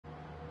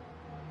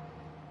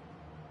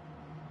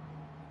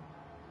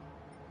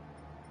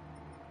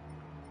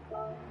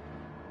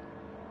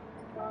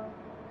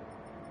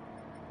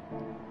So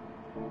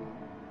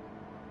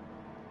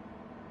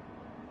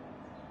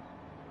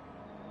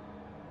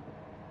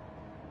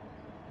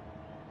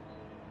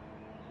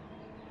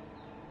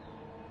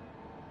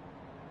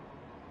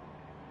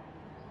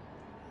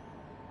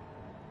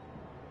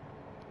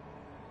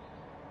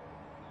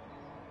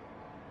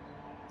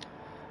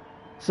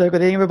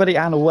good evening everybody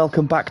and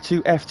welcome back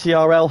to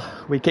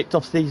FTRL. We kicked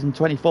off season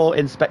 24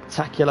 in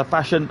spectacular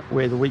fashion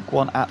with week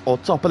 1 at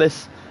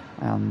Autopolis,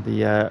 and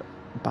the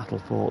battle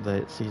for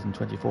the season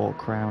 24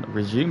 crown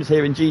resumes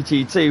here in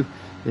GT2.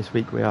 This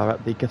week we are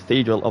at the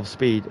Cathedral of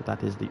Speed,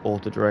 that is the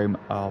Autodrome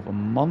of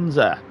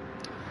Monza.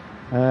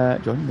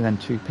 Joining me then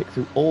to pick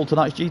through all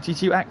tonight's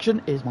GT2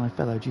 action is my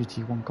fellow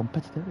GT1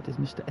 competitor. It is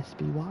Mr.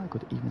 SBY.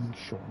 Good evening,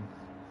 Sean.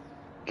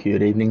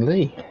 Good evening,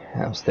 Lee.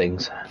 How's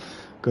things?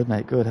 Good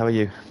mate, good. How are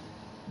you?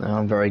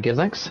 I'm very good,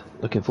 thanks.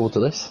 Looking forward to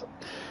this.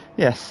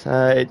 Yes,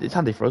 it's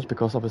handy for us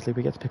because obviously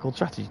we get to pick all the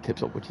strategy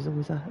tips up, which is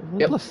always a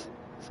plus.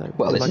 So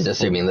well, this is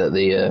assuming that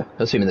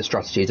the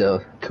strategies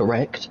are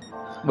correct.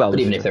 Well,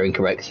 but even if they're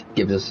incorrect,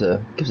 gives us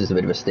a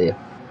bit of a steer.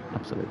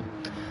 Absolutely.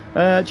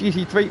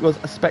 GT3 was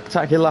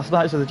spectacular last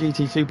night, so the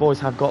GT2 boys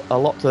have got a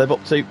lot to live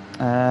up to,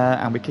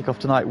 and we kick off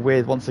tonight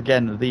with once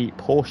again the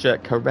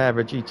Porsche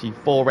Carrera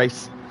GT4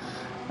 race.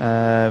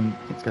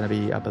 It's going to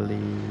be, I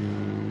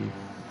believe,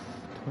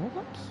 12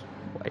 laps.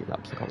 8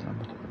 laps, I can't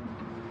remember.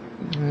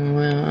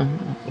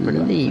 I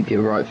believe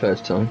you're right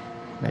first time.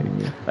 Maybe.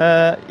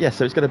 Yeah,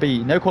 so it's going to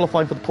be no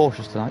qualifying for the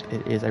Porsches tonight.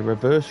 It is a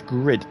reverse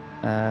grid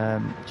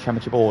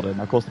championship order.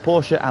 Now, of course, the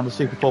Porsche and the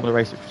Super Formula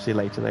race, which we'll see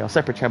later, they are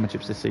separate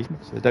championships this season,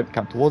 so they don't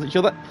count towards each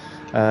other.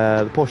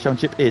 The Porsche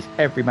championship is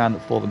every man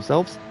for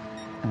themselves,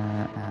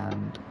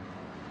 and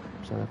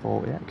so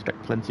therefore, yeah,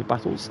 expect plenty of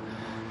battles.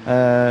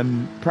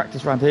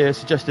 Practice round here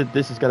suggested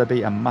this is going to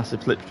be a massive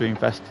slipstream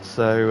fest,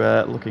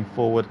 so looking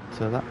forward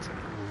to that.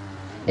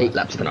 8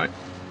 laps tonight.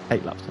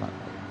 8 laps tonight.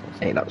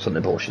 8 laps on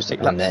the Porsche.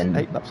 8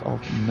 laps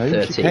of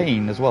no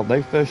chicane as well.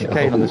 No first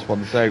chicane on this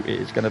one, so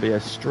it's going to be a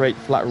straight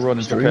flat run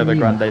into Curva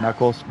Grande. Now, of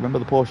course, remember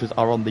the Porsches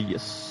are on the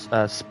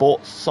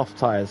sports soft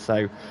tyres,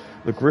 so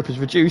the grip is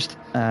reduced.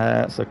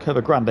 So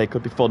Curva Grande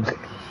could be fun.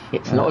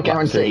 It's not a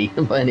guarantee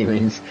by any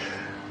means.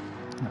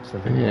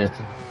 Absolutely. Yeah.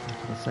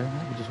 So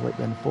we just wait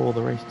then for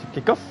the race to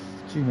kick off.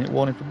 2-minute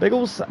warning from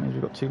Biggles. That means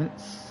we've got 2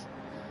 minutes.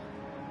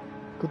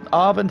 Good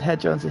Abend, Herr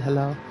Jonesy.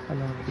 Hello,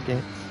 the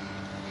gates.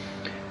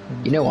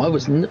 You know, I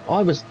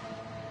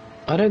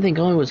don't think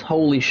I was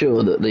wholly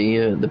sure that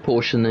the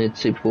Porsche and the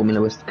Super Formula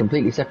was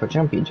completely separate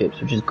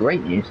championships, which is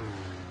great news,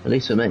 at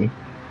least for me.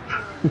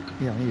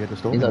 Yeah, you had a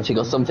story. He's actually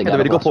got something. You had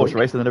a really good Porsche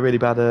race and then a really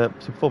bad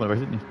Super Formula race,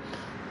 didn't you?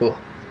 Oh,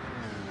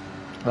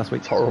 last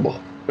week. It's horrible.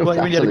 Well,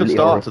 you had a good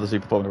start to the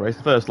Super Formula race.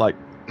 The first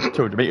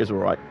 200 metres were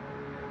alright.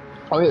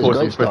 Oh, it was a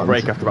great start.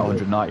 Break after about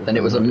 190. Then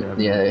it was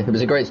it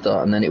was a great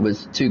start, and then it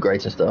was too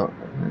great a start.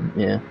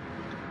 Yeah.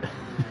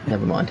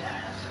 Never mind.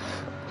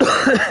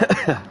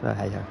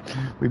 Hey ho,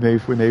 we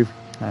move.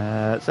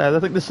 So I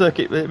think the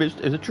circuit, it was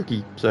a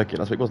tricky circuit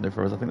last week, wasn't it,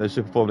 for us? I think those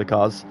Super Formula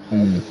cars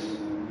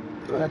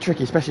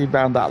tricky, especially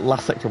around that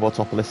last sector of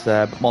Autopolis.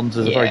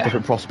 Monza's a very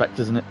different prospect,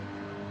 isn't it?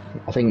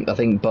 I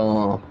think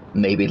bar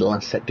maybe the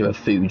last sector of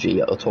Fuji,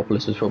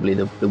 Autopolis was probably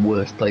the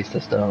worst place to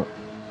start.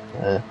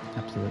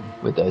 Absolutely.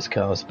 With those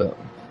cars, but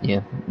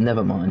yeah,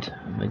 never mind.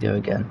 We go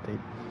again.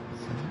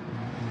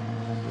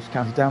 Just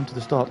counting down to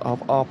the start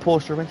of our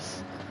Porsche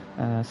race.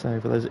 So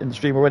for those in the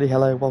stream already,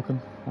 hello,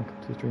 welcome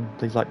to the stream.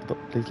 Please like,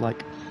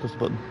 push the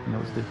button. You know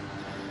what to do.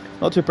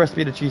 Not too impressed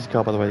being a cheesy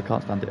car, by the way. You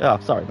can't stand it. Oh,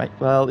 sorry, mate.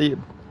 Well,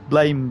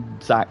 blame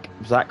Zach.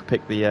 Zach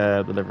picked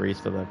the liveries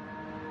for the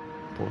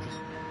Porsches.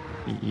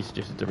 He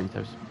suggested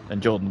Doritos,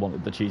 and Jordan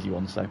wanted the cheesy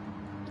ones. So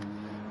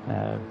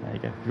there you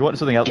go. If you want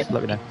something else,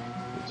 let me know.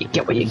 You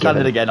get what you get. Stand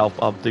it again.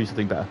 I'll do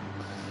something better.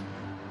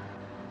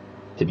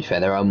 To be fair,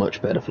 there are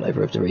much better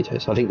flavour of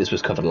Doritos. I think this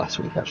was covered last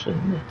week, actually,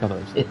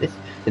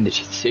 in the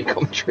GT2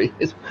 commentary.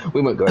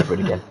 We won't go over it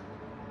again.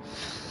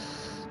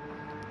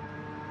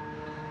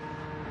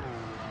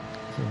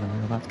 So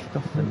we're about to kick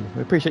off, and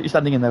we appreciate you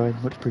standing in there.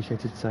 Much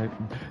appreciated. So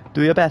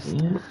do your best.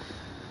 Yeah.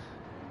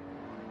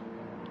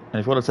 And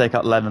if you want to take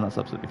out Lennon, that's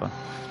absolutely fine.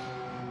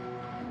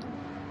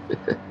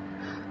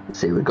 Let's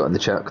see what we've got in the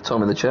chat.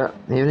 Tom in the chat.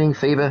 Evening,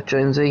 Fever,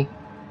 Jonesy.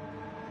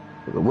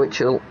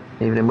 Witchell.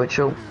 Evening,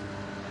 Witchell.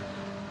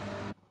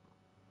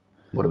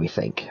 What do we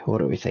think?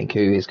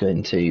 Who is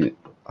going to...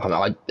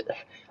 I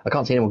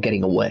can't see anyone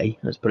getting away,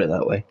 let's put it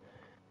that way.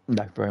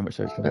 No, very much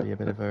so. It's going to be a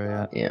bit of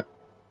a... Yeah.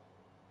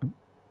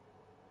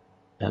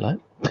 Hello?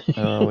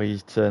 Oh,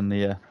 he's turned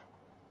the...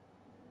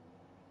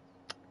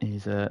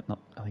 He's not...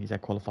 I think he's air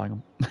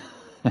qualifying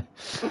on.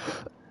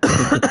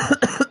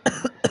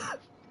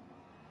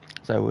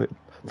 So,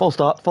 false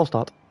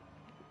start.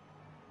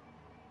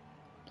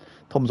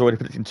 Tom's already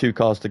predicting 2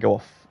 cars to go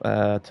off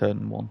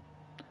turn 1.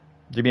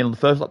 Do you mean on the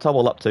first lap, Tom,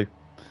 or lap 2?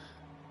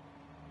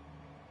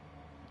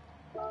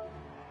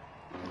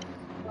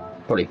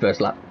 Probably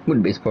first lap.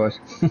 Wouldn't be surprised.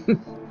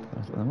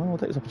 Well, we'll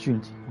take this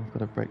opportunity. We've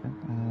got a break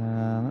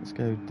then. Let's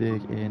go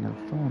dig in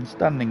a farm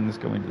standings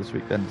going into this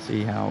week then to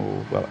see how...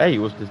 Well, A,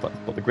 what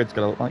the grid's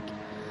going to look like.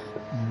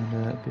 And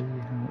be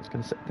what's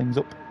going to set things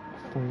up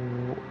for the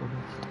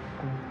rest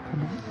of the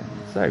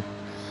night. So,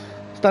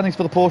 standings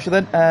for the Porsche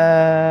then.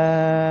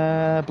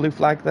 Blue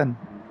flag then.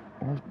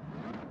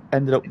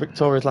 Ended up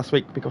victorious last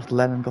week because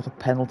Lennon got a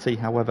penalty.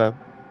 However,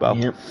 well,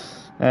 Yep.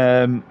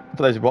 For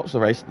those who watched the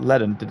race,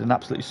 Lennon did an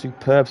absolutely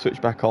superb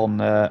switchback on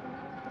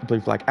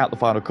blue flag out the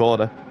final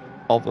corner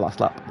of the last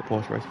lap of the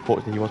Porsche race.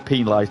 Unfortunately, he was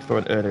penalised for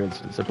an earlier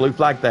incident. So blue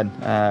flag then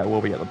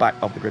will be at the back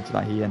of the grid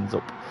tonight. He ends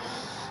up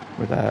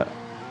with a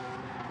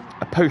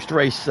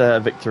post-race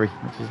victory,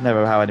 which is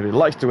never how anybody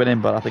likes to win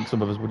in, but I think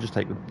some of us will just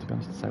take them, to be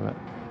honest. So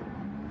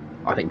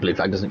I think blue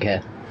flag doesn't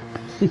care.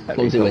 he's got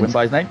to win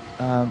by his name.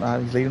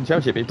 He's leading the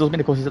championship. It does mean,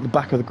 of course, he's at the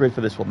back of the grid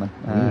for this one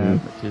then,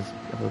 which is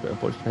a little bit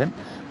unfortunate for him.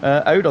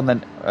 Odon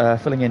then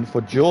filling in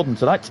for Jordan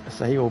tonight,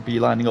 so he will be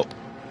lining up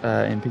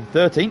in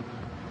P13,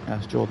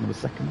 as Jordan was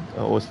second,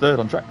 or was third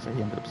on track, so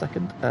he ended up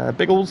second.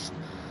 Biggles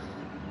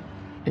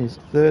is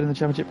third in the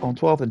championship on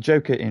 12, then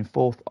Joker in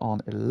fourth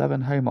on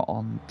 11, Homer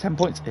on 10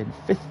 points in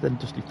fifth, then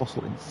Dusty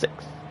Fossil in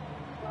sixth.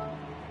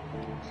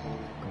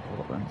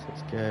 So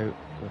let's go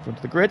to the front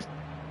of the grid.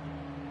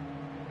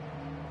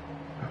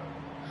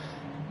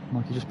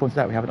 Like you just pointed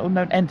out, we have an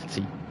unknown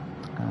entity.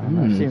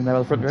 I've seen him there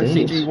on the front row.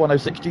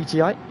 CG106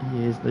 GTI.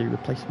 He is the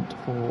replacement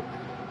for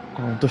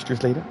our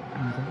industrious leader.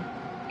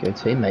 Good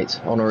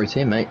teammate, honorary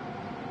teammate.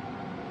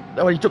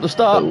 Oh, he jumped the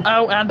start.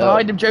 And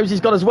behind him,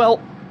 Josie's got as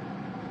well.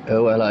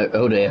 Oh, hello.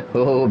 Oh, dear.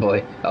 Oh,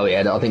 boy. Oh,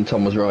 yeah, I think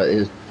Tom was right.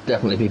 There's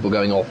definitely people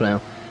going off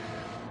now.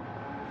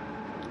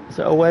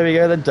 So away we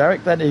go then.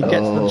 Derek then, who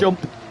gets the jump.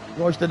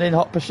 Royston in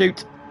hot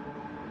pursuit.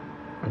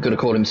 I'm going to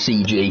call him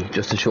CG,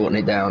 just to shorten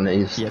it down.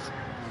 Yes.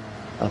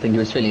 I think he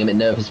was feeling a bit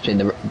nervous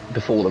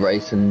before the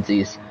race, and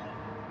he's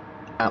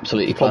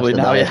absolutely probably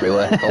now,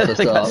 everywhere off the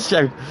start. That's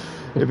shown.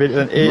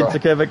 Into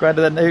Curva Granda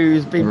then,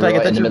 who's been paying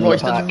attention to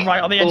Royston's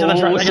right on the edge of the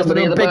track. They get to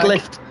do a big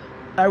lift.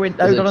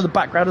 Odon in the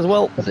background as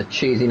well. There's a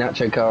cheesy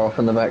Nacho car off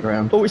in the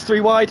background. Oh, it's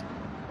three wide.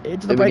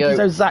 Into the braking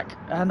zone, Zach,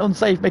 and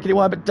unsafe, making it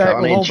wide, but Derek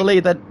will hold the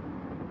lead then.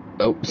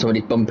 Oh,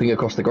 somebody bumping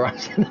across the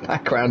grass in the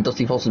background.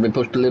 Dusty Foss has been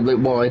pushed a little bit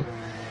wide.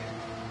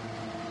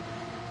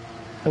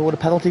 Oh, what a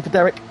penalty for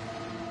Derek.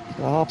 He's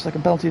got a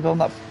half-second penalty on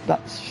that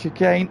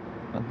chicane.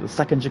 The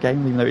second chicane,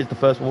 even though it's the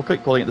first one. We'll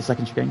keep calling it the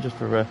second chicane just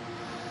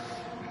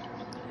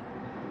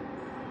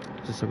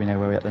so we know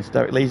where we're at then. So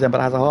Derek leads then,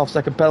 but has a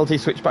half-second penalty.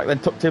 Switchback then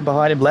tucked in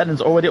behind him.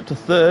 Lennon's already up to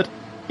third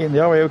in the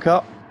Oreo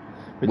car.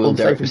 Will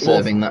Derek be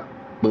serving that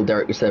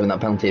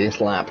penalty this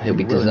lap? He'll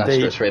be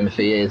disastrous for him if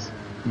he is.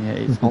 Yeah,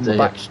 it's on the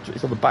back.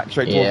 It's on the back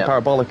straight towards the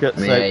Parabolica.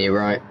 So. Yeah, you're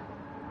right.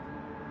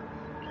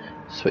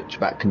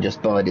 Switchback can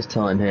just bide his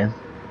time here.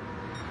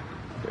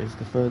 Is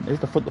the front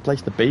the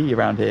place to be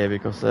around here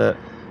because Derek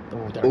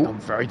gone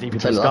very deep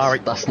into the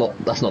scarring. That's not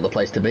the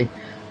place to be.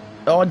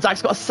 Oh, and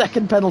Zach's got a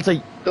second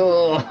penalty.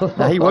 Oh,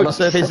 no, he won't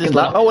serve his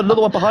lap. Oh,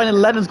 another one behind,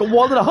 and Lennon's got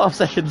 1.5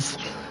 seconds.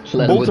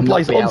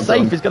 Multiplies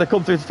unsafe is going to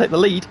come through to take the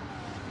lead.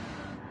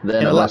 In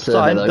a lap's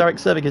time,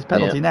 Derek's serving his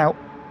penalty now.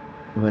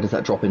 Where does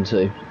that drop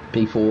into?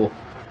 P4,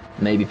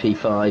 maybe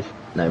P5.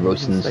 No,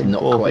 Royston's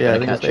not quite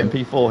going to catch him.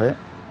 P4 here.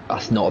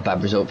 That's not a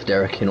bad result for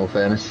Derek, in all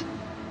fairness.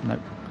 No.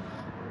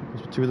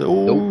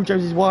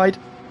 Josie's wide.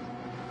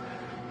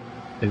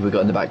 Who have we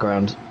got in the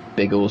background?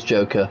 Biggles,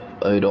 Joker,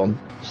 Odon,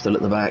 still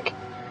at the back.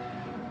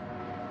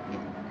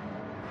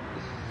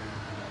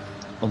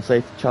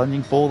 Unsafe,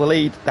 challenging for the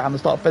lead. Down the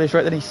start-finish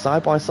rate, then he's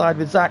side by side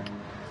with Zach.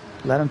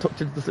 Lennon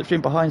tucked into the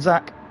slipstream behind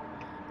Zach.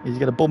 Is he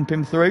going to bump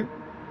him through?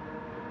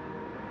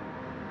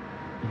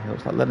 Yeah,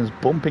 looks like Lennon's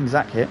bumping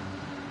Zach here.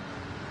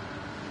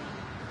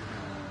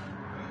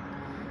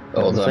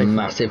 Oh, there's a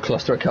massive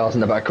cluster of cars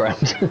in the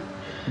background.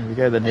 Here we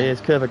go then.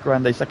 Here's Curva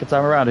Grande second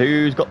time around.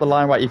 Who's got the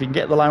line right? If you can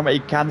get the line right,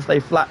 you can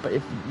stay flat, but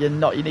if you're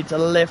not, you need to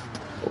lift.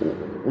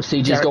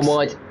 CG's gone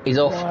wide. He's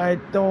off.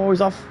 Wide. Oh, he's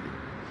off.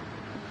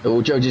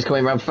 Oh, Joji's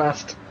coming around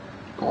fast.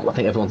 Oh, I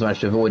think everyone's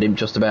managed to avoid him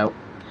just about.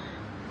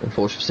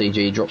 Unfortunately,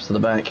 CG drops to the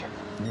back.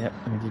 Yep,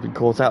 I think he's been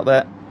caught out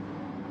there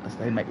as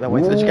they make their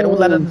way to the chicane.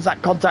 Lennon and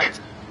Zach contact.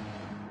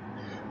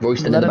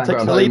 Royston in the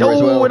background the lead.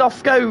 as well. And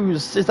off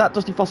goes. Is that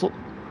Dusty Fossil?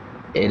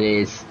 It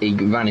is. He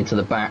ran into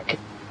the back.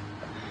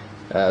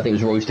 I think it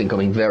was Royston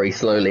coming very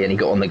slowly, and he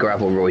got on the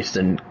gravel.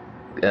 Royston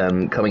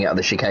coming out of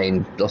the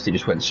chicane. Dusty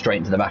just went straight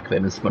into the back of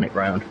him and spun it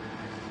round.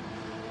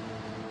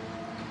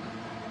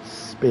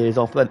 Spears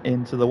off then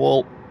into the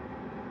wall.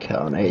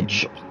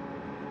 Carnage.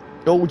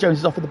 Oh, Jones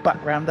is off in the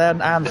background then,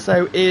 and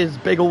so is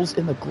Biggles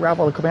in the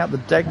gravel coming out the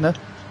Degner.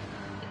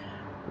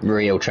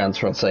 Real chance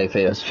for unsafe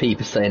here, as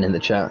Phoebe is saying in the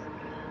chat.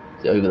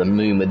 He's over the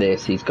moon with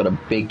this. He's got a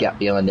big gap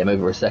behind him,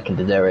 over a second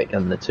to Derek,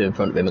 and the two in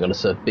front of him are going to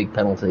serve big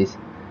penalties.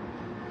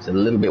 It's a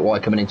little bit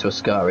wide coming into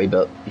Ascari,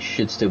 but he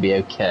should still be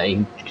okay.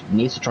 He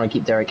needs to try and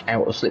keep Derek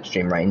out of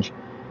slipstream range,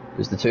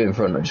 because the two in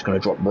front are just going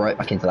to drop right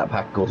back into that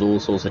pack and cause all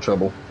sorts of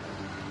trouble.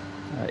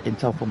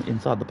 Intel from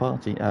inside the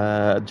party.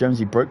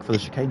 Jonesy broke for the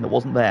chicane that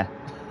wasn't there.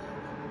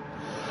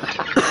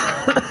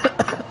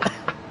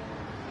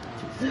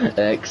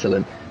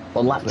 Excellent.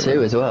 On lap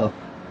 2 as well.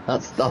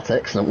 That's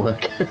excellent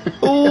work.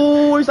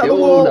 Oh, is that the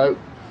wall?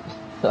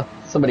 No.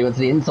 Somebody went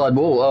to the inside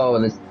wall. Oh,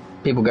 and there's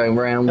people going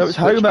round. No, it's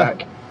Homer.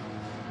 Back.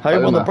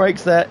 Homer on the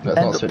brakes there. That's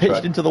ends up pitched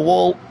back. into the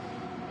wall.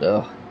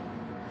 Ugh.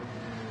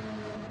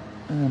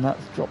 And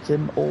that's dropped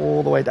him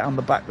all the way down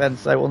the back then.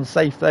 So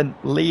Unsafe then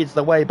leads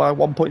the way by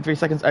 1.3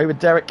 seconds over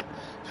Derek.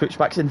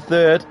 Switchback's in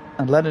third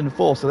and Lennon in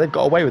fourth. So they've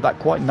got away with that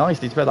quite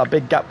nicely. To put that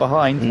big gap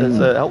behind has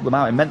helped them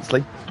out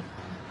immensely.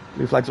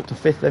 Blue flag's up to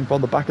fifth then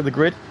from the back of the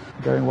grid.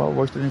 Going well.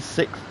 Royston in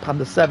sixth.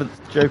 Panda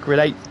seventh. Joker in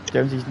eighth.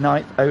 Jonesy's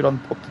ninth. Odon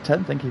up to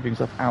 10th and keeping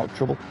himself out of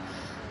trouble.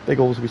 Big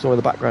Alls we saw in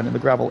the background in the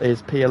gravel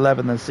is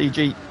P11. Then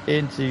CG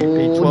into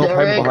P12.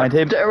 Homer behind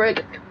him.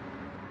 Derek!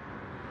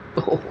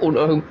 Oh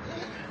no.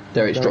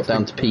 Derek's dropped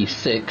down to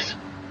P6.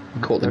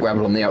 Caught the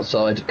gravel on the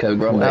outside. Curve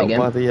Grande again.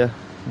 By the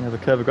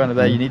curve Grande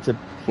there. You need to,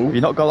 if you've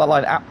not got that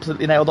line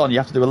absolutely nailed on, you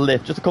have to do a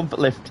lift. Just a comfort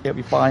lift. It'll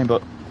be fine,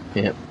 but...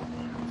 Yeah.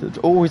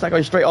 Oh, he's not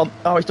going straight on.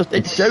 Oh, it's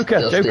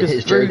Joker.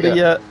 Joker's through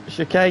the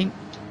chicane.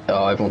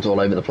 Oh, everyone's all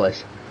over the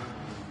place.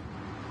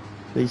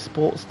 These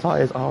sports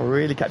tyres are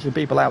really catching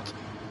people out.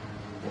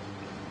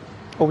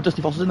 Oh,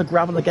 Dusty Foster's in the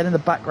gravel again in the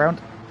background.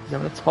 He's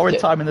having a torrid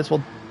time in this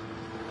one.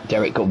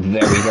 Derek got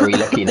very, very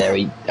lucky there.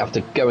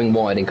 After going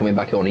wide and coming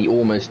back on, he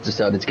almost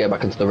decided to go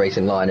back into the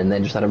racing line and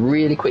then just had a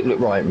really quick look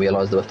right and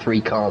realised there were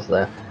 3 cars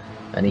there.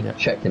 And he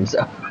checked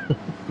himself.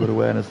 Good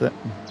awareness there.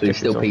 So he's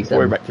still P7.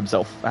 Or he wrecked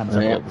himself and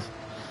several others.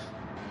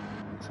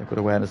 So good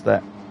awareness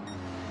there.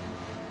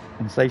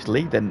 Unsafe's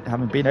lead then,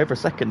 having been over a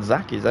second.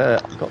 Zach has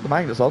got the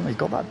magnets on. He's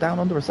got that down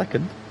under a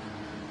second.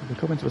 They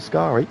come into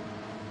Ascari.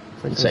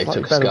 Safe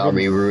took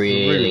Ascari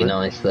really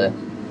nice there.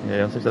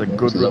 Yeah, Unsafe's had a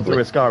good run through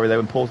Ascari there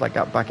and pulls that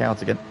gap back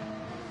out again.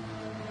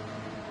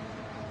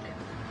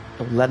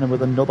 Lennon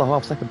with another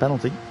half-second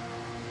penalty.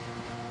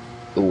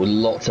 Oh,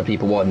 lots of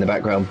people wide in the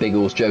background.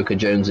 Biggles, Joker,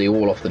 Jonesy,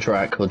 all off the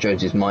track. Or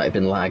Jonesy's might have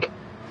been lag.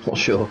 Not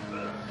sure.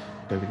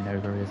 Nobody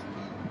knows where he is.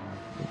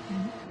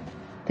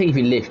 I think if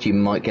you lift, you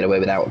might get away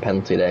without a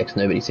penalty there, because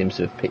nobody seems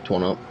to have picked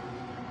one up.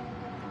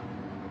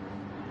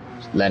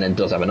 Lennon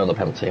does have another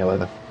penalty,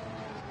 however.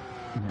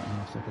 Yeah,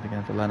 half-second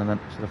again for Lennon then.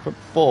 So the front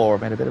 4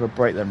 made a bit of a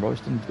break then.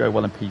 Royston to go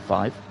well in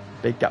P5.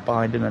 Big gap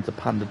behind him then to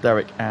Panda,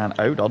 Derek and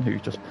Odon,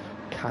 who's just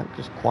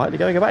quietly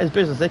going about his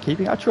business. They're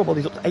keeping out of trouble.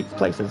 He's up to 8th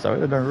place then, so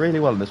they're going really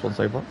well in this one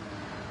so far.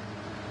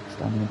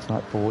 Standing in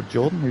tight for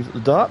Jordan, who's at the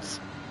darts.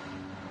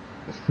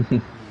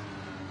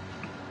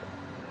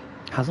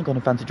 Hasn't gone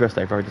in fancy dress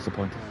though, very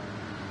disappointing.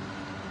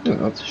 Oh,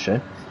 that's a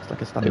shame. It's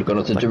like a standard. Could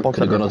have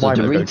gone as a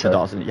Dorito.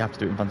 Darts, and you have to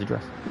do it in fancy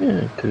dress.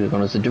 Yeah, could have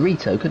gone as a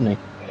Dorito, couldn't he?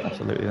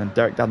 Absolutely. Then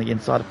Derek down the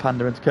inside of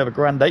Panda into Curva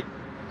Grande.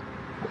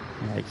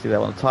 Yeah, you can see there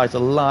on the tighter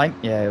line.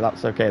 Yeah,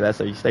 that's okay there.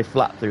 So you stay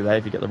flat through there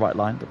if you get the right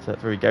line. But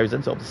through he goes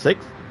in, so up to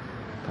 6th.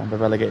 Panda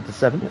relegated to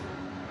 7th.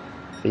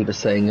 He was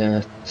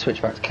saying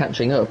switchback's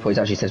catching up, or he's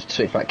actually said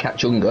switchback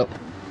catching up.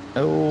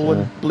 Oh,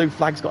 and blue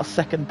flag's got a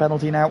second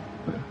penalty now.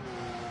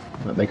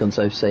 Might make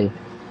Unsafe say,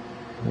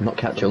 not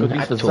catch on,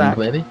 act on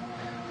maybe.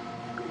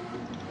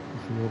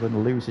 He'll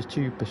then lose his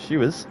 2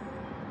 pursuers.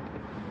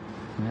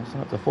 Yeah, so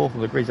up to 4th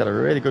of the grid. He's had a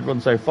really good run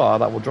so far.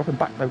 That will drop him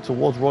back though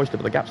towards Royston,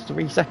 but the gap's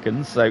 3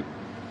 seconds, so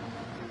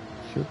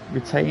should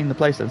retain the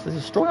place. This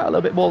is strung out a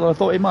little bit more than I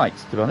thought it might,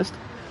 to be honest.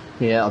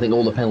 Yeah, I think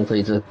all the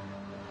penalties are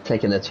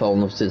taking their toll,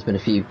 and obviously there's been a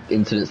few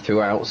incidents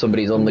throughout.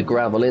 Somebody's on the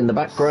gravel in the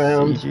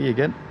background. CG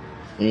again.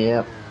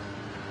 Yeah.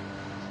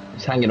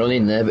 He's hanging on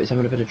in there, but he's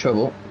having a bit of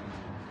trouble.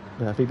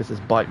 I think this is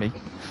bite me.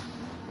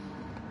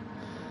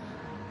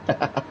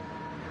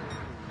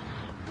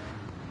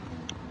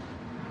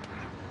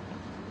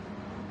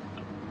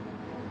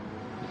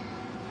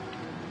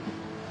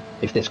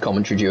 If this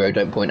commentary duo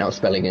don't point out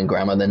spelling and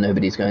grammar, then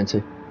nobody's going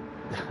to.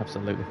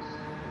 Absolutely.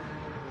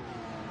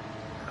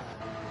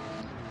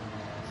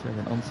 So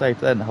then Unsafe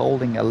then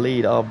holding a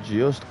lead of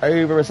just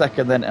over a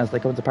second then as they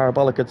come into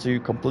Parabolica to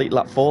complete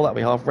lap 4. That'll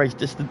be half race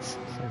distance.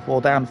 So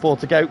 4 down, 4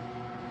 to go.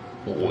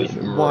 Oh, he's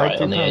right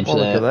on the edge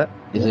there.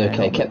 He's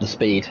okay, kept the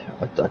speed.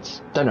 I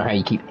don't know how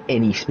you keep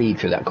any speed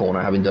through that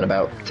corner, having done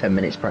about 10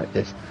 minutes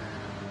practice.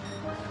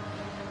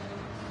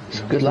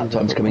 Some good lap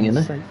times coming in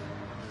there.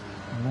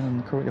 And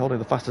then currently holding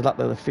the fastest lap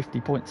there, the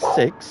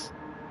 50.6.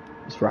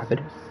 It's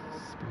rapid.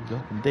 Speed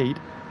up indeed.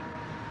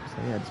 So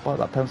yeah, despite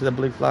that penalty, then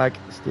blue flag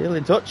still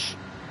in touch.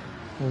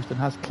 Royston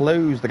has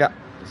closed the gap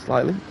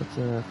slightly, but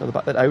further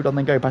back then Odon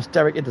then going past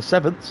Derek into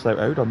 7th. So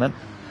Odon then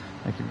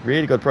making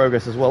really good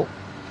progress as well.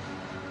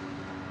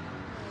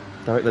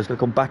 Derek there's going to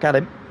come back at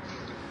him.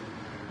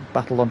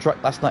 Battled on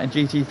track last night in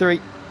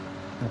GT3.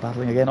 They're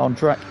battling again on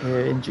track here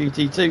in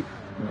GT2.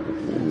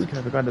 Let's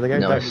go for Grande they go.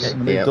 Nice.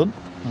 Getting the move done.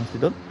 Nicely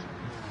done.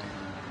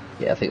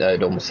 Yeah, I think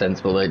Odon was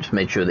sensible. They just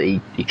made sure that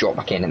he dropped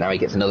back in, and now he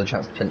gets another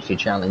chance to potentially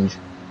challenge.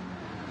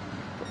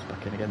 Drops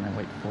back in again, then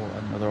wait for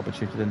another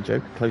opportunity. Then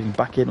Joker closing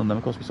back in on them.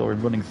 Of course, we saw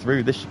him running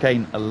through this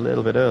chicane a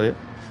little bit earlier.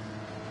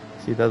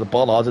 See there, the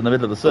bollards in the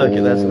middle of the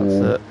circuit there, so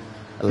that's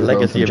a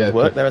legacy of his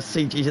work. There are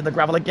CGs in the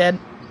gravel again.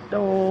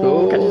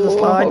 Oh, catches the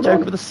slide.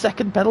 Joker with a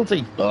second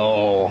penalty.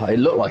 Oh, it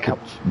looked like a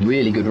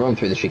really good run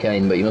through the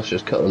chicane, but you must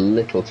just cut a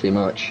little too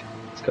much.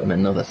 It's got him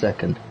another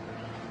second.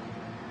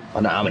 I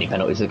don't know how many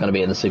penalties there are going to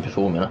be in the Super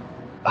Formula.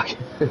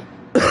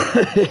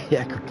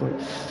 Yeah, good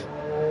point.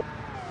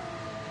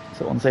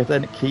 So unsafe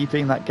then,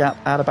 keeping that gap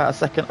at about a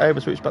second over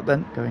switchback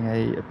then, going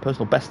a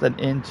personal best then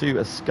into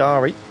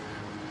Ascari.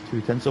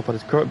 2 tenths up on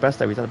his current best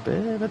there. He's had a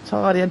bit of a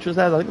tardy entrance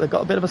there. I think they've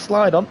got a bit of a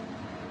slide on.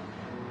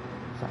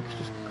 Zach's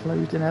just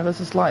closed in ever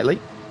so slightly.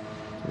 So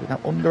we're now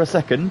under a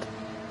second.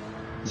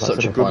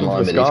 Such a fine line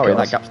with these cars.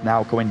 That gap's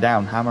now coming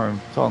down, hammer and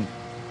tongue.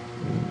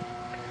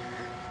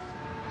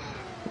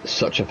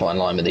 Such a fine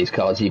line with these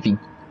cars. If you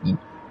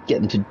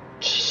get them to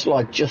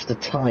slide just a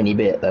tiny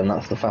bit, then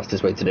that's the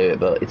fastest way to do it,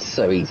 but it's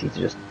so easy to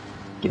just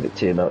give it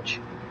too much.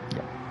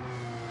 Yeah.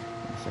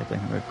 So I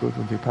think a good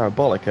one to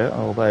Parabolica,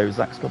 although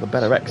Zach's got the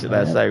better exit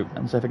there, so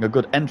I'm saying a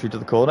good entry to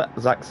the corner.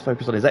 Zach's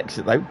focused on his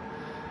exit though.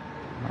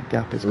 That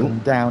gap is coming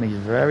down. He's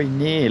very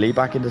nearly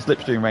back into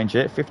slipstream range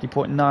here.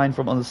 50.9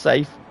 from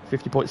unsafe,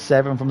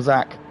 50.7 from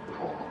Zach.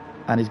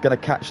 And he's going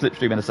to catch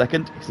slipstream in a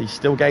second because he's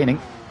still gaining.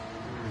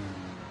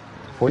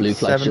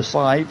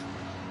 0.75.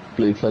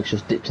 Blue Flag's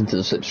just dipped into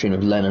the slipstream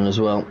of Lennon as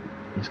well.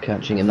 He's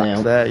catching him Zach's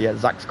now. There, yeah,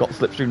 Zach's got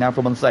slipstream now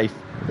from unsafe.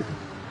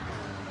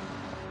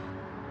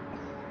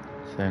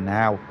 So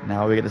now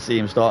we're going to see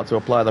him start to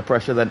apply the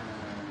pressure then.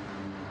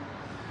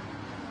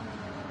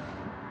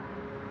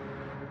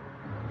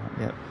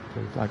 Yep,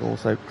 Blue Flag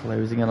also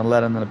closing in on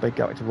Lennon, and a big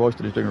gap to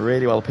Royston, who's doing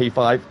really well.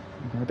 P5.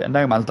 A bit of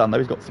no man's land though.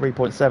 He's got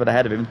 3.7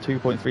 ahead of him,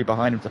 2.3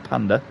 behind him to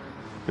Panda,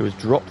 who has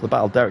dropped the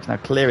battle. Derek's now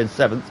clear in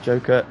 7th.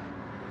 Joker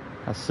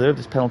has served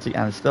his penalty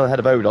and is still ahead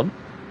of Odon.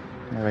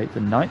 They're 8th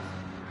and 9th.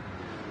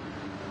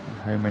 And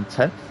Homer in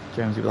 10th.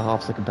 Jonesy with a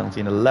half-second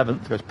penalty in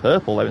 11th. Goes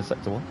purple though in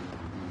Sector 1.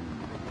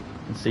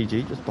 And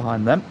CG just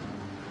behind them.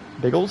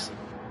 Biggles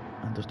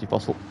and Dusty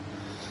Fossil.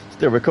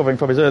 Still recovering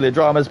from his earlier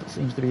dramas, but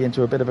seems to be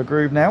into a bit of a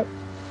groove now.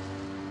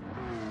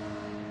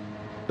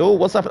 Oh,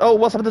 what's happened? Oh,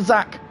 what's happened to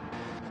Zach?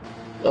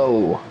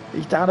 Oh.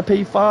 He's down to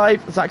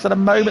P5. Zach's had a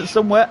moment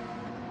somewhere.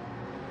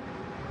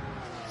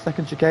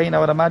 Second chicane, I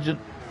would imagine.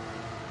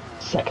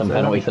 Second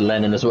penalty for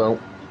Lennon as well.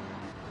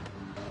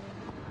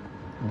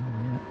 Oh,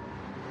 yeah.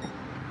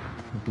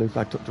 The Blue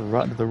Flag took to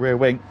right into the rear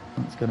wing.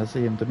 That's going to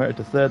see him demoted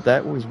to 3rd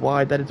there. Oh, he's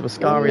wide then into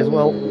Ascari as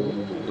well.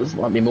 There's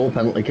might be more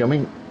penalty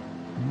coming.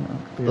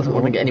 Yeah, doesn't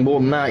want to get any more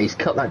than that. He's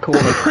cut that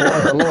corner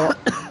quite a lot.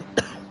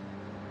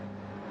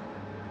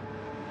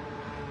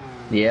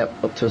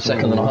 Yep, up to a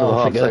second and a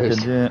half it goes.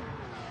 Second, yeah.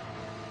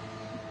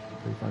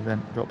 Blue Flag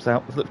then drops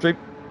out the slipstream.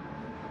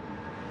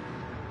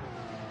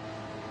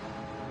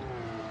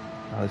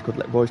 Now he's got to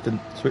let Royston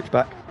switch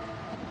back.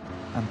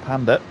 And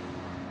Panda.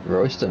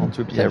 Royston.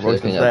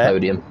 Royston's there.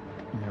 Podium.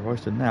 Yeah,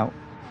 Royston now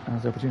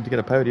has the opportunity to get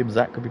a podium.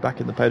 Zach could be back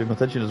in the podium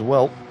contention as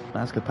well.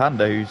 That's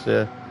Panda, who's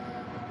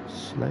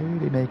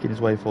slowly making his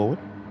way forward.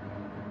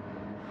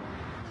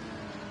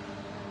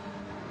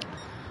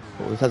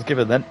 Well, this has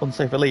given then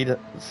unsafe a lead.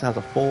 This has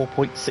a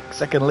 4.6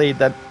 second lead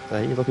then.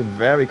 So he's looking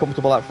very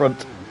comfortable up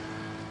front.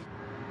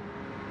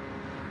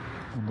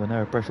 Under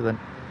no pressure then.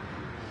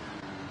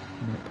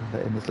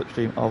 In the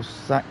slipstream of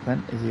Zach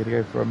then. Is he going to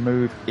go for a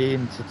move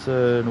into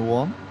turn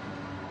 1?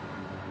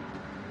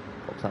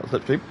 Pops out the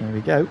slipstream. Here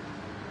we go.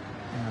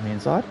 On the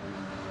inside.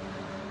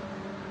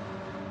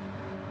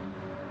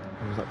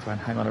 He's like to try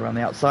and hang on around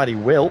the outside. He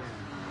will.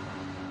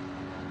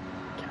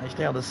 Can he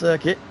stay on the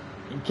circuit?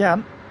 He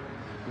can.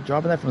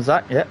 Driving there from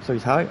Zach. Yep, so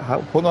he's hung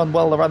on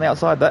well around the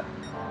outside there.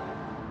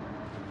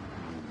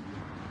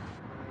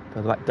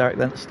 Further back, Derek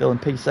then still in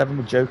P7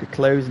 with Joker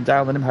closing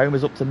down on him.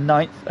 Homer's up to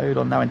 9th.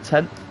 Odon now in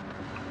 10th.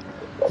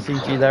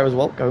 CG there as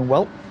well, going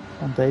well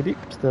on debut.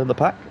 Still in the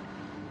pack.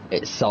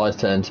 It's Si's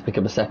turn to pick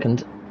up a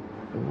second.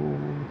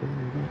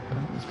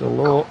 Still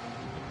low.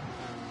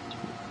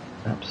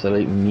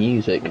 Absolute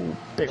music.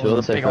 Big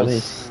old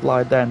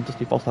slide there, and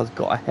Dusty Foss has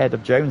got ahead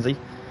of Jonesy,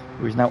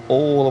 who is now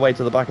all the way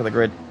to the back of the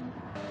grid.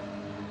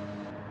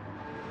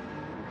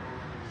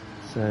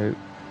 So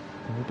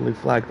the Blue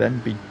Flag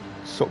then be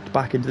sucked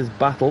back into this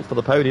battle for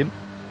the podium.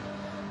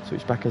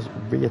 Switchback has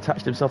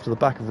reattached himself to the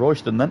back of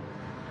Royston then.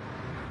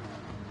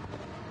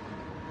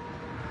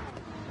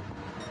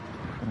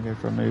 Going to go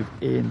for a move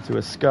into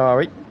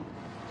Ascari.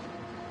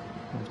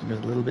 Royston goes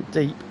a little bit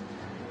deep.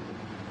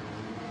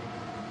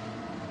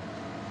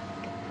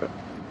 Blue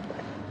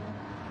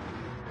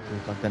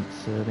Flag then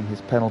serving his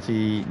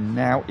penalty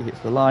now. He hits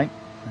the line.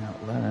 Now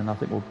Lennon I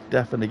think will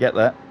definitely get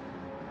there.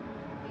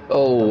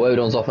 Oh,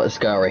 Odon's off at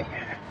Ascari.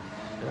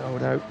 Oh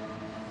no.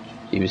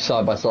 He was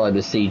side by side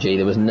with CG.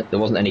 There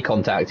wasn't any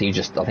contact. He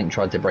just, I think,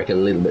 tried to brake a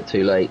little bit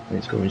too late. And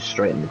it's going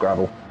straight in the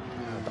gravel.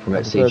 From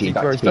CG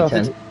back to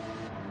P10.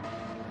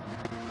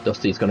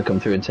 Dusty's going to come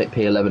through and take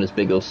P11 as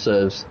Biggles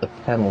serves a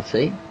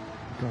penalty.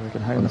 We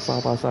can home the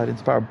side by side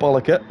into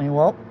Parabolica.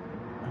 Meanwhile,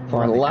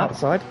 final lap.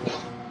 Outside.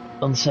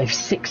 Unsafe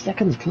 6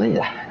 seconds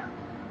clear.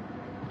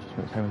 Just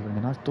makes Homer's doing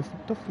a nice duff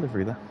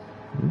delivery there.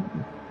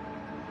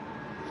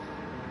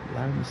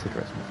 Allowing the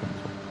cigarettes in the front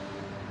as well.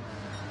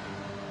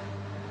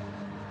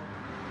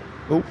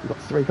 Oh, we've got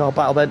 3-car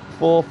battle then.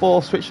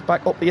 4-4, switch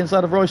back up the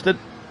inside of Royston.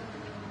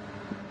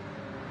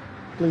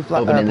 Blue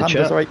Flag,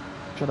 Panda, sorry,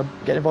 trying to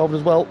get involved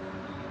as well.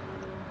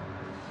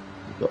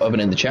 Got Oven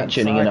in the chat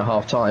tuning in at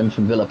half time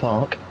from Villa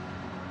Park.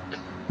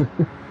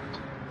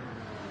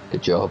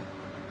 Good job.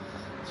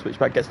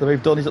 Switchback gets the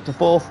move done. He's up to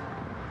 4th.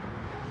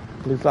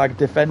 Blue flag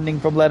defending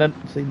from Lennon.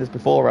 I've seen this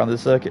before around the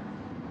circuit.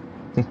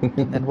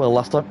 And then Will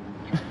last time.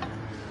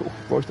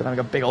 Royston having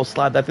a big old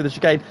slide there through the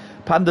chicane.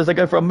 Pandas, they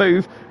go for a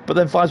move, but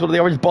then finds one of the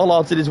orange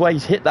bollards in his way.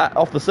 He's hit that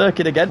off the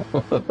circuit again.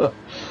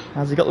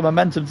 Has he got the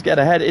momentum to get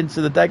ahead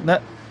into the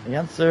Degner? The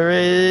answer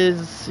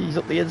is he's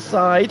up the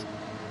inside.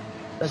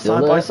 They're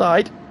side by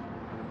side.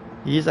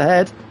 He is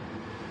ahead.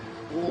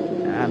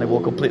 And they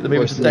will complete the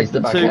move to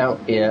Degner 2. Out.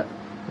 Yeah.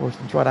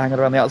 Royston tried to hang it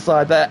around the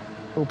outside there.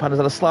 Oh, Pandas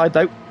had a slide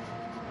though.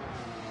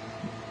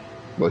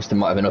 Royston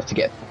might have enough to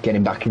get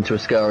him back into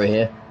Ascari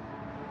here.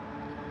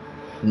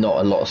 Not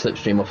a lot of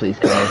slipstream off these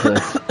cars though.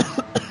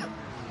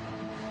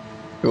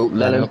 Oh,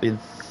 Lennon up the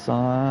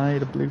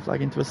inside, a blue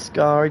flag into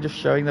Ascari, just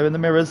showing there in the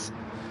mirrors.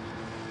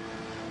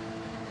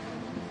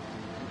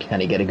 Can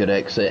he get a good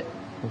exit?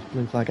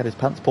 Blue flag had his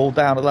pants pulled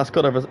down at the last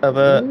cut of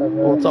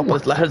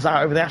Autopolis. Lennon's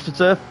out over the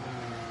AstroTurf.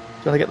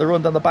 Trying to get the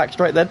run down the back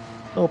straight then.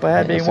 Up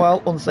ahead,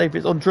 meanwhile, unsafe,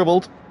 it's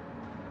untroubled.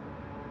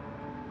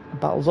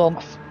 Battles on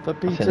for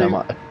P2. I think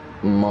that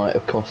might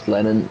have cost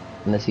Lennon,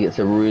 unless he gets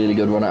a really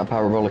good run out of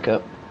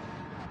Parabolica.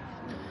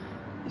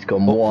 He's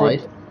gone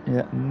wide.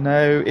 Yeah,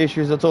 no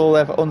issues at all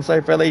there for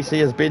unsafe release. He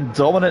has been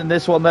dominant in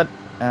this one then,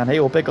 and he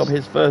will pick up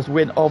his first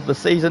win of the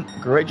season.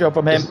 Great job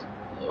from him.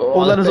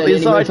 Lennon's up the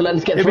inside.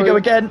 Here we go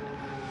again.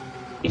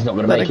 He's not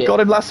going to make it. Got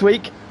him last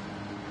week.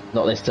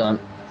 Not this time.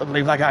 I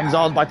believe that hangs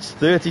on by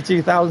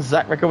 32,000.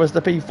 Zach recovers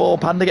to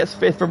P4. Panda gets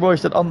 5th from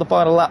Royston on the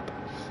final lap.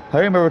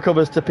 Homer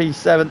recovers to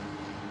P7.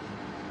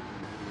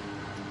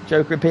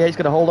 Joker and P8 is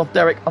going to hold off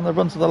Derek on the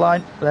run to the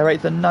line. They're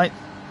 8th and 9th.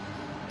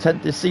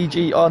 10th is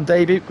CG on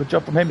debut. Good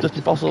job from him.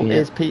 Dusty Fossil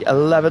is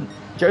P11.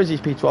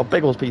 Josie's P12.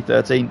 Biggles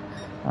P13.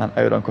 And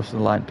Odon crossing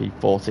the line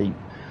P14.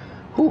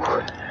 Whew.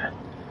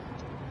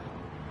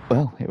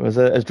 Well, it was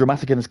as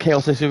dramatic and as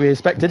chaotic as we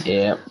expected.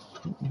 Yeah,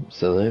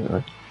 absolutely.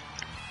 But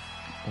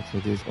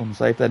it is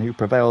unsafe then. Who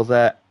prevails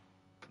there?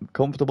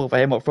 Comfortable for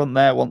him up front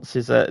there. Once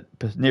his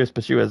nearest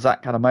pursuer,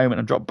 Zach, had a moment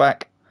and dropped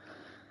back.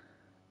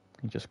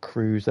 He just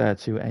cruised there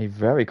to a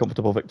very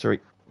comfortable victory.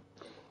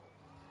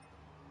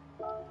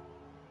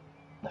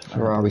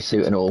 Ferrari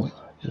suit and all.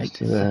 8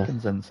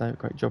 seconds and so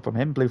great job from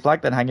him. Blue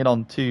flag then hanging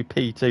on to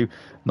P2.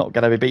 Not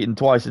going to be beaten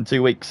twice in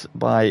 2 weeks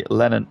by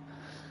Lennon.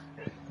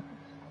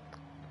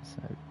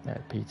 So yeah,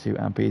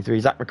 P2 and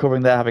P3. Zach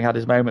recovering there, having had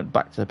his moment.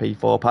 Back to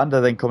P4.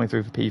 Panda then coming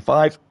through for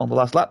P5 on the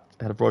last lap.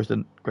 Ahead of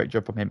Royston. Great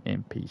job from him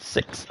in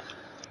P6.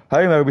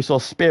 Homer we saw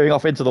spearing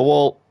off into the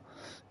wall.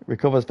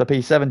 Recovers for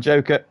P7.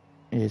 Joker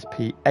is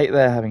P8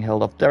 there, having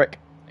held off Derek,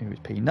 who is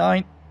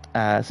P9.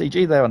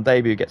 CG there on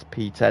debut gets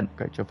P10.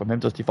 Great job from him.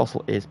 Dusty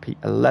Fossil is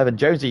P11.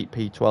 Josie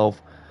P12.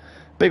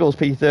 Biggles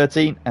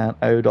P13. And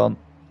Odon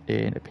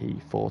in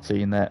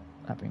P14 there.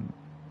 Having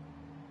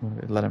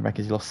Lennon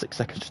reckons he lost 6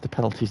 seconds just to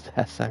penalties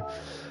there. So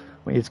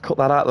we need to cut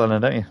that out,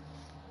 Lennon, don't you?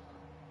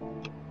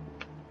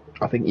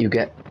 I think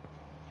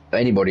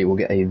anybody will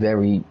get a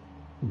very,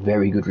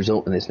 very good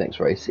result in this next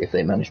race if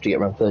they manage to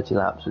get around 30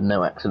 laps with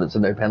no accidents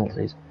and no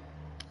penalties.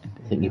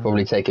 I think you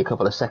probably take a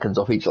couple of seconds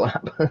off each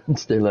lap and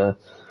still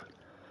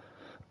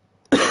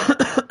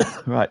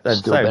right then,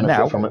 still so benefit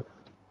now from it.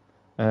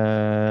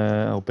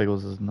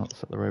 Biggles has not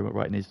set the robot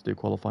right, needs to do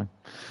qualifying.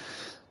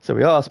 So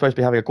we are supposed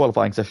to be having a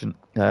qualifying session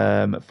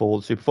for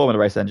the Super Formula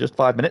race then, just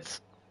 5 minutes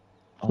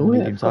on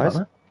medium tyres.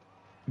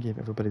 Give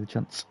everybody the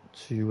chance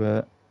to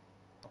oh,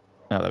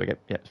 there we go.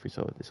 Yep, we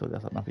saw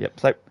that map. Yep.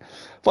 So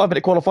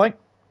 5-minute qualifying.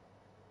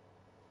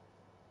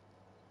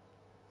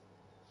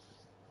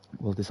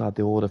 We'll decide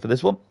the order for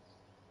this one.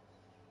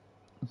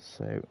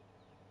 So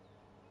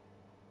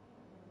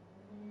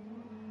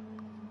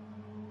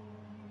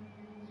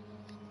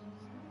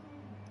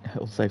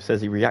Safe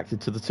says he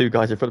reacted to the 2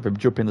 guys in front of him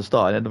jumping the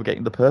start and ended up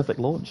getting the perfect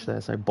launch there.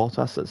 So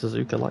Bottas and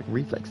Suzuka like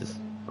reflexes.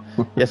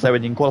 Yes, so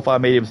when you can qualify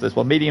mediums for this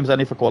one. Mediums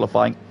only for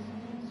qualifying.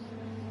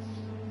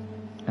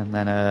 And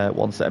then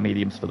 1 set of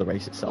mediums for the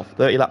race itself.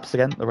 30 laps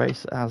again, the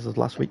race, as of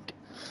last week.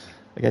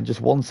 Again,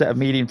 just 1 set of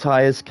medium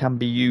tyres can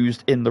be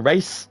used in the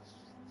race,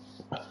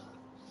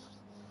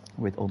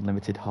 with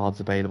unlimited hards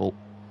available.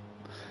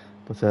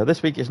 But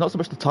this week, it's not so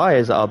much the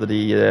tyres that are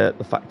the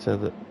factor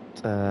that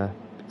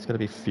it's going to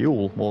be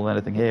fuel more than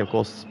anything here. Of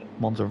course,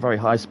 Monza a very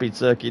high-speed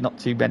circuit, not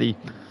too many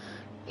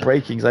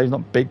braking zones,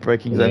 not big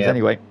braking zones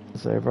anyway.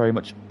 So very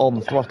much on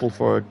throttle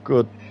for a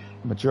good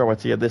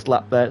majority of this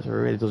lap there. So it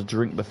really does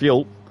drink the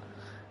fuel.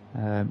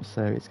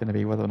 So it's going to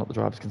be whether or not the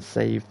drivers can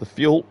save the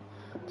fuel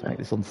to make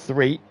this on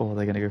 3, or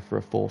they're going to go for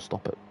a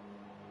 4-stopper.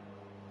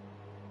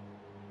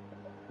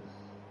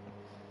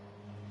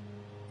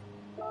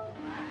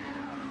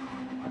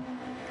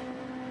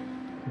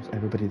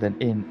 Everybody then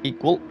in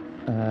equal.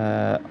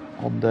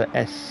 Honda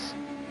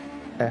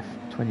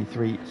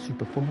SF23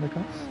 Super Formula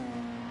cars.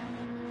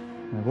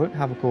 They won't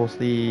have, of course,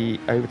 the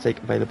overtake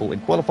available in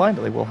qualifying,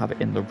 but they will have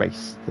it in the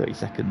race. 30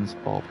 seconds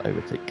of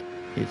overtake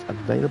is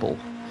available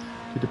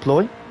to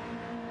deploy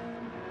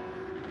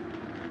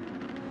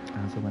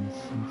as and when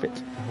seen fit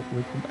to help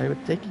with them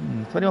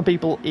overtaking. 21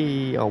 people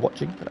are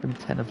watching, but only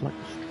 10 have liked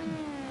the stream.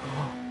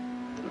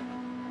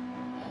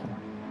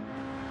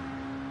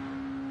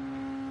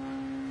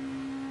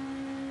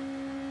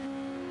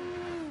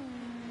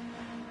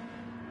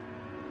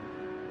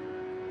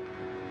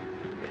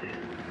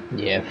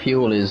 Yeah,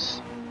 fuel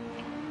is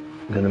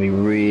going to be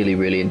really,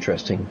 really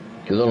interesting.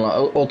 Because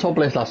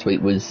Autopolis last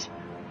week was,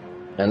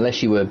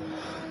 unless you were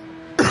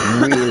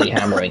really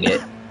hammering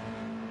it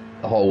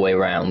the whole way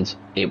around,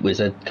 it was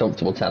a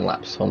comfortable 10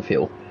 laps on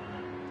fuel.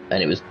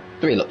 And it was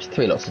three laps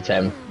to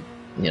 10,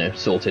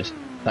 sorted.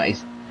 That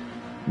is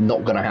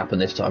not going to happen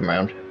this time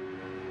round.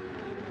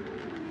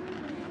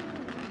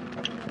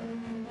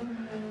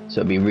 So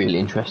it'd be really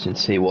interesting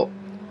to see what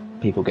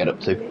people get up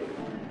to.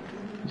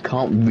 You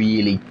can't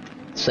really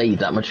save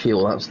that much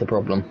fuel, that's the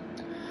problem.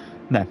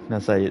 No, I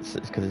say it's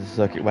because it's a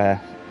circuit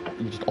where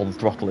you're just on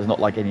throttle. It's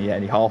not like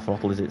any half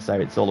throttle, is it? So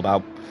it's all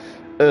about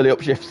early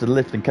upshifts and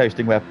lift and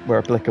coasting where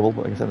applicable.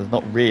 But like I said, there's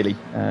not really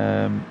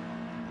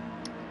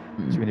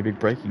too many big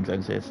braking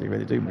zones here, so you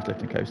really do much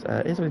lift and coast.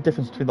 Is there any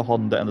difference between the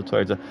Honda and the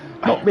Toyota?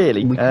 Not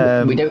really. We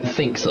don't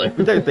think so.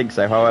 We don't think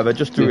so. However,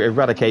 just to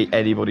eradicate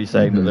anybody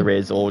saying that there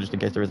is, or just in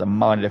case there is a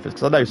minor difference,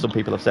 because I know some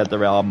people have said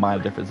there are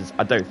minor differences.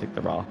 I don't think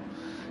there are,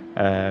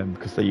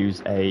 because they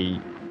use a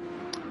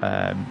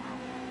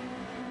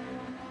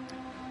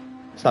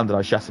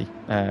standardised chassis,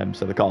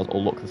 so the cars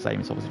all look the same.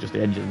 It's obviously just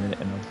the engine in it,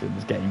 and obviously in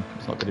this game,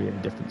 it's not going to be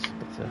any difference.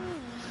 But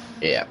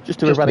yeah, just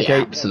to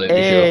eradicate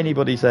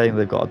anybody saying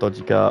they've got a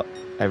dodgy car,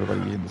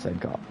 everybody using the same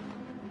car.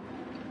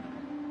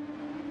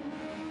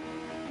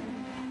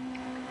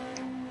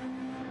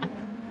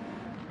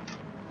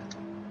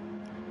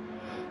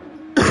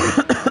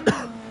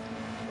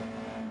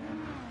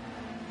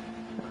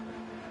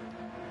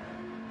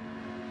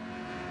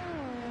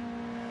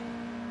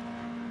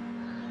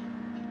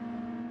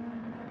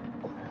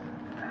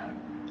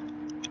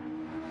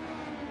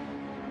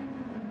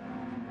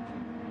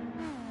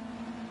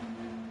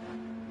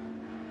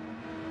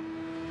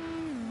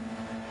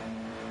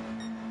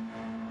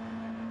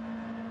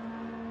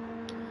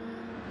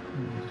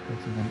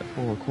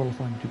 For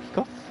qualifying to kick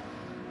off.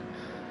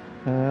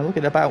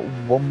 Looking at about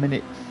 1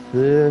 minute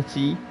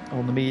 30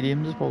 on the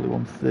mediums, probably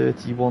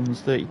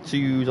 1:31s,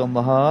 32s on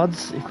the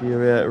hards if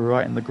you're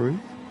right in the groove.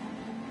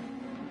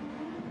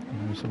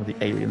 Some of the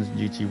aliens in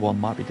GT1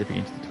 might be dipping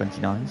into the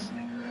 29s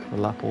for a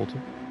lap or two.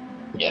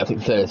 Yeah, I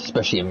think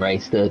especially in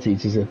race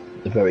 30s is a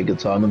very good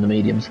time on the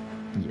mediums.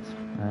 Yes,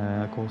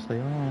 of course they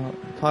are.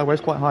 The tyre wear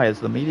is quite high,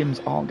 so the mediums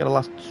aren't going to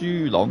last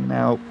too long.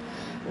 Now,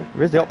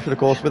 there is the option, of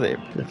course, with it.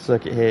 The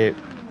circuit here,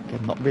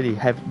 again, not really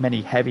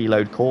many heavy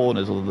load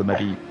corners, other than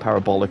maybe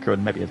Parabolica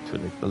and maybe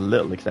to a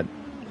little extent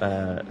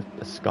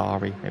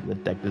Ascari, maybe the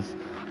Degners.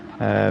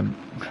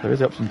 There is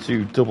the option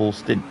to double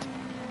stint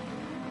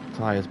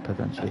tyres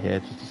potentially here,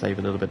 just to save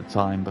a little bit of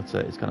time, but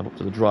it's kind of up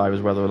to the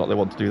drivers whether or not they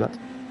want to do that.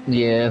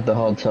 Yeah, the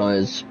hard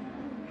tyres,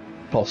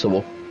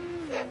 possible.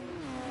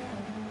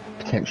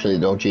 Potentially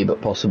dodgy, but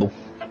possible.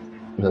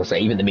 As I say,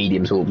 even the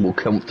mediums will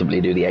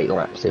comfortably do the 8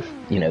 laps if,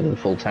 the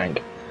full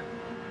tank.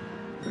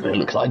 It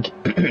looks like,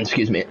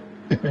 excuse me,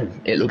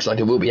 it looks like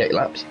it will be 8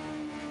 laps.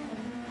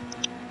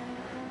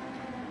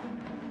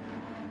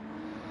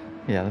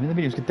 Yeah, I mean the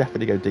mediums could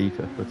definitely go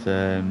deeper, but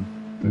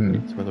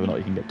it's whether or not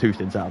you can get 2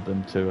 stints out of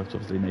them to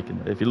obviously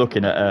making. If you're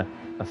looking at a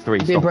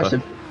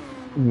 3-stopper,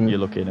 you're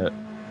looking at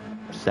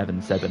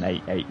 7,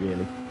 8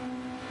 really.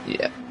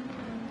 Yeah.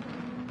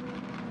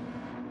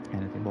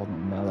 Anything more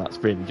than that, that's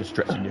really just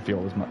stretching your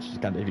fuel as much as you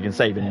can. If you can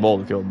save any more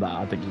than fuel than that,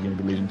 I think you're going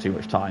to be losing too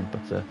much time.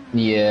 But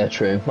yeah,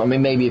 true. I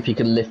mean, maybe if you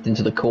can lift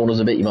into the corners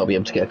a bit, you might be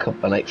able to get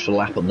an extra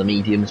lap on the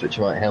mediums, which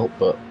might help.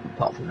 But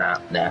apart from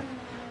that, nah.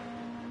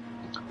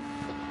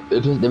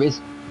 There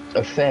is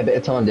a fair bit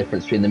of time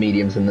difference between the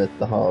mediums and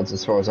the hards,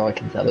 as far as I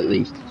can tell, at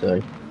least.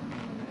 So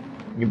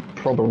you're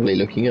probably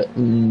looking at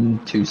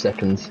 2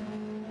 seconds.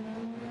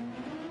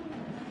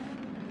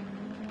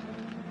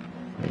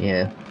 But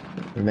yeah,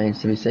 it remains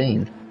to be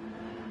seen.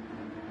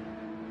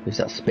 Who's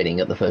that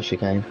spinning at the first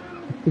chicane?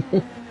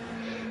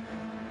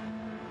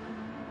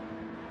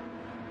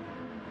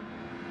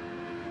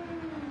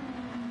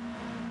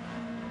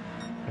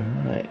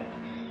 Alright.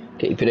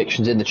 Get your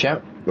predictions in the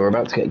chat. We're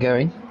about to get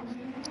going.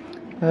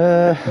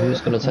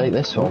 Who's going to take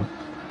this one?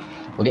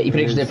 We'll get your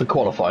predictions in for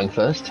qualifying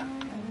first.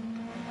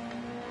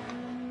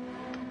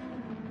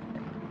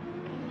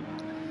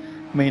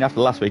 I mean, after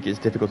last week, it's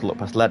difficult to look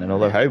past Lennon,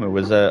 although Homer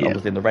was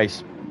obviously in the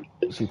race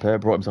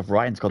superb, brought himself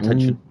right into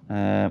contention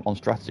on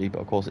strategy, but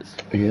of course it's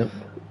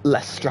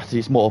less strategy,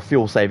 it's more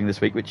fuel saving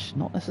this week, which is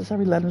not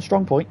necessarily Lennon's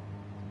strong point.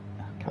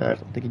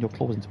 Stop digging your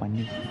claws into my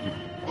knee.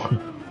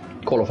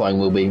 Qualifying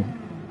will be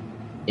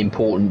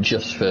important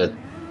just for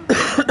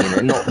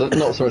not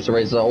so much the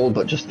race as a whole,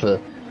 but just for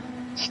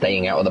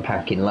staying out of the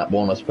pack in lap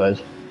 1, I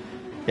suppose.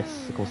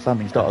 Yes, of course,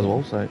 standing start as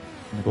well, so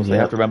of course they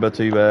have to remember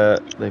to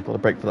they've got to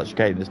break for that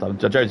chicane this time.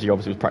 Jonesy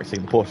obviously was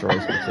practicing the Porsche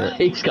race, but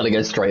he's got to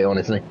go straight on,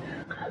 isn't he?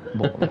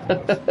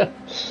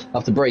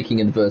 After braking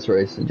in the first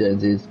race,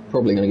 Jonesy is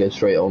probably going to go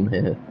straight on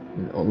here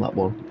on lap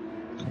 1.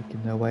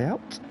 Making their way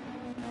out.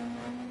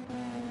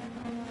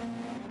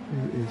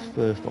 Who is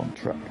first on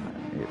track?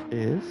 It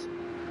is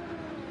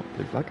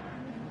blue flag.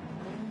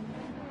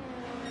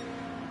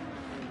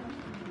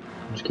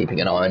 I'm just keeping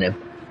an eye on him.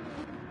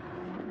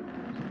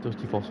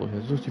 Dusty Fossil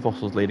here. Dusty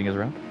Fossil's leading us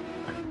around.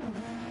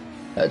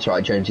 That's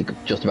right, Jonesy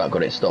just about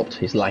got it stopped.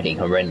 He's lagging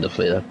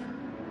horrendously though.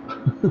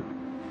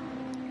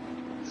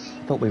 I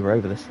thought we were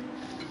over this.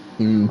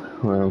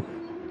 Well.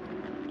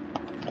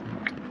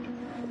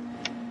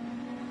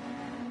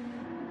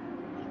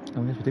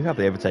 Oh yes, we do have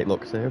the overtake.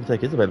 Look, so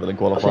overtake is available in I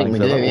qualifying.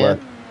 think we so do, yeah.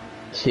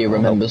 Sue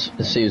remembers.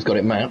 Yeah. Sue's got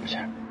it mapped.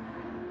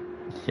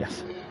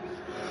 Yes.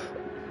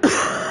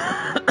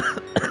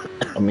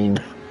 I mean,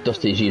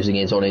 Dusty's using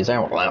his on his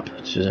out lap,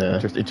 which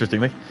is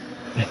Interestingly.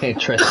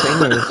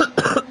 interesting.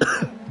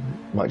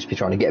 Might just be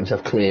trying to get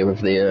himself clear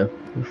of the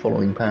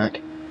following pack.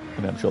 I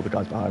mean, I'm sure the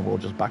guys behind will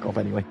just back off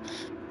anyway.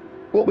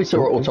 What we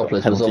saw at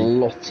Autopolis was a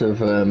lot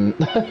of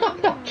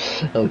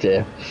oh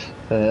dear.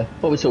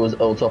 What we saw was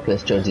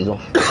Autopolis, Jonesy's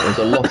off. There was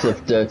a lot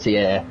of dirty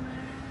air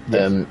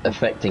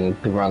affecting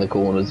people around the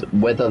corners.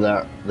 Whether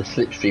the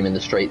slipstream in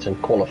the straights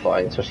and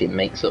qualifying, especially,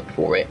 makes up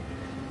for it,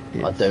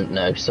 I don't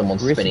know.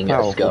 Someone's spinning a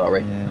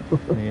Ascari. Yeah.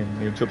 me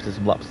and Chubbs did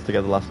some laps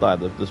together last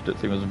night. The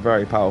slipstream was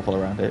very powerful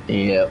around it.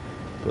 Yeah.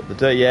 But the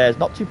dirty air is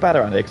not too bad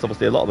around here because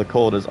obviously a lot of the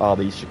corners are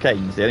these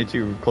chicanes. The only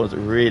two corners that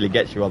really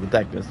get you are the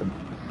Degners. And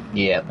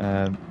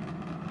yeah.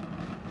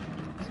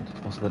 So just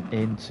toss them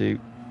into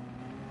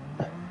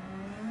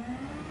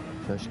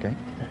first chicane.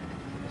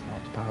 It's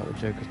not to power. The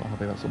Joker's not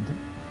happy about something.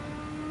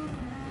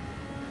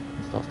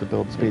 He starts to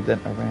build the speed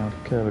then around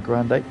Curva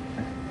Grande.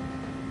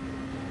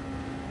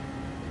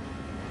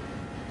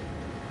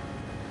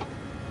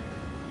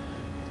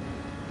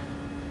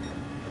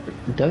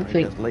 Don't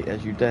think as late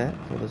as you dare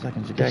for the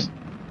second chicane.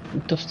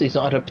 Dusty's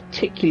not had a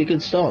particularly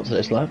good start to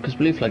this lap because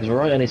Blue Flag's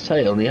right on his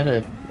tail and he had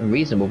a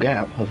reasonable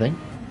gap, I think.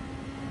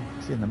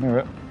 See in the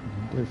mirror.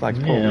 Blue Flag's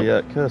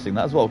probably cursing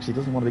that as well because he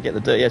doesn't want to get the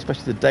dirty air,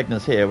 especially the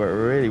Degners here where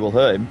it really will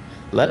hurt him.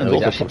 Lennon's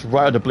also puts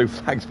right under Blue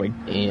Flag's wing.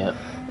 Yeah.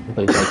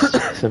 So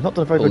they've not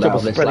done a very good job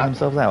of spreading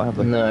themselves out, have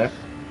they? No.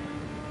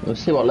 We'll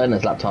see what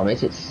Lennon's lap time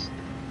is. It's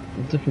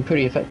looking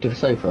pretty effective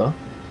so far.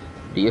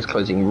 He is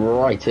closing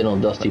right in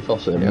on Dusty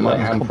Foster. Yeah, might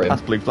hamper him.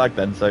 Past Blue Flag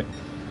then, so.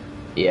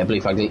 Yeah,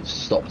 Blue Flag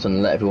stopped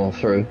and let everyone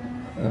through.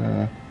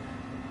 A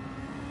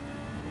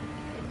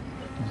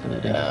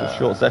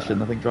short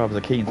session. I think drivers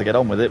are keen to get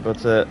on with it,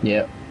 but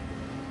yeah.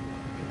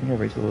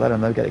 Over to the Lennon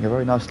though, getting a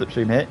very nice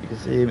slipstream hit. You can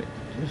see him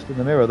just in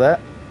the mirror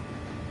there.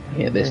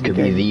 Yeah, this could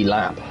be the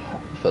lap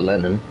for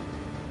Lennon.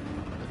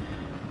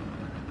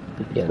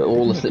 Yeah, got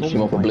all the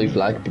slipstream off of Blue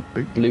Flag.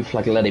 Blue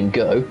Flag let him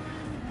go.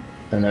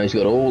 And now he's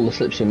got all the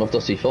slipstream off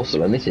Dusty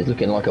Foster, and this is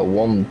looking like a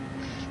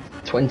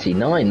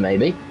 129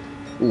 maybe.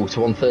 Ooh,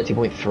 to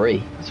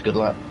 130.3. That's a good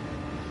lap.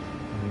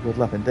 Very good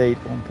lap indeed.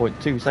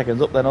 1.2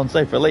 seconds up then on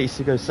safe release.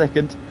 He goes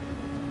second.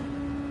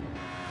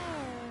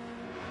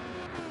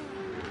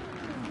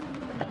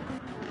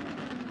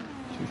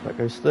 Schuschbeck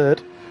goes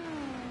third.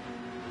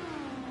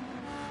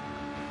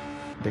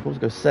 Biggles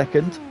goes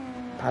second.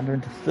 Panda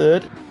into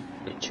third.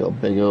 Good job,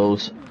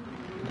 Biggles.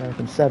 Derek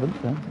in seventh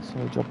then.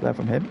 Solid job there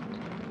from him.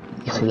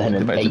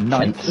 Lennon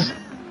 8/10.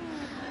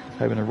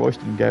 Hogan and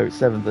Royston go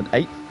 7th and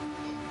 8th.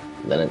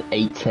 Lennon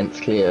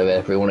 8/10 clear of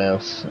everyone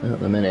else at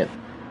the minute.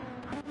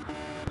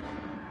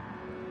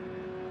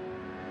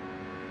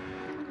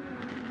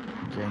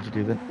 James, you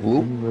do then.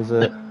 Ooh. He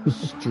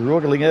was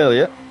struggling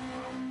earlier.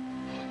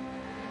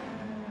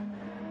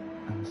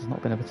 And this has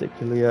not been a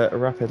particularly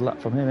rapid lap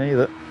from him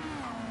either.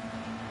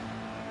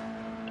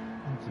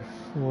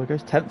 4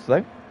 goes 10th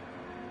though.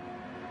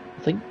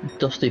 I think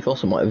Dusty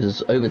Foster might have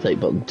his overtake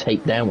button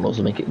taped down or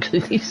something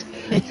because he's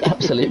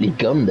absolutely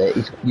gunned it.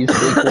 He's used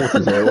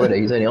 3/4 there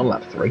already. He's only on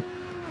lap 3.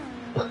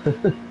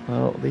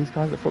 Well, these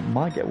guys at front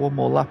might get one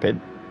more lap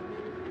in.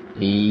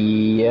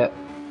 Yep.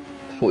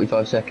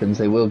 45 seconds,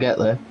 they will get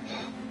there.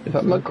 In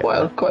fact,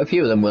 quite a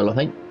few of them will, I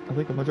think. I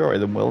think a majority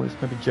of them will. It's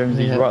maybe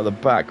Jonesy's right at the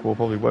back. We'll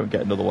probably won't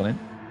get another one in.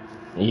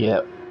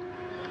 Yep.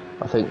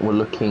 I think we're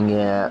looking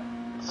at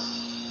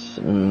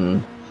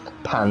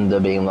Panda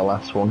being the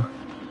last one.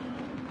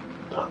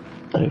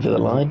 Over the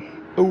line.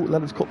 Oh,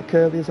 Lennon's cut the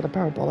curve. He's had a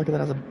parabolic and then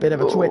has a bit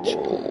of a twitch. This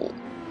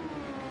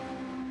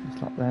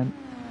lap then.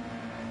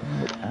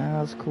 Not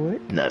as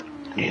quick. No,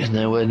 he's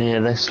nowhere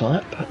near this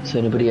lap. It's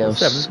anybody else.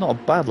 7. It's not a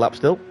bad lap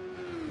still.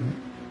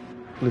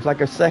 Blue Flag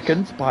goes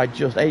second by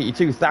just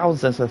 82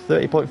 thousandths, so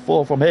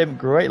 30.4 from him.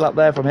 Great lap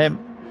there from him.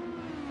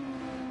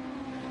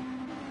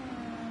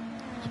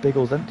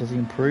 Biggles then, does he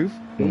improve?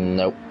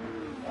 Nope.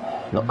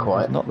 Not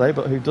quite. He's not there,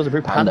 but who does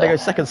improve? Panda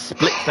goes second,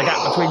 splits the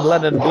gap between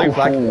Lennon and Blue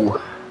Flag.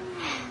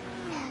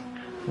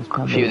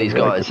 A few of these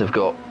guys have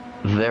got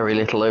very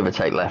little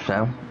overtake left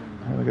now.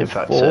 In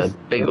fact,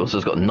 Biggles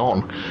has got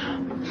none.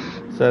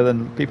 So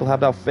then people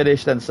have now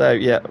finished, and so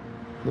yeah,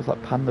 looks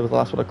like Panda was the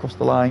last one across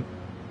the line.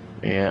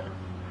 Yeah.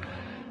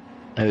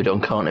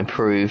 Odon can't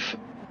improve.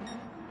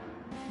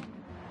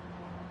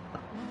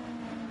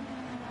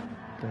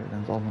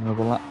 Then on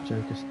another lap.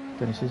 Joker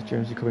finishes.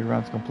 Jonesy coming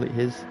around to complete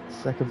his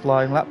second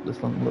flying lap.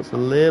 This one looks a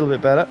little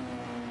bit better.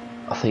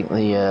 I think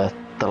the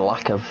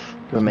lack of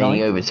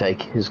remaining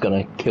overtake is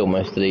going to kill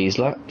most of these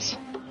laps.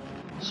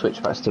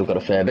 Switchback's still got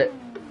a fair bit.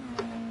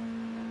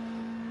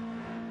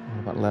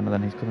 What about Lennon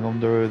then? He's coming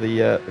under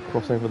the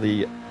crossover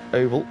the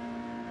oval.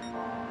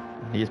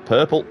 And he is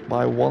purple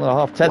by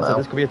 1.5 tenths, so Wow.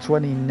 this could be a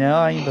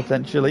 29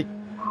 potentially.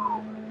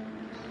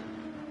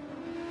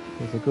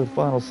 It's a good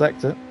final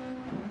sector.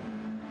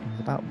 He's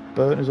about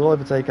burnt his all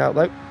overtake out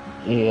though.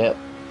 Yep.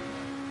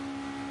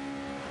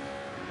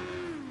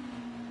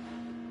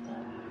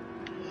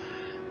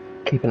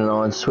 Keeping an eye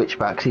on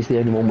switchbacks. He's the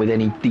only one with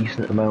any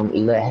decent amount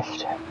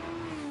left.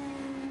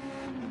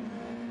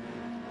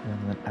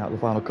 And then out the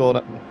final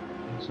corner.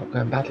 It's not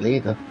going badly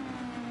either.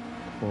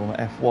 Former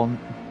F1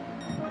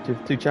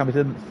 GT2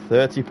 champion,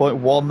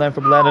 30.1 then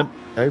from Lennon.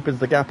 Opens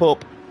the gap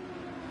up.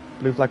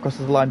 Blue flag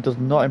crosses the line, does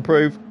not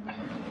improve.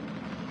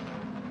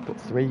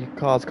 Got 3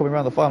 cars coming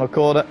around the final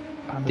corner.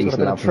 And there's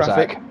got a bit of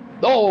traffic.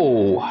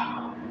 Oh!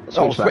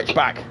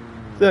 Switchback.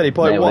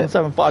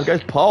 30.175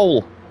 goes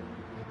pole.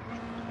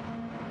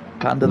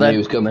 Panda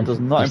then does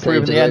not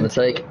improve in the end.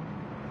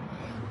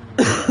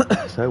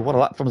 So what a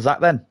lap from Zach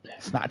then.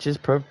 Snatches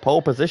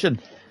pole position.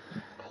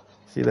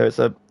 See there,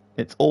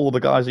 it's all the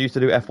guys who used to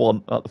do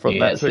F1 at the front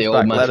there.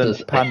 Switchback, Lennon,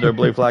 Panda and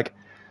blue flag.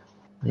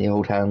 The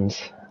old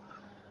hands.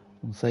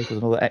 Unsafe was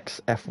another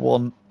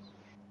ex-F1,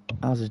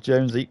 as is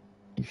Jonesy.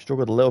 He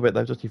struggled a little bit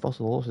though. Dusty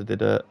Fossil also did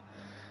F1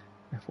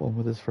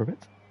 with us for a bit.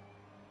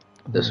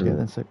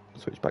 Then so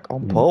switchback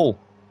on pole.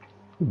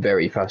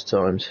 Very fast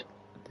times.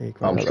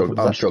 I'm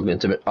struggling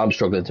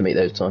to meet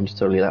those times.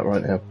 Tell you that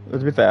right now. Well,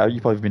 to be fair,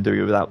 you've probably been doing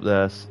it without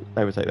the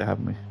overtake there,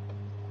 haven't we?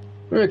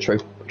 Yeah, true.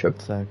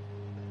 So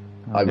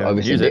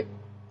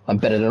I'm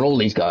better than all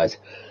these guys.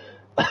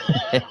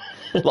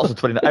 Lots of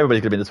 29.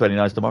 Everybody's going to be in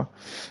the 29s tomorrow.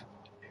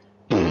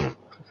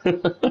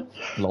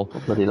 Lol.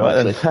 Bloody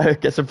right, then,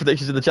 get some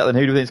predictions in the chat then.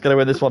 Who do you think is going to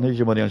win this one? Who's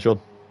your money on, Sean?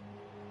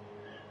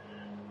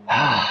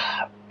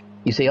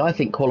 You see, I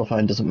think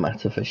qualifying doesn't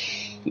matter for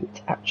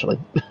shit, actually.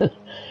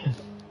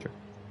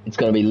 It's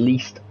going to be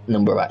least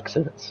number of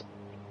accidents.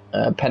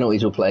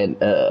 Penalties will play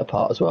a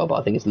part as well, but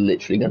I think it's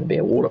literally going to be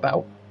all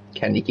about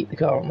can you keep the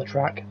car on the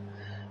track.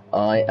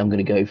 I am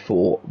going to go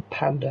for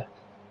Panda.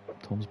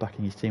 Tom's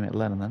backing his teammate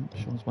Lennon then.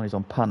 Sean's money's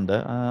on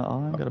Panda.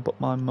 I'm going to put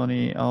my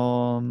money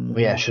on...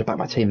 Well, yeah, I should have backed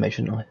my teammate,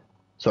 shouldn't I?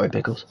 Sorry,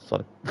 Pickles.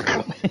 Sorry. And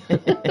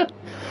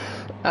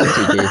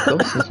CG, of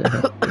course.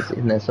 Is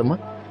in there somewhere.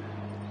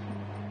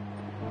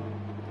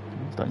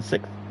 Starting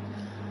 6th.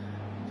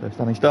 So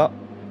standing start.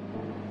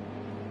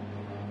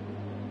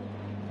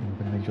 I'm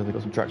going to make sure they've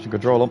got some traction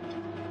control on.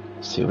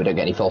 See if we don't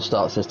get any false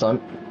starts this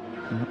time.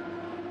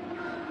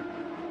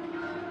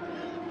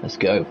 Let's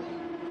go.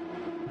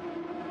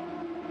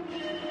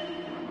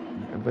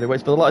 Everybody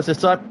waits for the lights this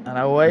time, and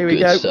away we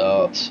go. Good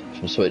start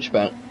from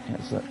Switchback.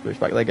 Yes,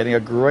 Switchback, they're getting a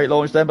great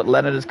launch then, but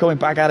Leonard is coming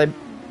back at him.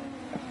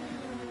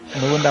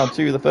 And the run down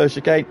to the first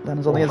chicane.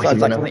 Leonard's on the inside,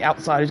 Zach's on the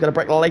outside, who's going to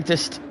break the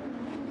latest.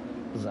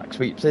 Zach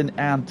sweeps in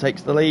and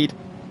takes the lead.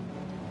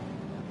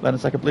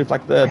 Leonard second, blue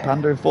flag third,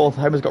 Panda in fourth.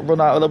 Homer's got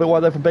run out a little bit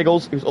wide there from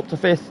Biggles, who's up to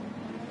 5th.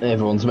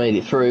 Everyone's made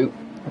it through.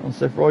 On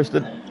Sif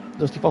Royston,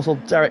 Dusty Fossil,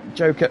 Derek,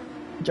 Joker,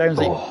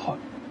 Jonesy,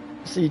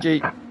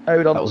 CG,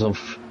 Odon.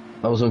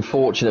 That was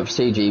unfortunate for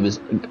CG. He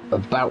was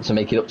about to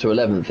make it up to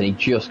 11th and he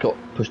just got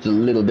pushed a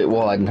little bit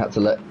wide and had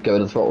to let go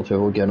of the throttle to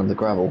avoid going on the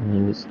gravel.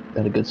 And he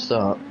had a good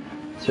start.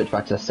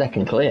 Switchback to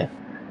second clear.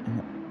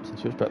 So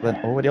Switchback then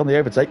already on the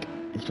overtake.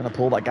 He's trying to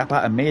pull that gap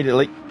out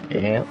immediately.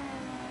 Yeah.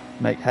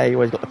 Make hay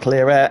where he's got the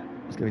clear air.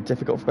 It's going to be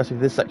difficult, especially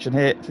with this section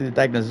here. See the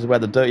Degners is where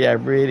the dirty air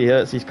really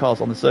hurts these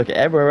cars on the circuit.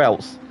 Everywhere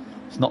else,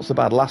 it's not so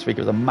bad. Last week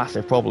it was a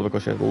massive problem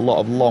because you had a lot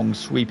of long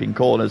sweeping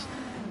corners.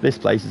 This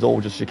place is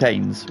all just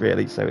chicanes,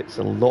 really, so it's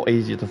a lot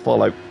easier to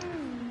follow.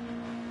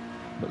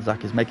 But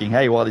Zach is making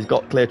hay while he's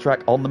got clear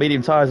track on the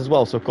medium tyres as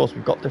well. So, of course,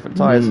 we've got different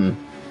tyres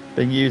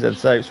being used. And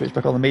so,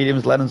 Switchback on the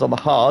mediums, Lennon's on the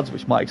hards,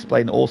 which might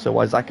explain also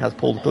why Zach has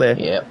pulled clear.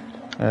 Yep.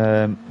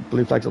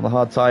 Blue flag's on the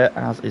hard tyre,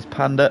 as is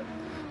Panda.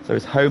 So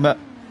is Homer.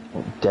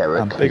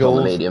 Derek and Biggles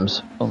on the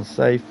mediums. On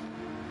safe.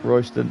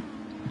 Royston,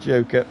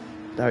 Joker.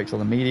 Derek's on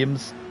the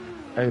mediums.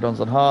 Odon's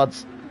on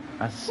hards,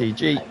 as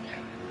CG.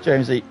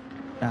 Jonesy.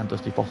 And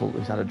Dusty Fossil,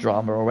 who's had a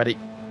drama already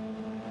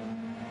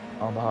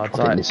on the hard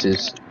side. I think this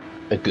is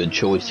a good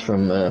choice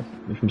from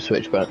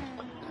Switchback.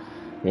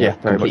 Yeah,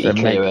 very much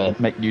so.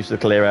 Make use of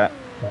the clear air.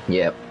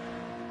 Yep.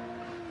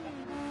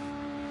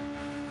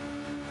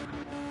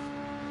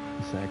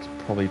 So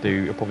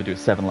he'll probably do a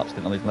 7 lap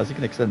stint on these, unless he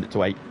can extend it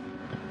to 8.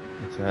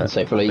 And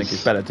say I think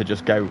it's better to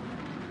just go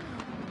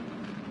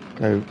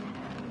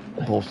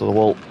balls to the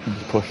wall and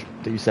just push,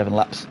 do 7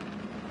 laps.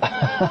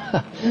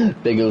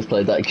 Biggles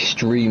played that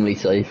extremely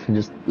safe and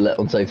just let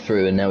Unsafe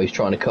through, and now he's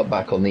trying to cut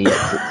back on the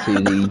exit to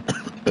the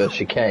first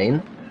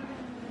chicane.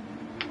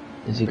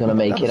 Is he going to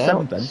make it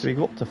out? Then, so he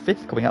got up to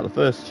 5th coming out the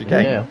first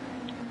chicane. Yeah.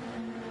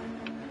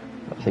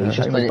 I think he's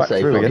just playing it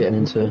safe,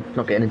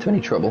 not getting into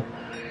any trouble.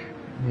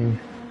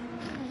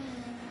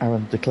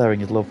 Aaron declaring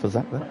his love for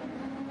Zach there.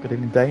 Good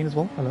evening, Dane, as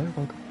well. Hello,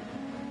 welcome.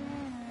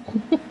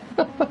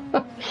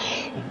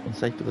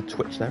 Unsafe for the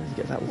twitch there as he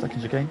gets out of the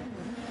second chicane.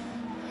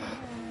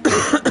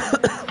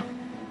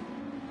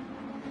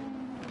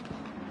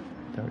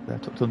 Derek there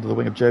tucked under the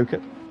wing of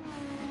Joker.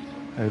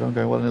 Odon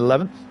going well in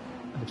 11th.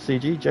 And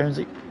CG,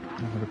 Jonesy,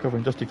 and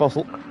recovering Dusty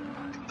Fossil.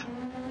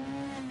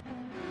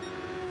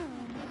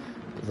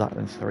 Zach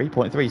then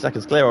 3.3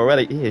 seconds clear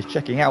already. He is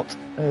checking out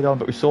early on,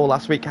 but we saw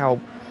last week how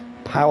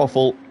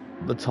powerful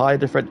the tyre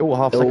difference. Oh,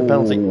 half-second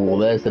penalty. Oh,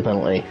 there's the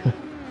penalty.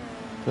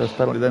 First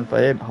penalty then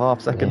for him,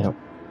 half-second. Yeah.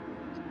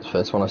 It's the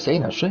first one I've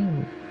seen, actually.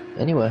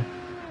 Anyway.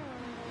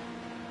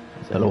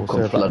 So he'll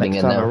serve that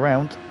next time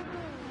around.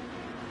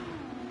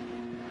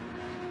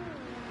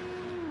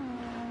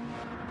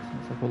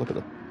 Let's have a look at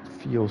the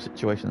fuel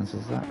situation. So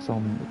Zach's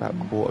on about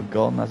quarter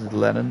gone, as is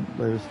Lennon.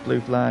 Those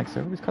blue flags. So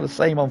everybody's kind of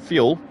same on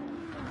fuel.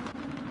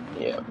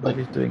 Yeah. But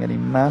he's doing any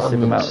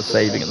massive amount of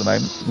saving at the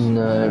moment.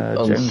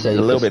 No, Jones is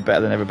a little bit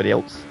better than everybody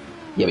else.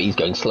 Yeah, but he's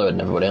going slower than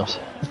everybody else.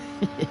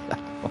 Yeah.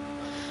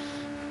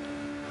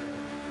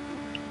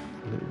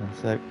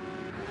 So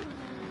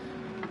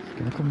it's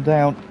going to come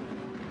down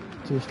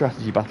to a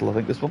strategy battle, I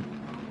think, this one.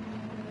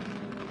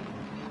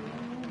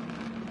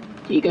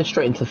 Do you go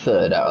straight into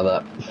third out of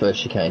that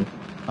first chicane?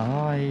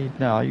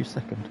 No, I use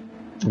second.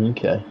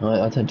 Okay,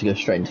 I tend to go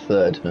straight into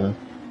third.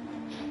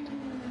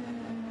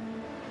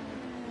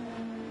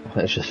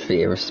 It's just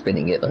fear of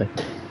spinning it, though.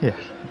 Yeah,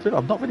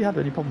 I've not really had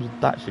any problems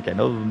with that chicane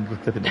other than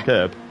clipping the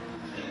curb.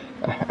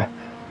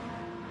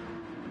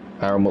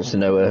 Aaron wants to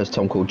know, has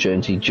Tom called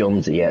Jonesy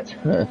Johnsy yet?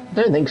 I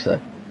don't think so.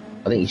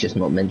 I think he's just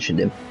not mentioned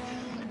him.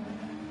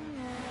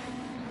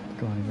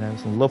 Going in there with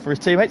some love for his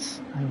teammates.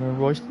 Homer and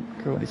Royston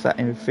currently sat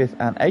in 5th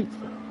and 8th.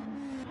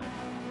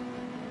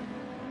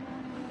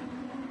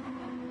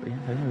 But yeah,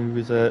 Homer, who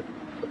was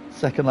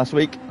second last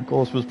week, of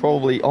course, was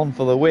probably on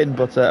for the win,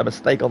 but a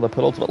mistake on the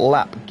penultimate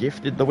lap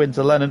gifted the win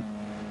to Lennon.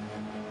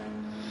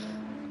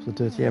 So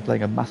Dirty Air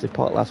playing a massive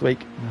part last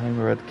week.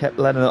 Homer had kept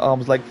Lennon at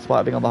arm's length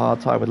despite being on the hard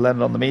tyre with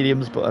Lennon on the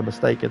mediums, but a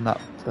mistake in that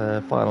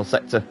final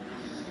sector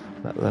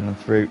let Lennon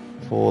through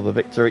for the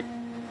victory.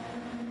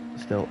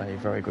 Still a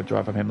very good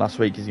drive from him last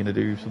week. He's going to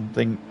do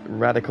something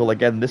radical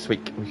again this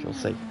week. We shall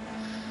see.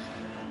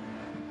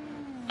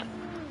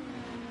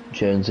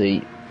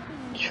 Jonesy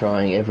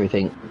trying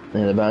everything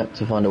in the back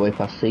to find a way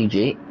past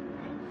CG,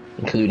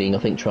 including, I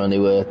think, trying to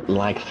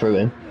lag through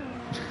him.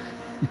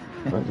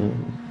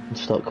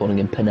 Start calling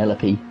him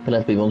Penelope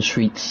von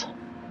Streets.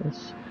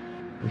 There's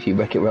a few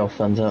Wreck-It Ralph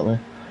fans out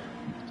there.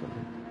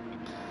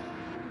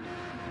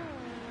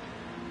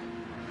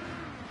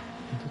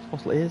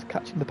 Fossil is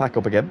catching the pack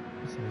up again,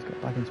 so he's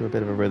got back into a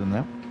bit of a rhythm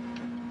now.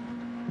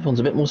 Everyone's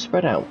a bit more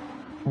spread out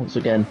once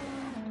again.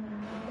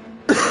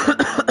 It's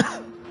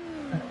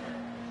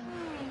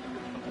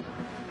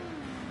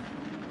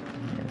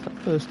that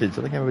first stint,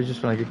 so I think everybody's just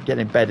trying to get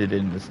embedded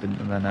in the stint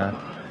and then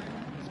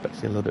expect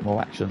to see a little bit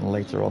more action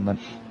later on then.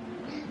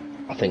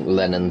 I think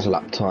Lennon's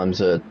lap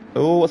times are...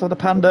 Oh, what's on the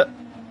Panda?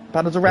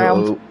 Panda's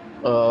around.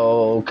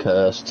 Oh,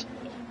 cursed.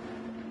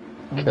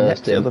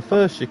 Cursed him. The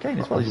first chicane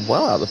as well. He's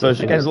well out of the first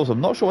chicane as well. So I'm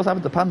not sure what's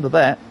happened to Panda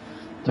there.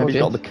 Maybe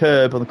he's got the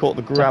curb and caught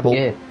the gravel.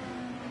 Yeah.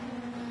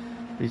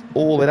 He's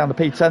all the way down to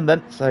P10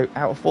 then. So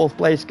out of fourth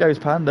place goes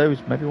Panda, who's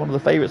maybe one of the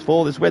favourites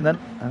for this win then.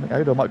 I think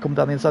Odo might come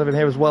down the inside of him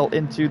here as well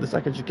into the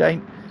second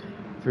chicane.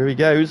 Through he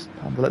goes.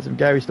 Panda lets him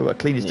go. He's still got to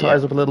clean his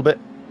tyres up a little bit.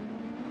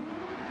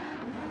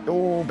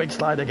 Oh, big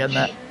slide again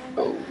there.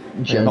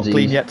 Yeah, not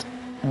clean yet.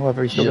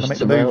 However, he's still going to make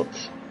the move.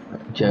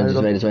 Jones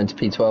has made his way into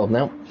P12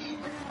 now.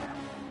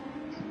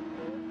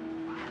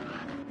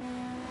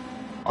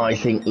 I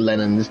think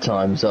Lennon's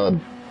times are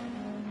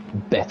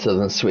better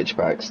than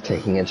Switchback's,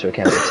 taking into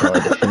account the tyre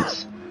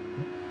difference.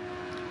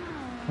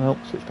 Well,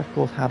 Switchback, of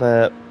course, had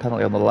a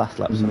penalty on the last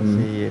lap, so let's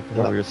see if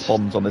he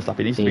responds on this lap.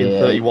 He needs to be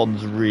in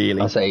 31s,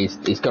 really. I say he's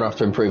going to have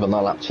to improve on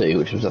that lap too,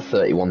 which was a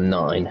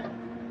 31.9.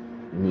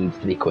 Needs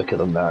to be quicker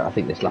than that. I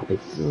think this lap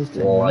is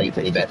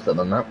slightly better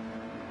than that.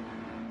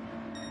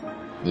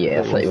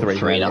 Yeah,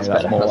 31.3, that's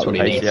better. That's what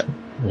he needs.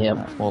 Yeah,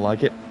 that's more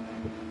like it.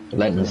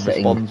 Lennon's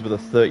setting... responds with a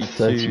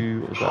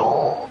 32...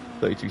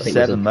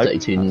 32.7 though.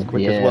 32, that's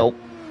quick as well.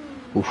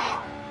 Oof.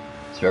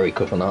 It's very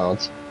quick on the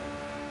hards.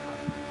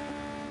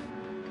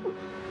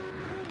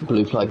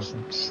 Blue flag's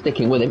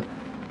sticking with him.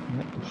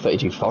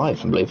 32.5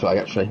 from Blue flag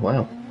actually,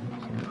 wow.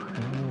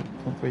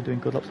 Front three doing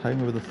good laps.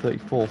 Homer with a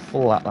 34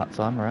 flat that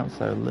time around,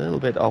 so a little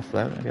bit off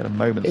there. Get a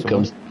moment. Here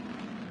comes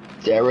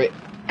Derek.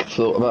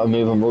 Thought about a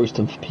move on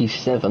Royston for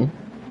P7.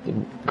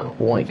 Didn't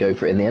quite go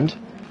for it in the end.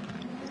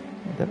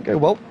 Didn't go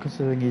well,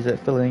 considering he's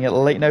filling at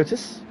late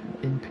notice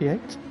in P8.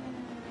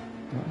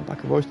 Right on the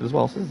back of Royston as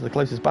well, so this is the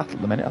closest battle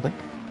at the minute, I think.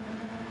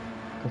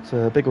 Got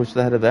a big wedge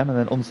ahead of them, and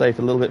then unsafe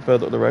a little bit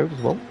further up the road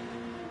as well.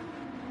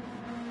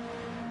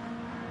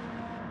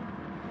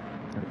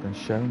 Then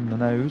showing the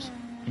nose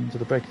into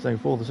the braking zone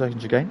for the second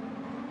chicane.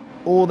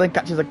 Oh, then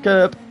catches a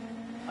curb.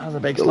 Has a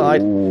big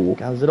slide. Ooh.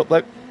 Gathers it up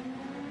though.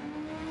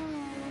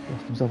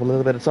 Lost himself a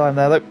little bit of time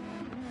there though.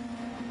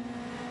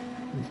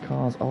 These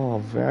cars are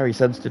very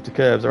sensitive to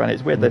curbs around.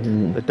 It's weird. They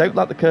don't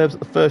like the curbs at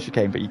the first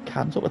chicane, but you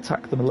can sort of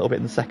attack them a little bit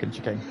in the second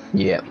chicane.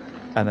 Yeah.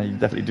 And then you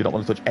definitely do not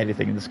want to touch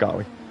anything in the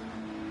Scarry.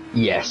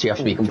 Yes, you have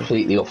to be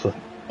completely off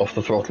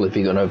the throttle if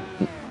you're going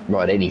to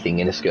ride anything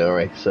in a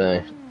Scurry.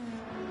 So,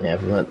 yeah,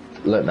 I've learnt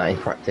that in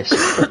practice.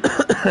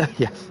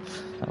 Yes,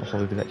 that'll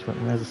probably be the next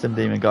one. Where's the Sim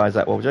Demon guys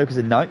at? Well, Joker's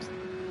in ninth.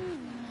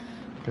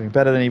 Doing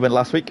better than he went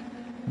last week.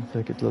 I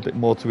think it's a little bit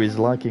more to his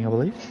liking, I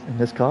believe, in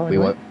this car. We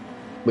Anyway.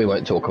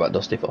 won't talk about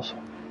Dusty Fossil.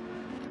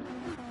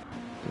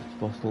 Dusty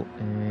Fossil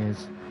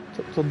is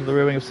tucked under the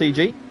rear wing of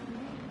CG.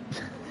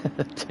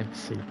 Tim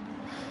C.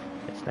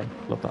 Yes, name.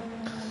 Love that.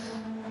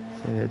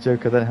 So yeah,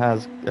 Joker then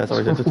has,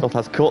 Dusty Fossil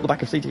has caught the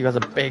back of CG, who has a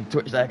big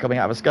twitch there coming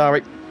out of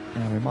Ascari.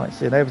 And we might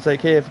see an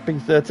overtake here for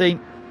P13.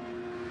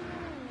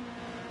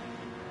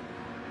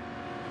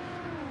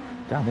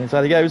 Down the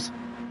inside he goes.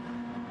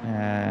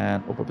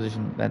 And upper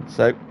position then,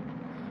 so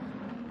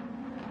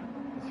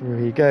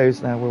through he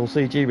goes. Now will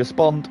CG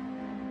respond?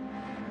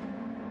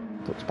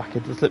 Puts back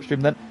into the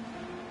slipstream then.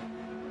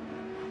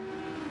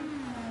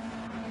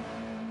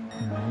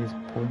 And he's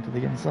pulling to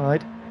the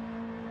inside.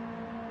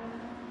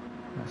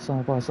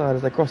 Side by side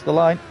as they cross the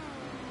line.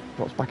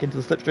 Drops back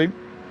into the slipstream.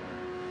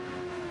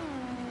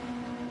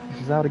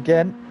 He's out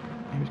again.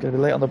 He's going to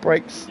be late on the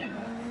brakes.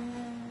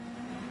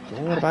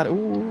 So what about it?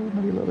 Ooh,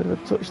 maybe a little bit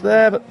of a touch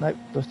there, but no,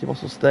 Dusty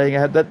Fossil staying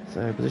ahead then,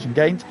 so position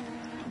gained.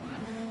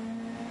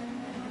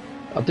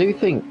 I do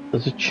think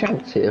there's a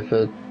chance here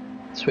for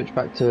switch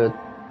back to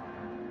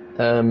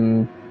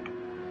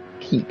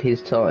keep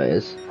his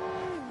tyres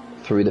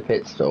through the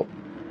pit stop.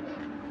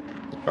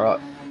 Right,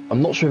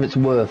 I'm not sure if it's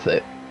worth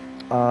it.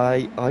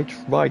 I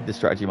tried this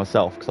strategy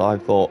myself because I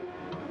thought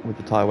with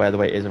the tyre wear the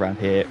way it is around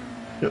here,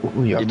 it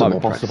might be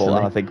possible,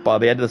 and I think by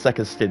the end of the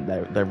second stint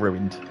they're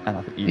ruined, and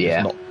I think you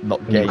just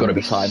not gain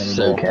the time anymore.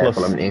 So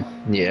careful, haven't you?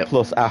 Yeah.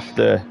 Plus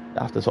after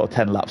sort of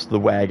 10 laps, the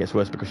wear gets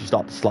worse because you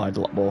start to slide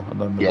a lot more, and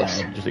then the wear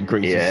just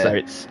increases. Yeah. So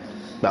it's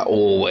that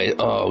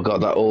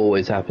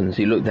always happens.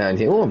 You look down and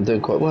think, oh, I'm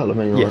doing quite well. I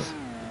mean, yes,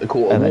 like a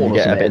quarter and then you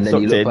get a bit and then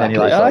sucked you look in, back and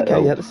you're like, oh,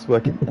 okay, yeah, this is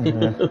working.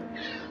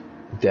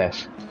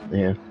 Yes,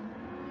 yeah,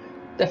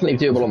 definitely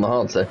doable on the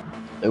hard side.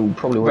 It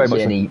probably won't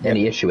see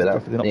any issue with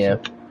that. Yeah.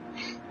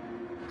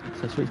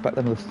 So switch back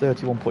then with a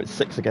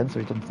 31.6 again, so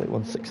he's done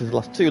 31.6 his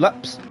last 2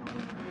 laps.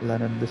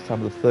 Lennon this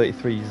time with a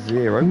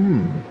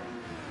 33.0.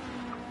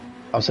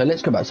 So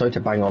let's go back. Sorry to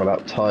bang on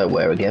about tyre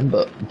wear again,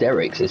 but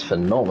Derek's is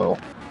phenomenal.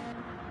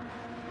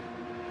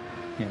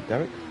 Yeah,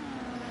 Derek.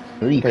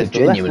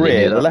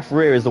 The left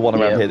rear is the one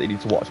around here that you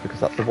need to watch because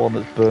that's the one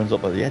that burns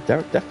up. But yeah,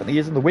 Derek definitely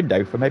is in the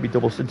window for maybe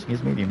double stinting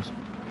his mediums.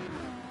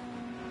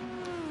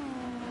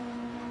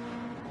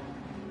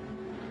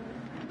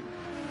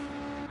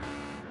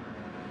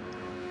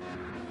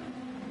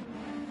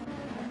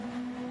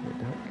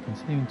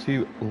 Continuing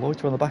to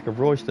loiter on the back of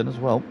Royston as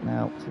well.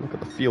 Now, let's look at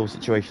the fuel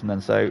situation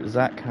then. So,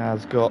 Zach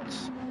has got...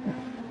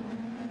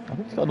 I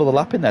think he's got another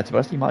lap in there, to be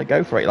honest. He might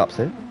go for 8 laps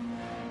here.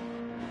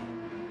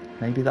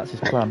 Maybe that's his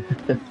plan.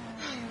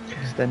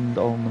 Extend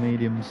on the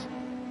mediums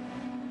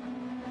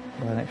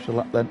by an extra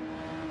lap then.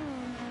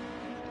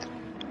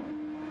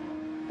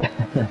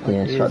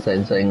 Yeah, Scott's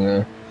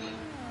saying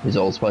his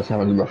Old Spice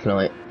having a rough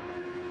night.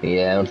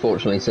 Yeah,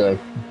 unfortunately so.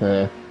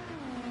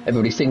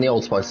 Everybody sing the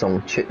Old Spice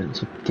song. Give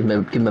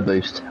him a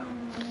boost.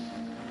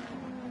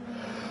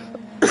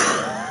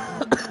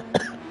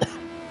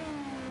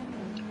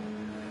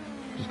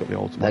 Just got the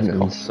Old Spice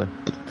cough, so.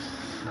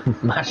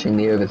 Mashing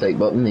the overtake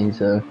button. He's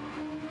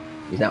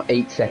now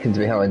 8 seconds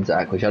behind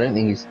Zach, which I don't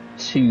think is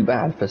too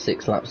bad for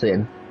 6 laps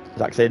in.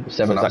 Zach's in.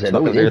 7 laps in.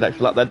 Not going to do an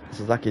extra lap then.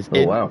 So Zach is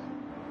in. Oh wow.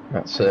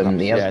 That's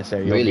he has so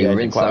really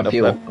rinsed that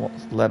fuel.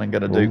 What's Lennon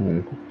going to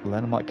do?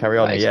 Lennon might carry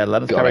on. Yeah,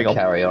 Lennon's carrying on.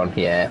 Carry on.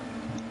 Yeah.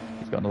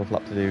 He's got another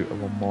lap to do.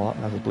 One more lap.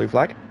 That's his blue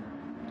flag.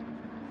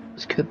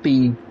 This could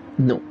be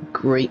not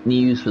great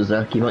news for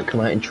Zach. He might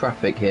come out in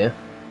traffic here.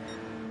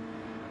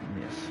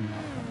 Yes, he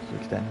might want to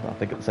extend, but I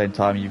think at the same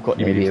time you've got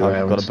your medium time.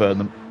 You've got to burn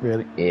them,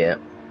 really. Yeah.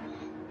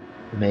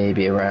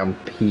 Maybe around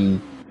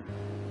P10.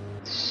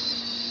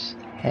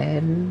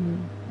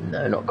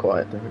 No, not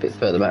quite. A bit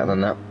further back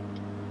than that.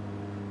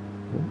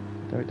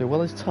 Derek doing well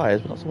his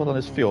tyres, but not so well on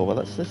his fuel. Well,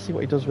 let's see what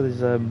he does with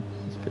his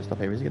pit stop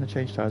here. Is he going to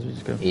change tyres or is he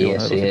just going to fuel?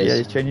 Yes, he is. Yeah,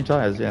 he's changing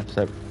tyres, yeah.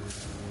 So,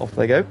 off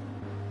they go.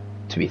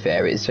 To be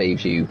fair, it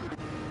saves you...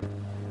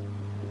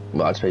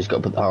 Well, I suppose he's got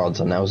to put the hards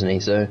on now, hasn't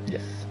he? So,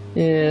 yes.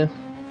 Yeah.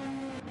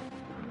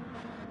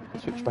 The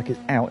switchback is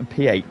out in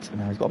P8.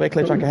 Now, he's got a bit of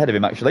clear track ahead of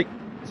him, actually.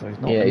 So, he's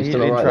not he's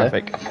still in right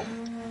traffic. There.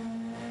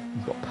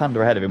 He's got Panda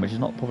ahead of him, which is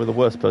not probably the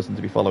worst person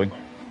to be following.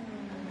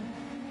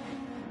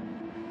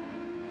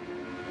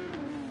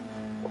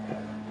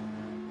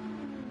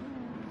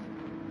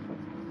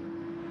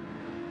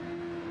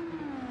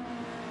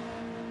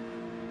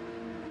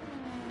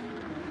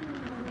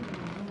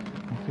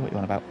 What you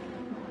on about?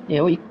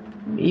 Yeah, are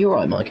you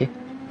alright, Mikey?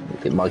 I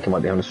think Mikey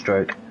might be having a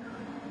stroke.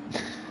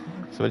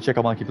 So check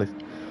on Mikey, please.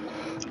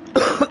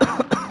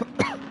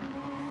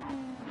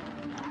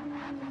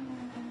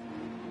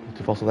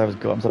 Fossil there has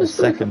got himself a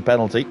second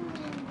penalty.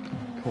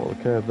 Caught the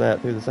curve there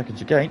through the second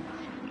chicane.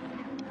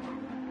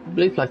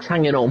 Blue flag's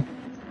hanging on.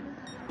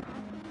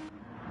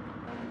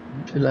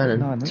 To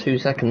Lennon, 2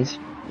 seconds.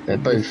 They're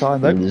both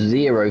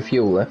 0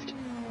 fuel left.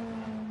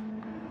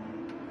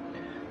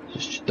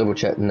 Just double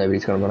check that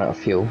nobody's going to run out of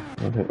fuel.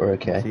 I think we're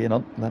okay. See in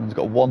on. Lennon's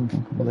got one.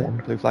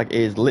 Blue flag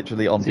is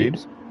literally on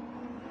fumes.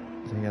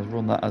 So he has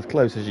run that as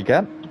close as you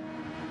can.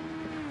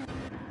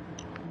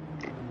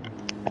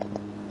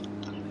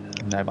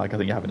 No, Mike, I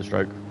think you're having a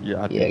stroke.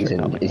 Yeah, Yeah,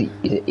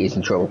 he's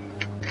in trouble.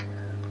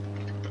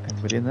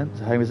 Everybody in then.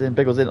 So Homer's in,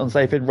 Biggles in,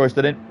 Unsafe in,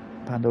 Royston in.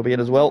 Pando will be in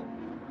as well.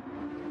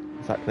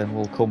 Zach then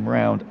will come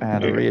round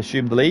and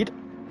reassume the lead.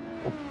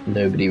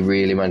 Nobody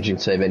really managing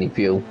to save any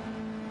fuel.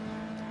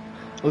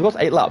 Well, we've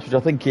got 8 laps, which I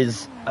think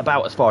is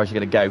about as far as you're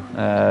going to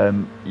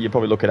go. You're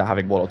probably looking at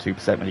having 1 or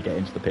 2% when you get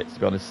into the pits, to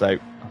be honest. So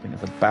I think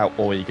that's about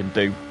all you can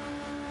do.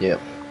 Yeah.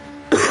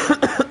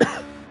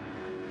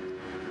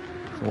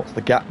 So what's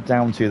the gap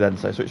down to then?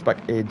 So switch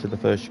back into the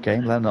first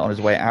chicane. Lennon on his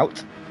way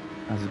out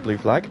as his blue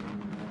flag.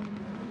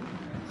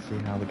 Let's see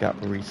how the gap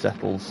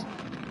resettles.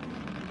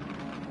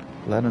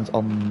 Lennon's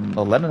on.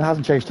 Well, Lennon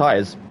hasn't changed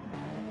tyres.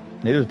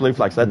 Neither is blue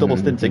flag, so they're double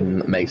stinting.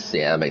 That makes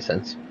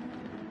sense.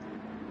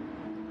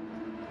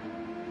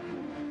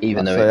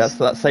 Even So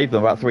that saved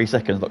them about 3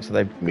 seconds. Look, so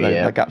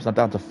that gap's now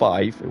down to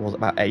 5. It was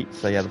about 8.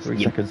 So yeah, the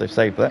 3 seconds they've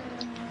saved there.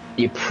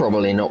 You're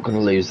probably not going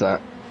to lose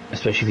that,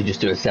 especially if you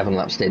just do a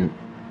 7-lap stint.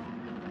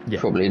 Yeah.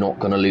 Probably not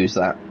going to lose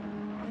that,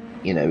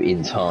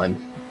 in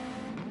time.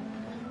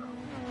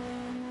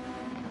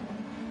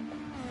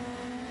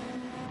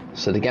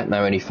 So the gap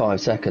now only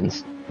 5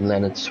 seconds.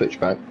 Leonard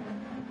switch back.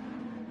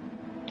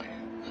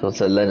 So I'd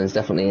say Leonard's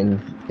definitely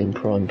in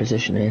prime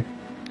position here.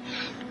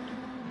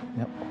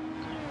 Yep.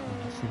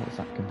 Let's see what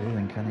Zach can do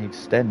then. Can he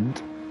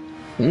extend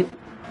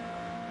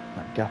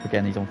that gap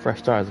again? He's on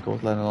fresh tyres, of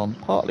course. Leonard on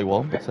partly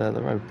one, but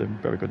they're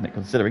very good, Nick,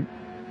 considering.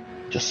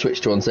 Just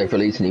switched to unsafe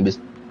release and he was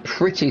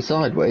pretty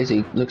sideways.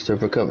 He looks to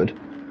have recovered.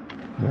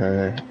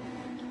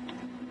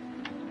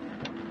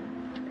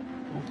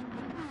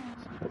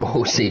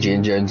 CG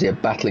and Jones here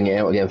battling it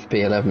out again for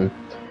P11.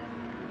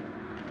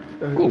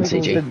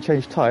 CG didn't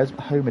change tyres,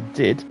 but Homer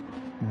did.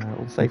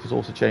 Unsafe has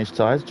also changed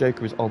tyres.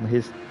 Joker is on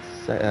his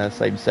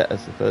same set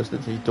as the first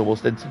stint. He's double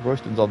stinted.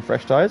 Royston's on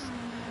fresh tyres.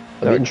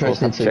 It'd be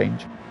interesting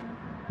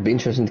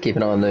to keep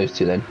an eye on those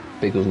two then,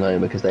 Biggles and Homer,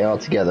 because they are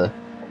together.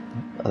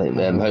 I think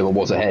Homer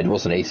was ahead,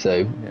 wasn't he?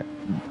 So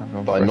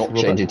by not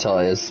changing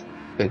tyres,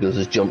 Biggles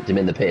has jumped him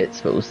in the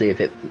pits, but we'll see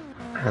if it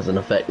has an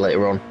effect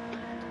later on.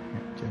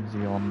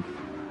 Jonesy on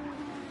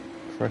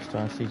fresh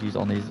tyres. CG's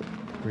on his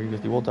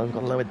previously one time. We've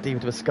got a lower D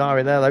to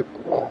Ascari there though.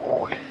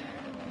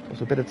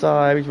 Also a bit of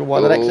time. He's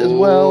wide that exit as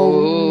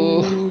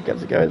well.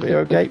 Gets it going. But you're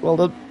okay. Well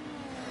done.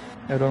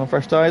 No done on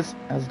fresh tyres.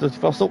 As does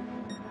Fossil.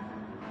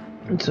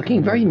 It's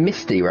looking very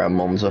misty around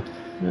Monza.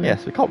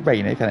 Yes, we can't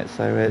rain it, can it?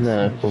 So it's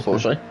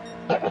unfortunately.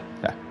 Yeah.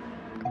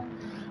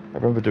 I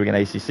remember doing an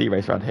ACC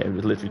race around here. It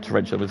was literally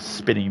torrential. It was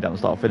spinning down the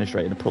start finish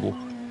straight in a puddle.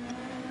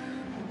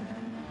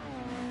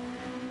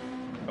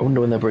 I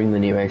wonder when they'll bring the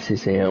new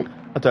ACC out.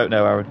 I don't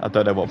know, Aaron. I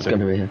don't know what it's going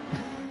to be.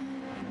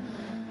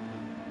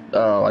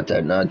 Oh, I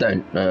don't know.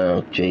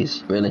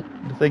 Jeez, really?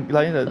 I think,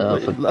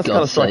 that's the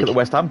kind of strike that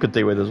West Ham could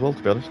do with as well,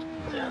 to be honest.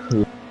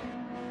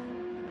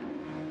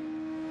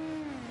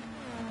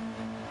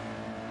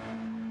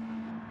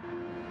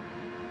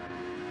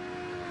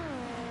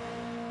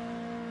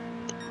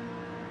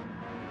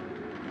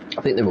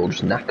 I think they're all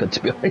just knackered,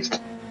 to be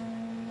honest.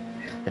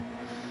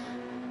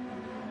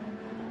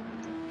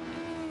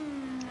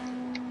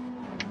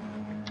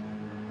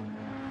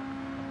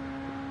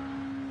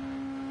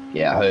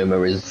 Yeah,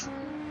 Homer is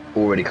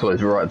already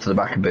close right up to the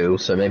back of Bill,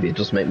 so maybe it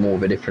does make more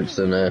of a difference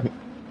than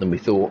we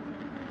thought.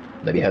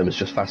 Maybe Homer's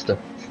just faster.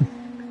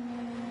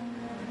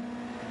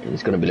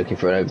 He's going to be looking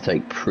for an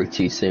overtake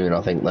pretty soon,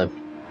 I think, though.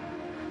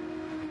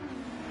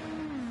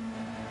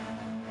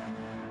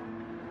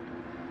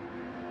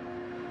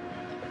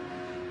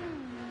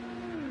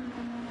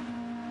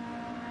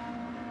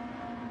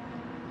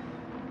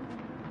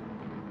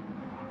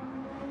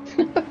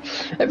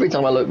 Every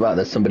time I look back,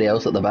 there's somebody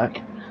else at the back.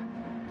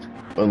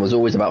 And there's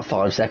always about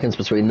 5 seconds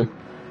between them.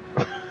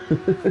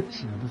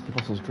 Mr.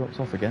 Fossils drops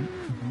off again.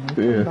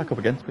 He's back up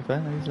again, to be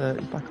fair. He's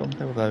back on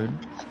tail zone.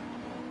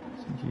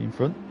 In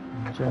front.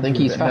 I think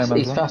he's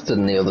faster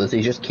than the others.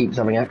 He just keeps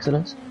having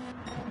accidents.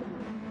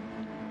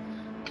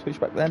 Switch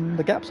back then.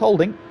 The gap's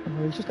holding.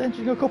 He's just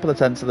entering a couple of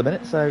tenths at the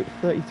minute. So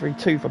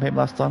 33.2 from him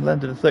last time. Len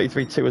did a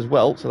 33.2 as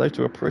well. So those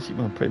two are pretty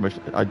much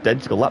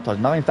identical lap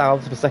times.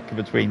 9,000 per second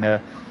between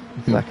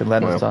Zach and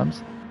Len's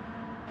times.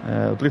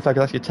 Blue flag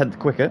is actually a tenth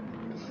quicker.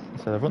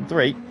 So they've run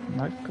 3.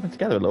 Now coming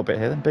together a little bit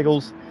here. Then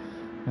Biggles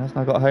has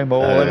now got Homer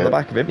all over the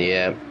back of him.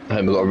 Yeah,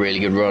 Homer got a really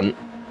good run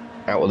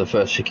out of the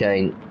first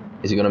chicane.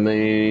 Is he going to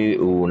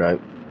move? Oh no,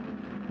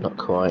 not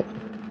quite.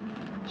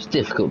 It's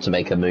difficult to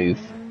make a move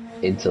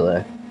into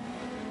there.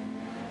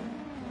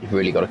 You've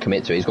really got to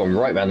commit to it. He's gone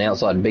right round the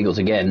outside, and Biggles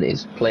again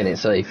is playing it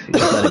safe. He's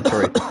just let him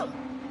through.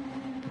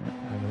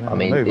 I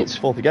mean, it's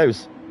fourth he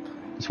goes.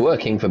 It's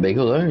working for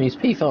Biggles though. He's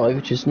P5,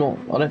 which is not.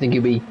 I don't think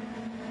he'd be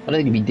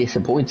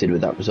disappointed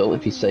with that result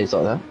if he stays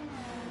like that.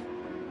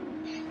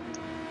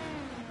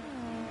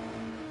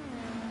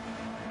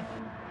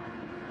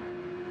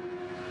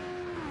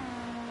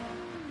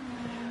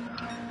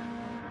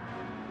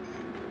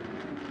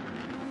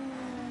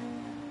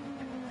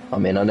 I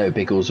mean, I know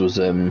Biggles was,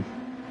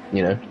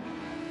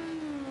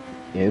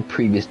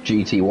 previous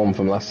GT1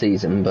 from last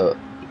season, but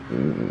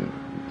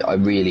I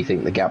really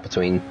think the gap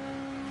between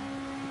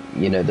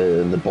you know,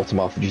 the bottom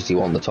half of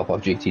GT1, the top half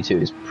of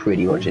GT2 is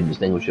pretty much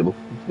indistinguishable,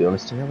 to be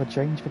honest. We have a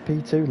change for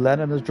P2.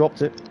 Lennon has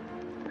dropped it.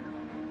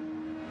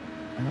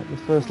 The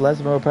first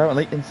Lesmo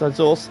apparently inside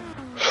source.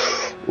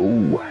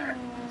 Ooh.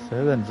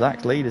 So then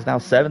Zach's lead is now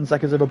 7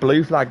 seconds over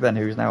blue flag then,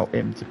 who's now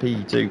into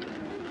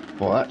P2.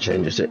 Well, that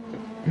changes it.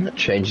 That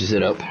changes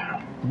it up.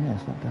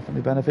 Yes, that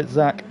definitely benefits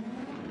Zach.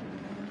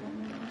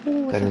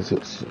 Ben's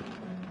got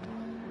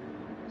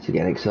to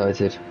get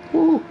excited.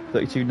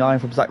 32.9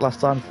 from Zach last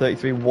time,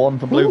 33.1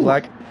 from blue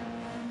flag,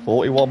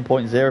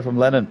 41.0 from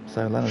Lennon.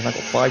 So Lennon's now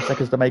got 5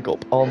 seconds to make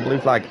up on blue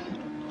flag.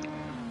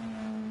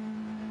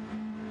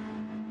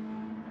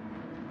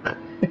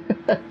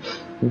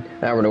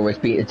 Aaron always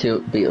beat us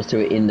to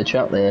it in the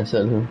chat there,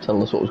 so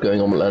telling us what was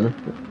going on with Lennon.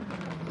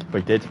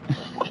 We did.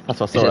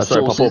 That's what I saw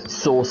it pop up.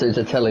 Sources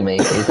are telling me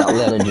is that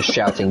Lennon just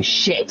shouting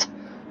shit.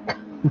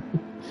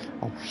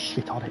 Oh,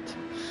 shit on it.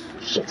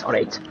 Shit on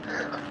it.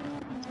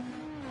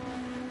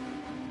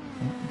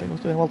 Bingham's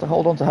doing well to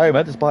hold on to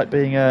Homer despite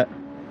being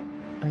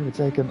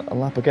overtaken a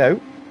lap ago.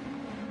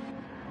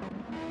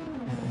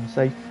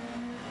 Safe.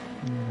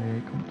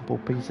 Comfortable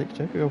P6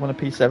 check. Over on a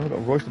P7. We've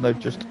got Royston though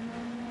just a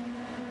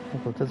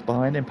couple of tenths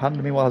behind him.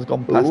 Panda meanwhile has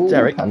gone past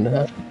Derek.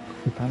 Panda's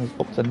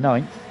up to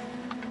 9th.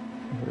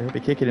 He'll be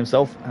kicking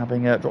himself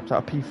having dropped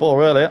out of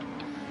P4 earlier.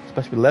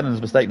 Especially with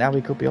Lennon's mistake now,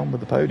 he could be on with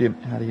the podium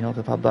had he not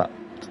have had that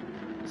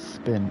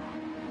spin.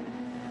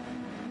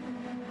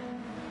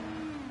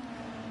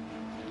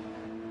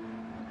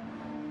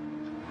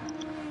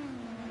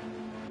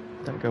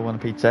 Don't go on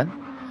P10.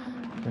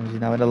 He's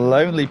now in a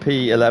lonely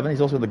P11.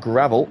 He's also in the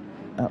gravel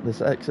at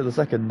this exit of the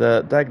second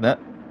Degner,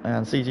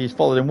 and CG's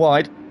followed him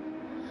wide.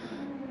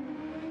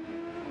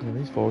 So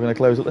these four are going to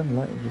close up then.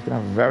 He's going to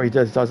have very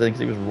dirty tyres because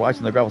he was right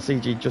in the gravel.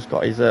 CG just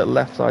got his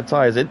left side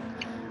tyres in.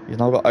 He's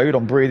now got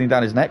Odon breathing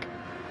down his neck.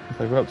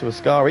 They run up to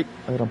Ascari.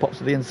 Odon pops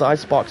to the inside,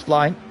 sparks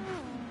flying.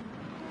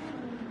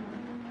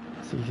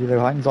 CG though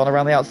hangs on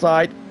around the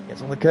outside.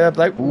 Gets on the curb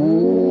though.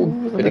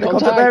 Ooh, bit of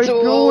contact there.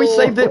 Oh, he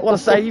saved it. What a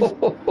save.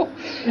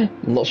 I'm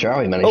not sure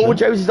how he managed that. Oh,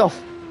 Josie's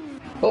off.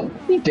 Oh,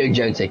 what are you doing,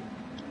 Josie?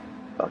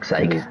 Fuck's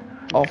sake.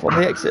 Off on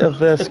the exit of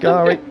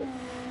Ascari.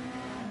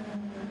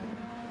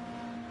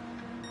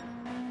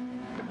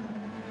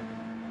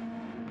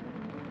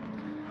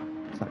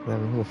 Zach there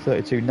with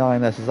 32.9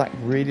 there, so Zach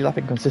really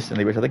lapping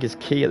consistently, which I think is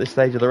key at this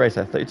stage of the race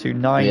there.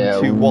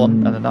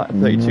 32.921 and a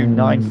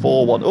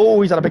 32.941.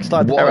 Oh, he's had a big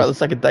slide there out of the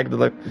second Degner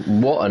though.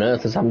 What on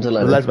earth has happened to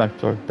Lennon? Lesmo,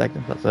 sorry,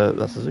 Degner,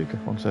 that's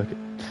Suzuka, wrong circuit.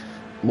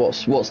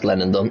 What's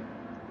Lennon done?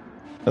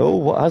 Oh,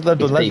 what has Lennon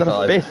done? Lennon's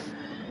done a 5th.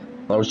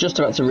 I was just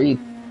about to read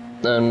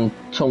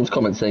Tom's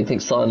comment saying he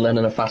thinks Sy and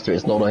Lennon are faster,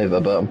 it's not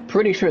over, but I'm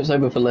pretty sure it's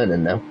over for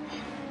Lennon now.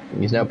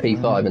 He's now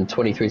P5 and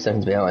 23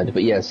 seconds behind,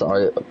 but yes,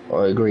 I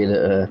agree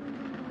that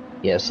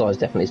yeah, Sy's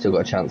definitely still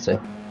got a chance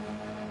here.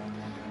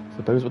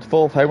 So Bowes with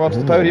 4th, Homer onto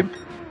the podium.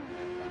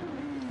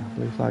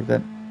 Blue flag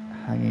then,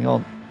 hanging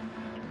on.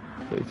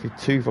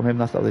 32 from him,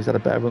 that's that he's had a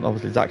better run.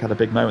 Obviously Zach had a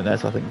big moment there,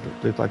 so I think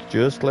blue flag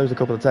just closed a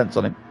couple of tenths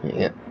on him.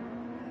 Yeah.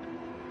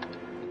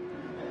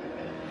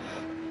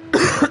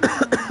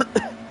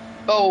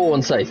 Oh,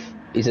 unsafe.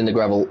 He's in the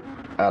gravel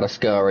out of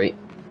Scary.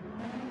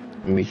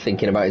 And be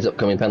thinking about his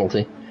upcoming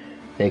penalty.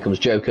 Here comes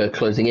Joker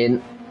closing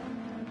in.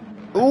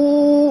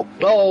 Ooh!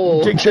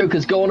 Oh,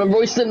 Joker's gone and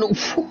Royston.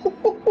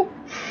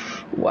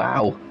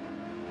 Wow.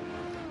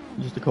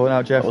 Just to call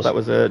out Jeff, that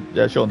was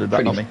Sean did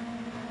that on me.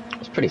 It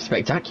was pretty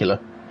spectacular.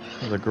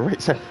 It was a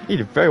great set. He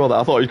did very well there.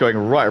 I thought he was going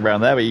right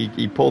around there, but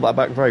he pulled that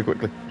back very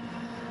quickly.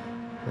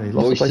 He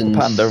lost the place to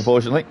Panda,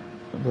 unfortunately.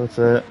 But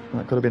that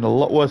could have been a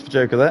lot worse for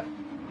Joker there.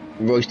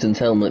 Royston's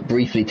helmet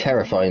briefly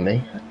terrifying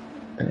me.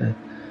 So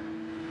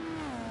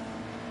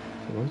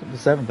Royston up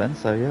to 7th then,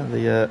 so yeah,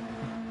 the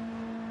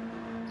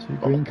two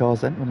green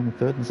cars then, running in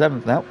 3rd and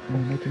 7th now,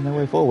 and making their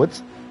way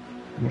forwards.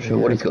 I'm not sure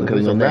what he's got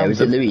going on there.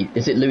 Is it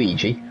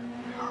Luigi?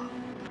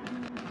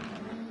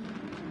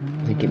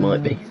 I think it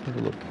might be. Let's have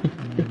a look.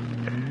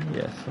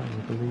 Yes, I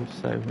believe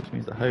so, which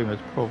means that Homer's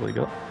probably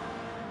got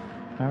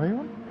Harry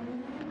on?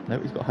 No,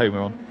 he's got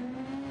Homer on.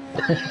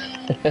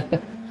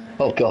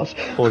 Oh gosh.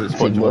 Or is it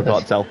SpongeBob? I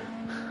can't tell.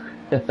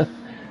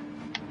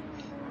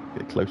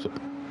 Get close up.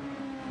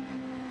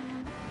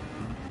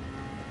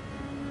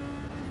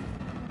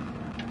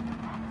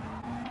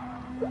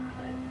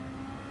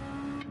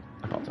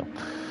 I can't tell.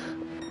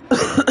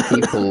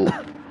 People,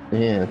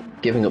 yeah,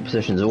 giving up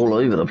positions all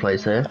over the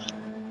place here.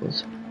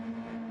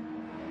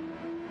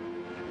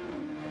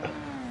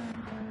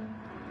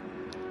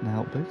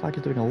 Now, Blue Flag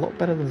is doing a lot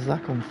better than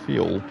Zach on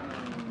fuel.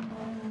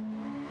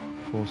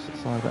 Of course,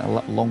 Sy went a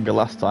lot longer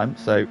last time,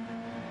 so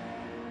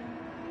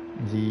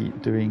is he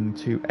doing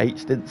 2 8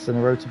 stints in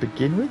a row to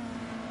begin with?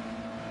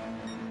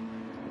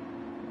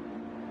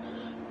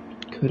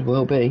 Could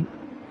well be.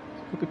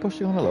 Could be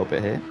pushing on a little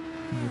bit here.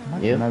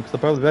 Yeah. Because they're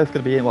probably both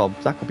going to be in. Well,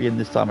 Zach will be in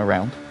this time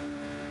around.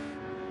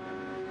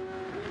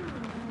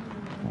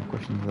 More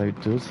questions though: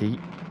 does he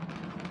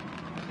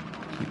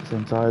keep the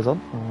same tyres on,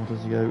 or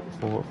does he go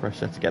for a fresh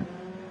set again?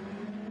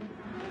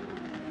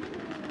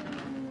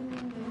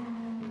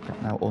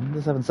 now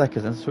under 7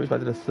 seconds, and switched back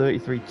to the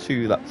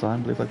 33.2 that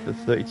time. Blue flag to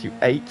the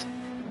 32.8.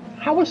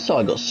 How has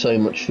Si got so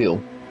much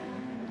fuel?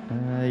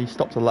 He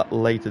stopped a lot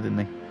later, didn't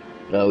he?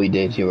 Oh, he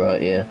did. You're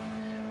right. Yeah.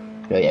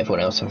 Oh, yeah.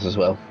 Everyone else has as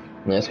well.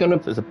 Yeah, it's going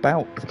to. So it's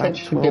about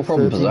potentially be a 12,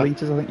 problem for 13 Zach.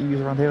 litres, I think you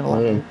use around here in a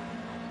lap.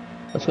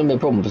 That's going to be a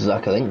problem for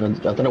Zach, I think.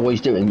 I don't know what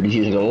he's doing, but he's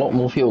using a lot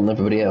more fuel than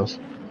everybody else.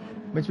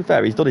 I mean, to be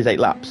fair, he's done his 8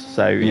 laps,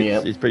 so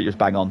it's pretty just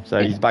bang on.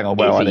 So he's bang on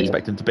where I'd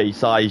expect him to be.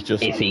 Size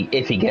just if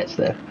he gets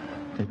there.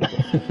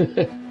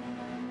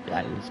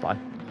 Yeah, it's fine.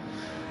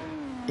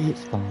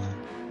 It's fine.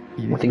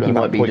 I think he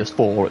might be just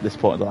 4 at this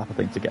point of the lap, I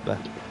think, to get there.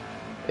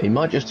 He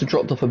might just have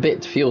dropped off a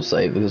bit to fuel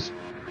save because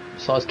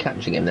Si's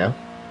catching him now.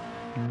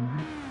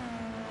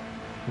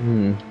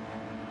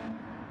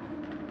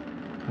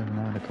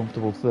 Now in a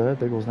comfortable third.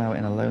 Biggles now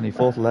in a lonely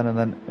fourth. Lennon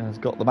then has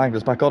got the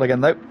Magnus back on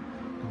again, though.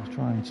 He's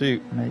trying to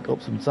make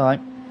up some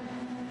time.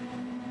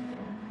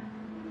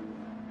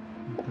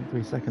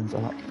 3 seconds a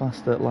lap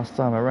faster last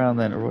time around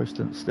then.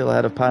 Royston still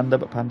ahead of Panda,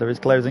 but Panda is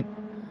closing.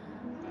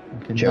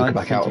 Joker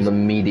back out on the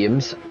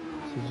mediums.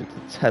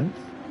 Suzuki 10th.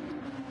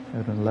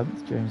 Odin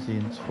 11th. Jonesy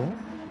in 12th.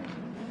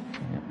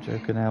 Yep,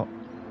 Joker now.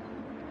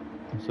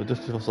 So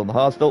just on the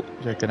hard still.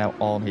 Joker now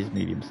on his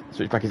mediums.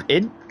 Switchback is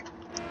in.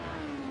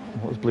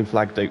 What does Blue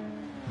Flag do?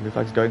 Blue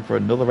Flag's going for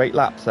another 8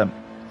 laps. So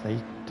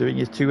he's doing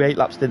his 2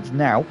 8-lap stints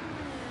now,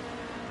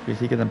 because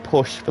he can then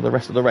push for the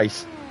rest of the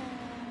race.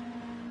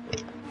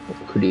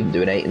 Could even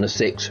do an 8 and a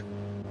 6.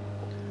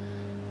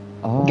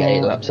 Oh, get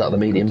 8 laps out of the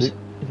mediums. If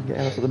you can get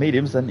 8 laps out of the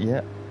mediums, then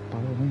yeah, by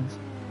all means.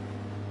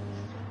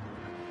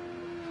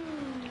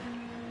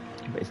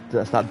 But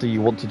that's that. Do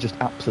you want to just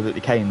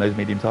absolutely cane those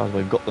medium tyres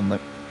while you've got them, though?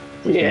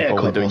 Yeah,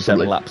 probably doing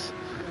possibly. 7 laps.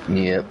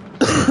 Yeah.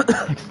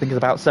 I think it's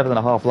about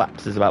 7.5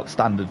 laps is about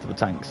standard for the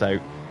tank, so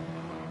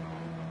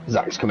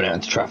Zach's coming out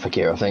into traffic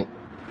here, I think,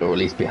 or at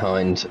least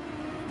behind.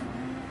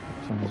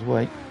 it's on his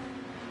way.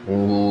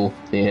 Ooh,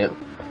 yeah.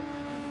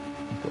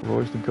 He's got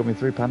Royston coming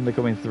through, Panda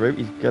coming through.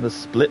 He's going to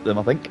split them,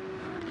 I think.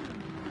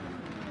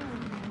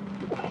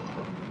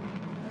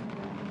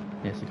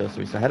 Yes, he does. So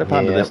he's ahead of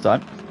Panda this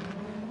time.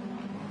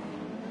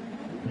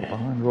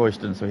 Behind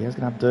Royston, so he is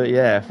going to have dirty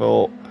air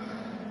for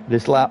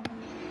this lap.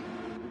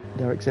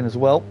 Derek's in as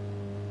well.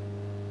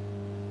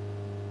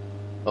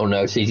 Oh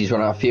no, CG's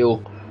run out of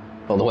fuel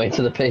on the way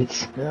to the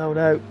pits.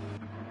 No.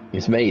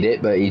 He's made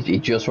it, but he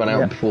just ran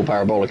out before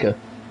Parabolica.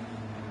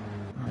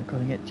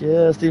 Cutting it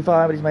just in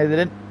time, but he's made it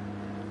in.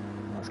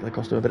 That's going to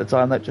cost him a bit of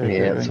time, that Joker.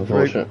 Yeah, it's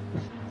unfortunate.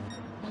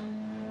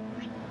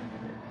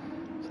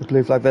 So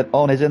Blue Flag then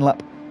on his in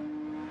lap.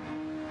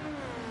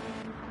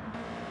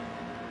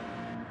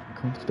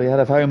 Comes to be ahead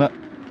of Homer.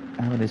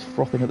 Aaron is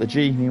frothing at the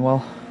G,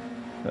 meanwhile.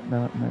 But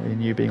Mary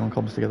and you being on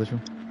comms together,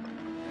 Sean.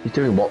 He's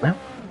doing what now?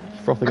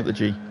 Frothing at the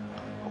G.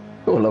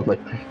 Oh, lovely.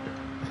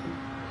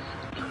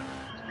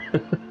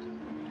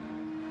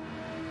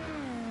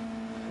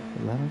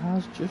 Lennon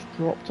has just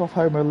dropped off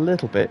Homer a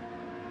little bit.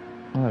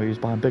 Oh, he was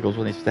behind Biggles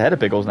when he's just ahead of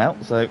Biggles now,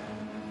 so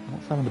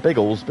what's happened to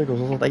Biggles? Biggles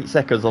was on 8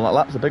 seconds on that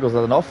lap, so Biggles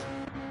had an off.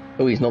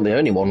 Oh, he's not the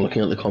only one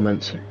looking at the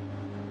comments. Who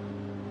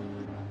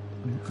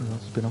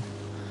else has been off?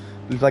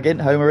 Blue Flag in,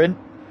 Homer in,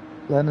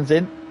 Lennon's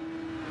in.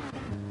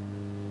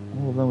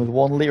 All of them with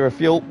 1 litre of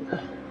fuel.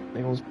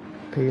 Biggles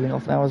peeling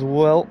off now as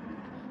well.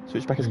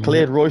 Switchback has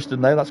cleared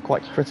Royston though, that's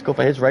quite critical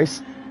for his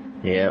race.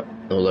 Yeah,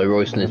 although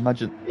Royston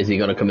is he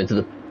going to come into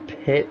the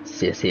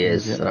pits? Yes, he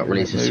is. So that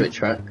releases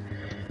Switchback.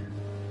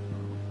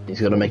 He's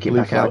got to make it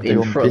back out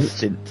in front.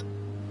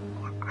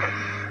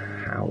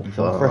 How he's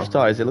far? on fresh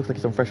tyres, it looks like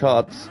he's on fresh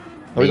hards.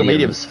 Oh, he's on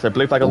mediums, so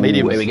Blue Flag on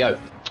mediums. Here we go.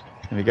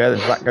 Here we go, then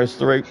Zach goes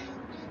through.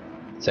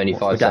 It's only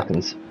 5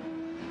 seconds.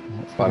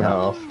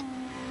 5.5.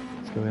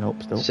 It's going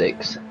up still.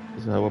 6.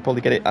 So we'll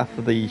probably get it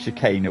after the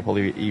chicane, it'll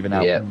probably even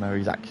out from where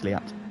he's actually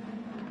at.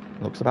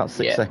 Looks about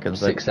 6 seconds.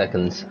 6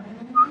 seconds.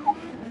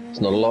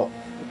 It's not a lot.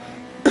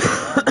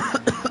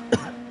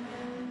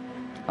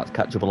 That's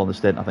catchable on the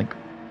stint, I think.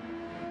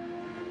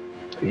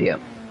 Yeah.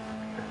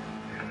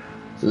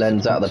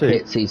 Len's out of the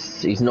pits.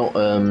 He's not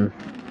a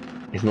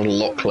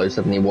lot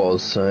closer than he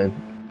was. So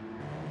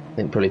I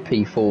think probably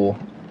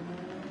P4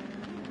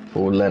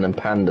 for Len and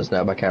Panda's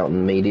now back out in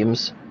the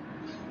mediums.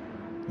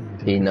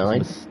 P9.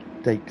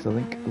 Mistakes, I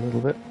think, a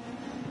little bit.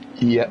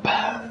 Yep.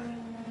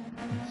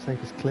 Safe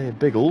as clear.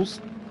 Biggles.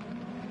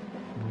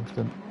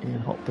 Royston in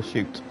hot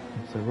pursuit.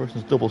 So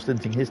Royston's double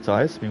stinting his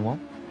tyres, meanwhile.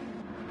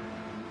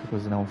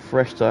 Biggles are now on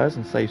fresh tyres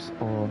and Safe's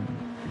on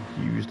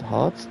used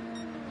hards.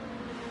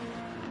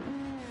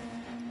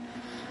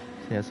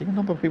 So yeah, seeing a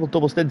number of people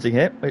double stinting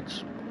here,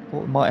 which I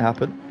thought might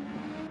happen.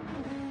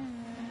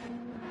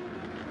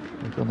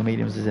 On the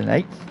mediums is in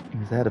 8th.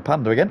 He's ahead of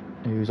Panda again,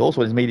 who's also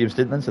in his medium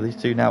stint then, so these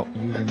two now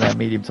using their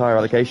medium tyre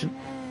allocation.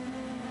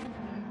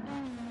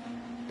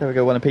 There we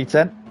go, one in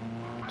P10.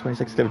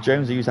 26 clear of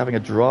Jones, who's having a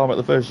drama at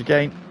the first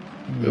chicane.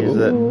 He is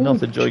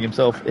not enjoying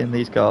himself in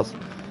these cars.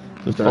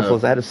 So Throttle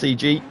is ahead of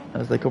CG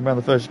as they come around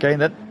the first chicane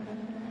then.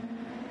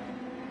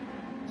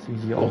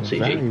 CG on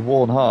very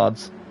worn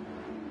hards.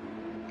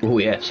 Oh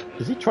yes.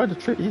 Is he trying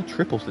to is he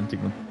triple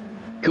stinting them?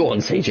 Go on,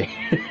 CG.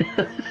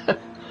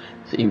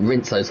 So you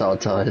rinse those hard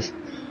tyres.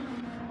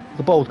 It's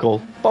a bold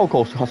call. Bold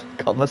call, Sean.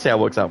 God, let's see how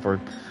it works out for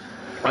him.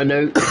 I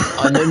know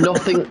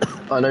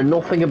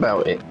nothing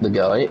about it, the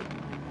guy.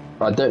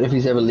 I don't know if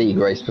he's ever league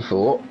raced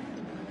before.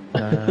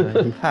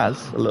 He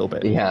has, a little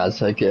bit. He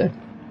has, okay.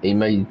 He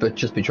may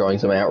just be trying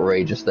something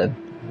outrageous then.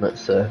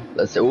 Let's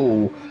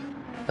oh,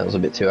 that was a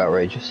bit too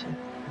outrageous.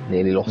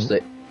 Nearly lost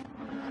it.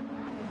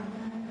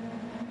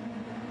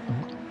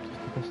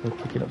 Just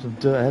also kicking up some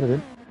dirt ahead of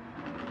him.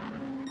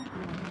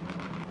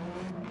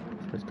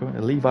 So it's going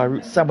to Levi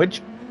route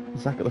sandwich.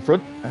 Zach at the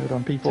front, out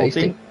on P14.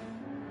 Tasty.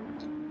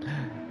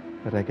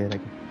 But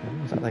again,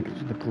 is that like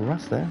in the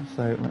grass there?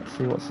 So let's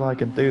see what Sai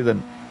can do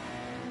then.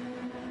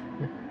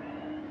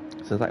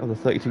 So that was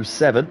a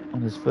 32.7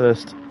 on his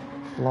first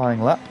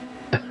flying lap.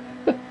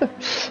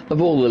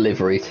 Of all the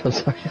liveries, I'm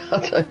sorry, I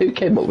don't know who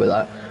came up with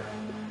that.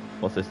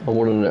 What's this? I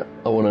want to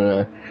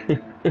know.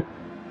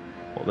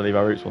 What, the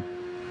Levi Roots one?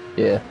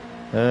 Yeah.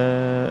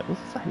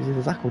 What's Zach? Is it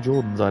the Zach or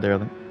Jordan's idea, I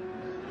think?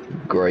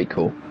 Great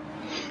call.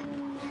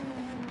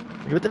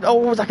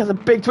 Oh, Zach has a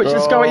big twitch in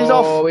the sky. He's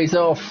off. Oh, he's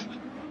off.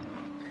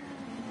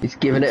 He's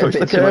giving it a Touched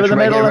bit the too curve much in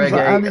the middle,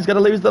 reggae. and he's going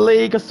to lose the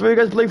lead because through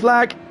goes blue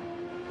flag.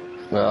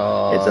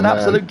 Oh, It's an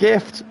absolute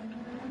gift.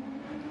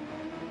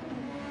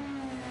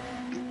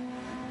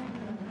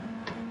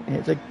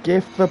 It's a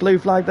gift for blue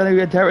flag then, who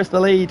inherits the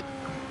lead.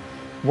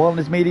 One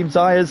is medium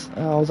tyres.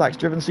 Oh, Zach's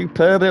driven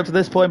superbly up to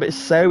this point, but it's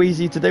so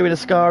easy to do in a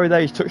Ascari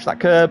there. He's touched that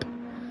curb.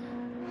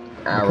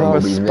 Aaron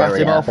will be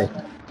very happy.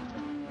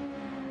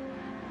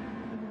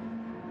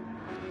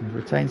 He's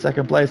retained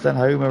second place, then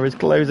Homer is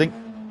closing.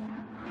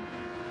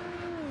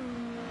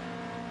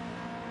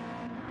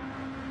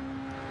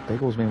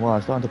 Biggles, meanwhile,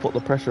 is starting to put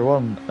the pressure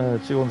on,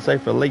 2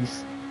 unsafe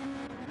release.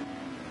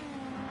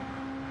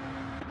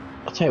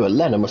 I'll tell you what,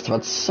 Lennon must have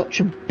had such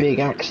a big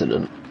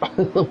accident.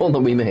 The one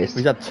that we missed.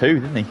 He's had 2,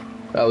 didn't he?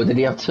 Oh, did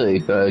he have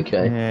 2?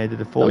 Okay. Yeah, he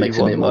did a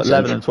 41,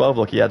 11 and 12.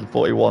 Look, he had a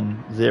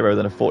 41.0,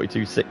 then a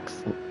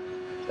 42.6.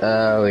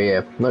 Oh,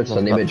 yeah. Noticed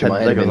an image in my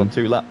head of him. On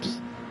 2 laps.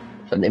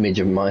 An image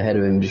in my head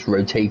of him just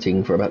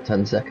rotating for about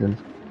 10 seconds.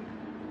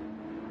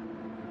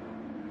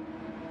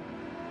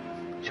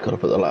 Just got to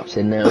put the laps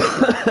in now.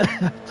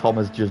 Tom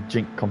has just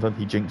confirmed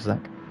he jinxed Zach.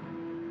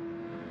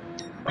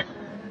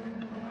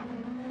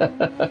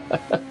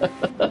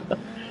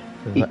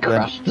 He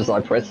crashed as I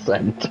pressed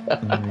send.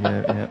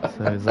 yeah.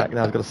 So Zach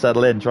now's got to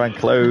settle in, try and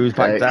close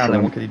back down.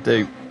 Then what can he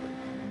do?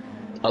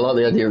 I like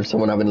the idea of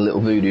someone having a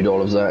little voodoo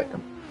doll of Zach.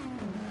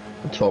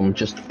 Tom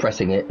just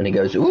pressing it, and he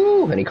goes,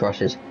 ooh, and he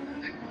crashes.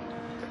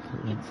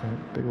 So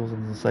Biggles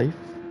on the safe.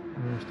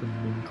 Royston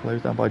being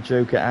closed down by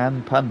Joker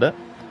and Panda.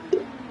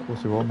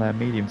 Also on their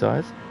medium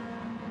tyres.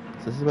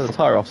 So this is where the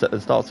tyre offset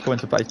that starts to come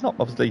into play. It's not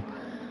obviously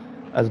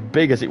as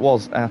big as it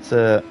was at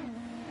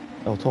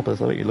top of this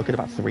week. You're looking at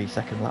about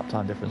 3-second lap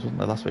time difference, wasn't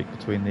there, last week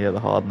between the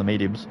hard and the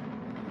mediums.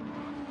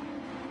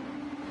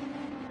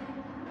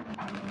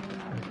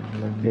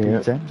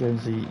 P10,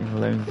 Jonesy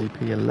in Lonesy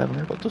P11.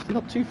 We've got Dusty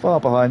not too far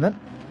behind then.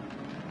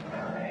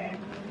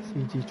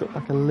 CG's dropped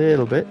back a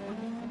little bit.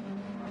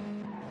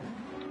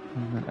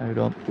 And then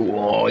Odon.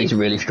 Whoa, he's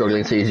really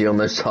struggling CG on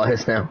those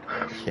tyres now.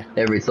 Yeah.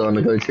 Every time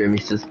I go to him,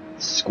 he's just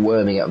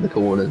squirming out of the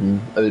corners,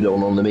 and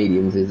Odon on the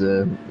mediums is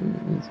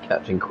he's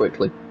catching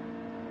quickly.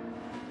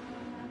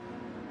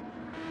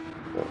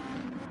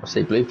 I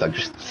see blue flag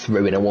just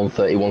threw in a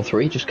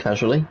 1:31.3 just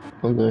casually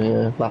on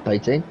the lap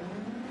 18.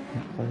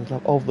 Yeah, first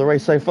lap of the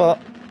race so far.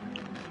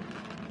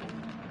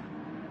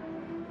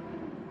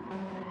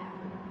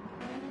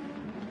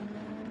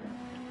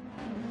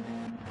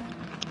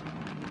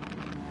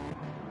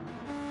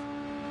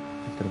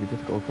 It's going to be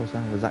difficult, of course,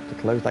 now for Zach to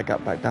close that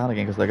gap back down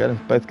again because they're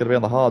both going to be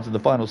on the hards in the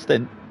final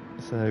stint.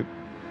 So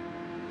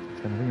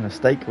it's going to be a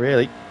mistake,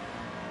 really.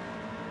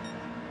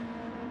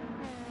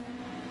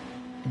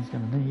 He's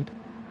going to need.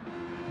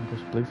 Of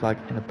course, blue flag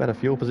in a better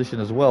fuel position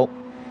as well.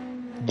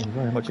 He's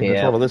very much in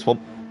control of this one.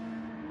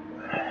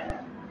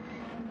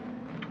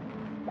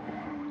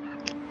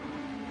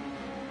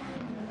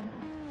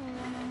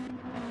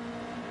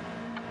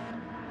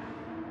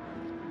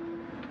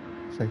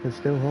 Saker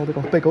still holding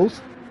off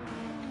Biggles.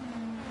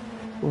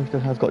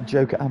 Royston has got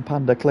Joker and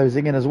Panda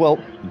closing in as well.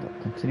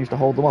 But continues to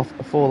hold them off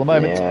for the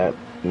moment. Yeah,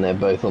 and they're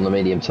both on the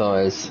medium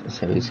tyres,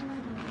 so he's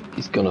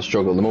going to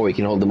struggle. The more he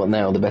can hold them up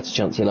now, the better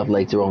chance he'll have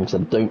later on, because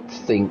I don't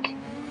think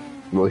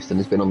Royston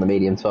has been on the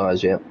medium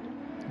tyres yet.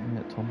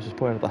 Yeah, Tom's just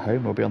pointed at the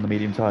home. Will be on the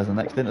medium tyres in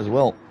the next stint as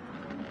well.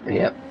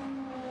 Yep.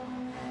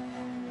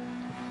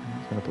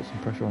 He's going to put some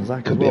pressure on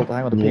Zach as well.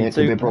 Hang on to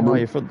P2. How are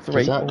you front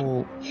 3?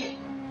 All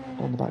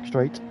on the back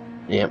straight.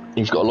 Yep,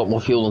 he's got a lot more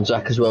fuel than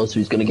Zach as well, so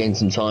he's going to gain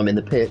some time in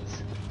the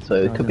pits. So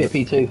it could be a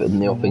P2 in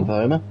the offing for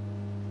Homer.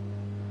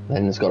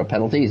 Then he's got a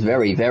penalty. He's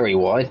very, very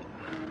wide.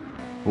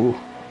 Ooh.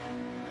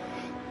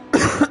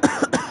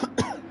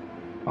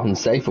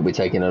 Unsafe will be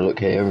taking a look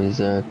here.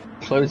 He's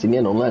closing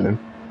in on Lennon.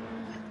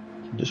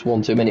 Just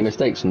one too many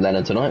mistakes from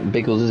Lennon tonight.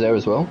 Biggles is there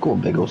as well. Go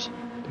on, Biggles.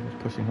 Biggles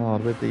pushing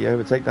hard with the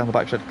overtake down the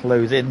backstretch,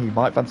 close in. He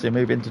might fancy a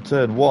move into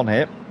turn 1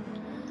 here.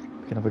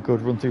 We can have a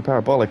good run through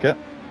Parabolica.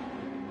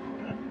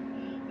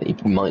 He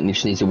might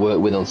just need to work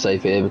with on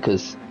safe here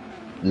because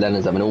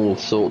Leonard's having all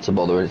sorts of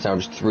bother and it's now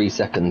just 3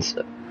 seconds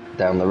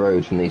down the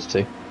road from these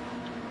two.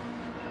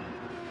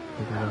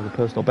 The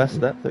personal best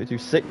there,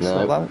 32.6.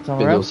 No, That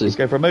time around. He's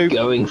going for a move.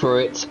 Going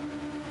for it.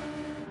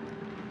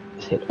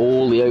 He's hit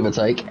all the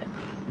overtake.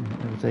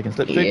 Overtake and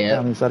slipstream.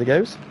 Down the inside he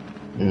goes.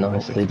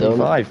 Nicely done.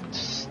 5.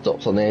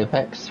 Stops on the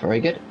apex. Very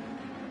good.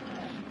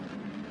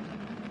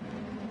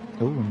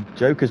 Oh, and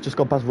Joker's just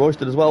gone past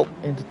Royston as well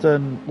into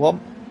turn 1.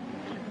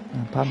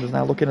 And Panda's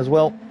now looking as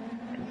well.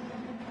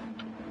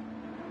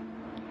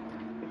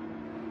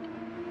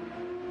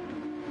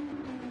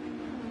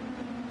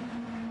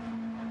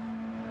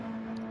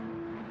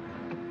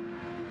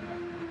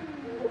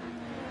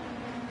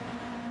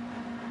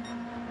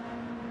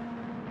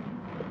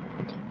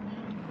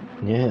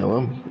 Yeah,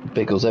 well,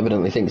 Biggles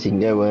evidently thinks he can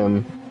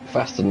go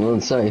faster than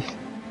unsafe.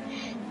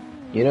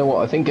 You know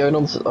what? I think going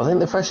on. I think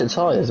the fresher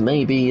tyres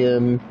maybe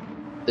the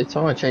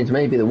tyre change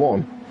may be the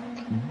one.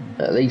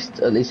 At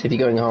least if you're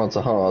going hard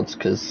to hards,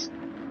 because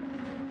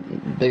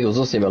Biggles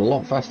does seem a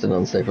lot faster than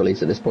unsafe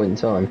release at this point in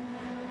time.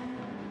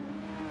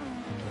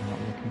 We're not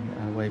looking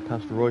our way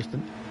past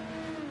Royston.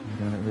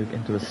 We're going to move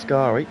into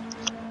Ascari.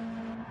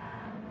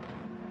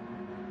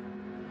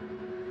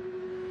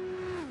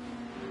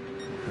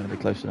 Going to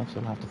be close enough, so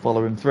I'll have to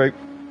follow him through.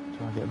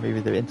 Try and get a move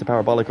either into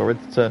parabolic or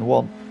into turn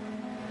 1.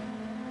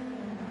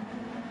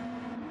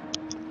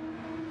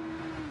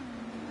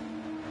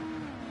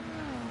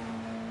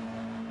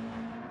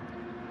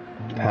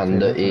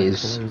 Panda in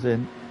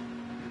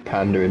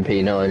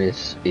P9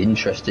 is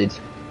interested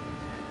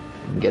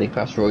in getting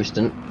past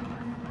Royston.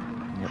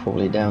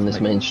 Probably down this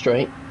main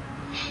straight.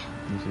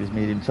 Use his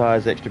medium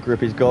tyres, the extra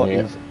grip he's got.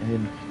 Yep. He's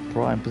in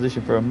prime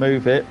position for a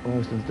move here.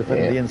 Royston's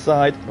defending the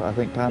inside, but I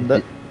think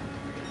Panda.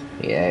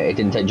 Yeah, it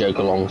didn't take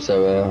Joker long,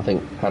 so I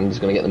think Panda's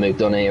going to get the move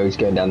done here. He's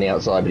going down the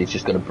outside, but he's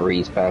just going to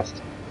breeze past.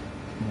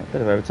 Yeah,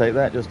 bit of overtake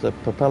there, just to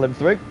propel him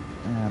through.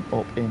 And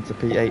up into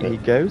P8 he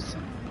goes.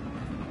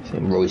 I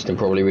think Royston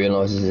probably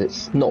realises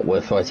it's not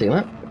worth fighting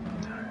that.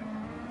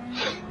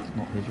 It's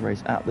not his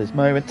race at this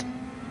moment.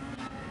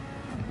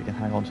 If he can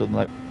hang on to them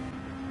though.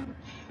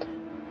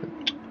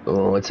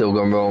 Oh, it's all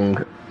gone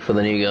wrong for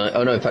the new guy.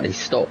 Oh no, in fact he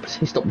stopped.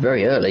 He stopped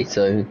very early,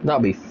 so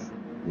that'll be...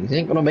 You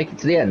think we're not make it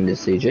to the end,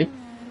 is CG?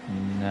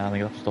 No, I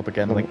think I'll have to stop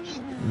again, I think.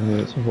 Yeah,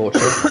 it's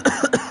unfortunate.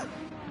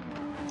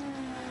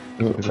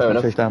 Fair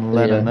enough. Chase down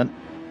Lennon then.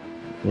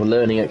 Well,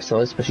 learning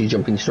exercise, especially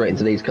jumping straight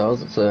into these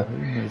cars. It's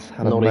He's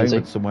had a not moment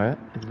easy. somewhere.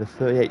 He did a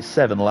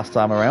 38.7 the last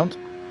time around.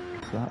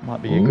 So that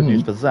might be good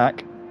news for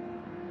Zach.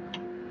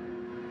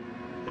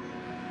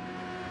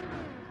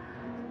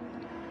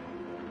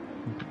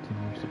 He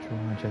continues to try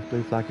and chase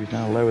blue flag, who's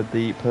now lowered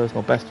the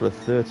personal best to a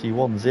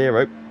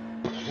 31.0.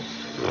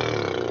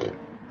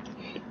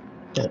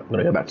 Yeah, I'm going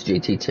to go back to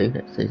GT2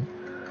 next season.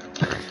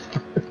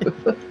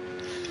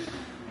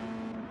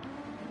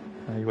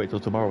 You wait till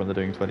tomorrow when they're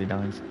doing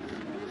 29s.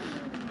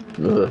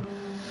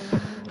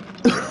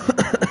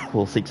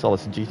 We'll seek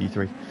solace in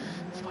GT3.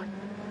 It's fine.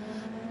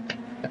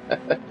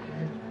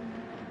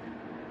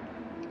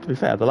 To be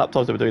fair, the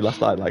laptops that we're doing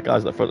last night, like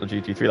guys at the front of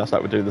GT3 last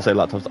night were doing the same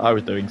laptops I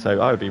was doing, so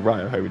I would be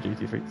right at home with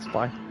GT3. It's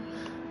fine.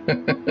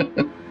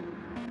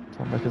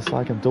 Tom reckons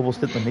I can double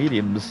stint the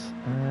mediums.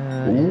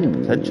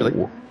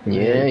 Potentially.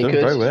 Yeah, he he's could.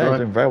 doing very well. Right. He's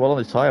doing very well on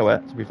his tyre wear,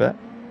 to be fair.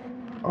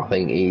 I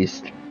think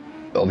he's...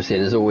 Obviously,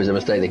 there's always a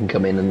mistake that can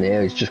come in, and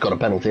yeah, he's just got a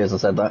penalty, as I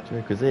said that.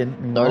 Joker's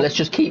in. No, let's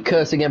just keep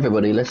cursing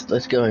everybody. Let's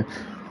go.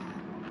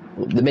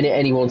 The minute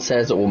anyone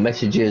says or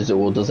messages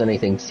or does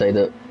anything to say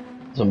that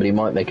somebody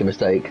might make a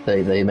mistake,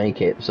 they make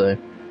it. So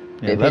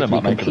Yeah, it appears to be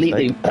might make a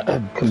mistake.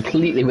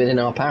 completely within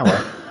our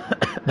power.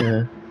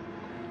 Yeah.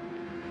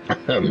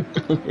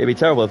 It'd be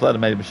terrible if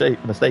Lennon made a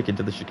mistake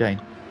into the chicane.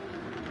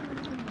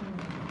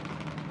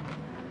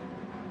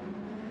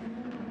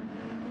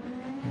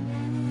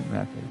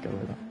 Okay, go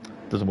with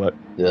that. Doesn't work.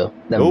 Yeah,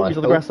 never mind. He's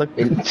on the grass though.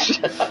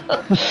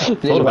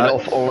 Nearly went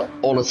off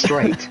on a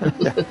straight.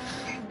 Yeah.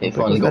 It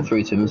finally got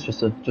through to him. It's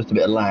just a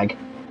bit of lag.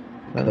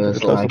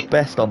 The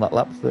best on that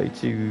lap,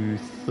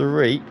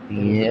 32.3.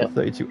 Yeah.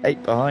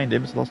 32.8 behind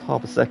him, so lost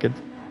half a second.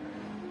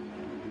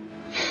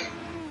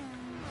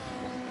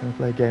 Gonna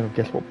play a game of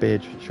guess what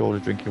beer Sean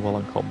is drinking while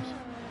on comms.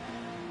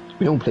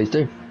 Oh, please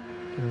do.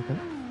 Okay.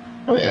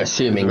 I mean,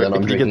 assuming that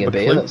I'm drinking a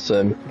beer, that's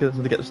Get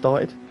them to get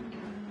started.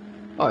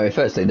 Oh,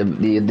 firstly,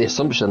 the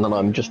assumption that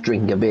I'm just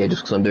drinking a beer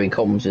just because I'm doing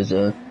comms is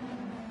I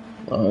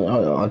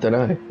don't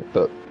know,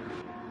 but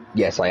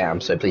yes, I am.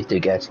 So please do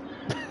guess.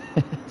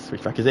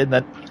 Switchback is in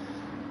then.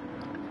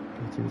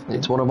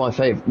 It's one of my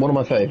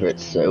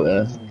favourites.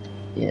 So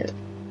yeah,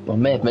 I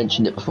may have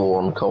mentioned it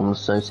before on comms.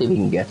 So see if you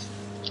can guess.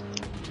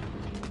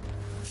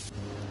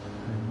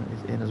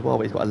 He's in as well,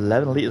 but he's got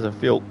 11 litres of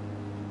fuel.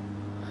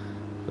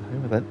 So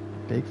home event,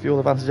 big fuel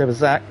advantage over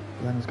Zach.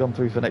 Then he's gone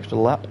through for an extra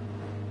lap.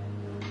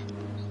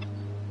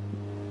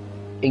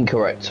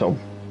 Incorrect, Tom.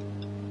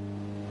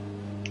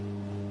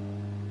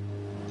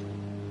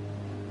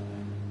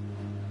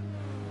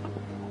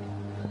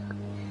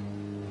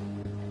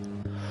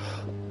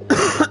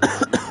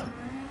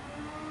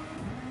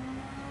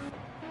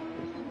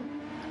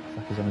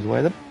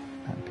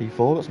 And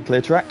P4 got some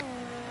clear track.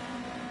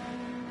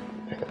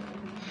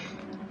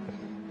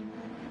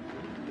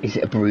 Is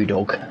it a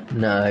Brewdog?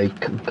 No, you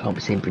can't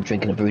be seen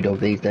drinking a Brewdog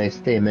these days.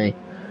 Dear me.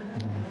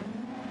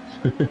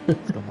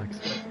 It's got like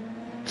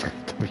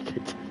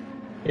WKT.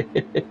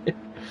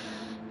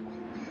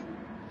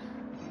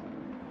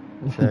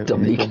 So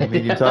on the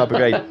medium tyre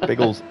brigade,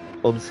 Biggles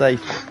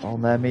unsafe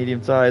on their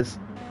medium tyres.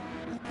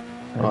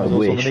 I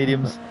wish. On the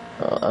mediums.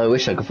 I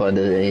wish I could find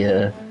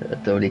a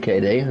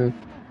WKD and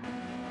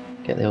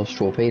get the old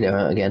torpedo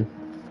out again.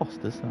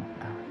 Foster's, not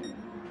Aaron.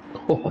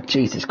 Oh,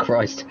 Jesus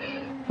Christ.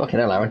 Fucking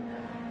hell, Aaron.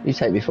 You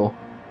take me for.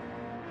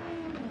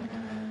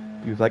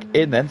 He was like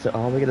in then, so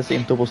are we going to see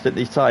him double stint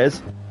these tyres?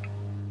 To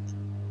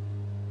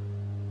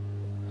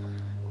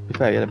be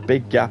fair, he had a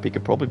big gap, he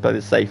could probably play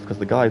this safe because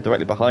the guy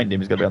directly behind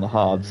him is going to be on the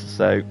hards,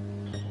 so...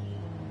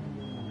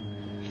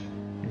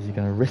 Is he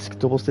going to risk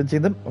double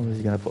stinting them, or is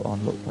he going to put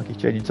on, look like he's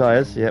changing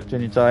tyres? Yep,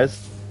 changing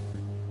tyres.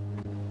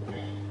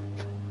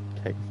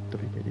 Okay,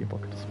 WKD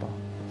pocket to spar.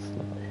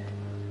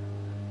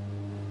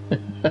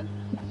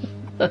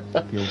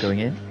 Fuel going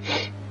in.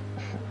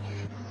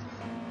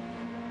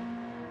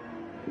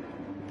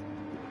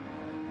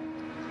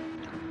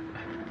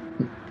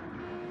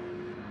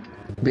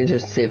 Be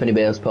interested to see if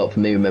anybody else apart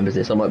from me remembers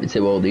this. I might be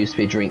too old. There used to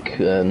be a drink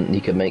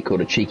you could make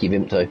called a Cheeky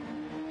Vimto,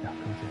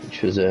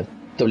 which was a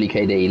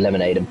WKD,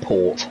 lemonade and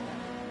port.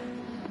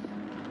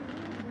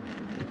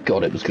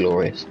 God, it was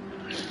glorious. So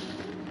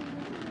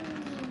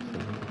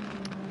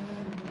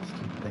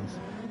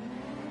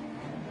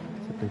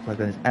blue flag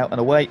then is out and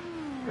away.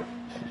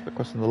 She's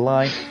crossing the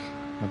line.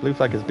 The blue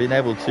flag has been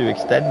able to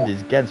extend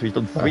his gain, so he's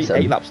done 3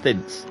 8-lap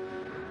stints.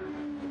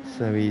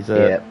 So he's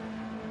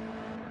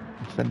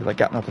extended that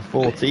gap now to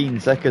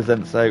 14 seconds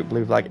then, so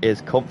blue flag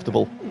is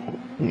comfortable.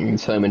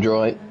 It's home and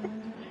dry.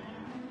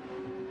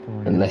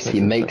 Unless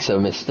he makes a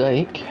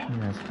mistake.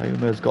 Yes,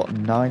 Homer's got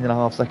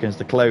 9.5 seconds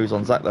to close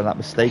on Zach, then that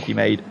mistake he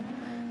made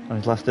on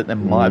his last stint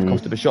then might have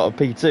cost him a shot of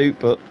P2,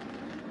 but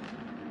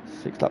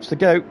 6 laps to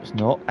go. It's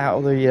not out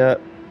of the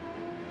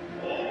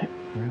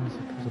realms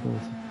of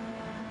possibility.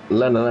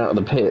 Lennon out of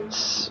the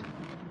pits.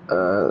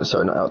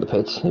 Sorry, not out of the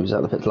pits. He was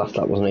out of the pits last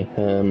lap, wasn't he?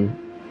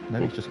 No,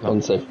 he's just gone.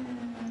 Unsafe.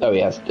 Oh, he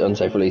has.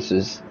 Unsafe release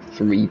is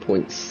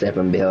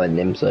 3.7 behind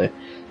him, so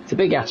it's a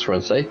big ass for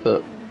unsafe,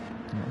 but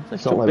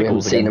it's not like we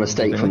haven't seen a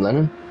mistake from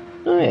Lennon.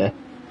 Oh, yeah.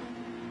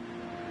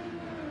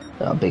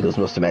 Biggles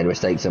must have made a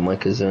mistake somewhere,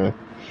 because it's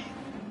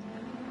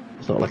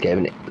not like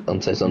having it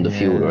unsafe's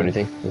underfueled or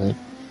anything.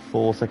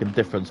 4 second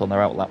difference on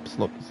their out laps,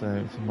 look, so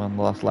it's on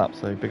the last lap,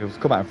 so Biggles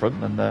come out in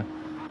front and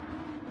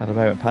had a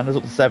moment. Panda's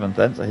up to 7th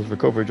then, so his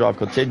recovery drive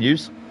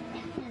continues.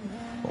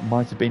 What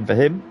might have been for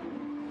him.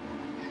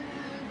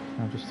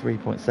 Now just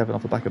 3.7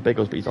 off the back of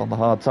Biggles, but he's on the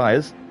hard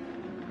tyres.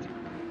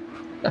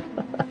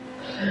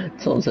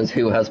 Tom says,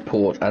 who has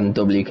port and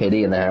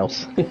WKD in the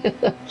house?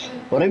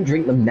 Well, don't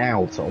drink them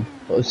now, Tom.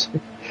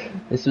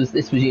 This was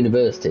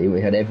university.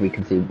 We had every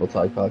conceivable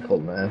type of alcohol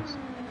in the house.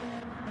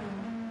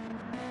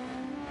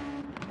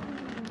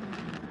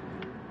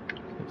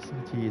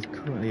 He is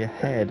currently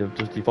ahead of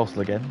Dusty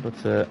Fossil again, but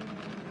does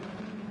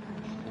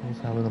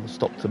have another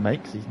stop to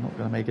make, so he's not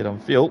going to make it on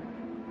fuel.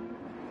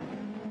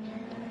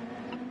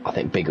 I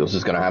think Biggles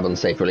is going to have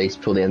unsafe release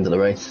before the end of the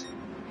race.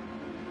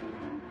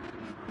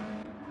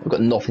 I've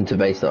got nothing to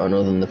base that on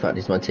other than the fact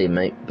he's my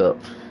teammate, but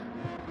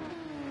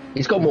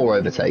he's got more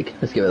overtake.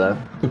 Let's give it that.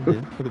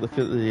 Look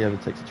at the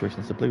overtake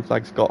situation. So blue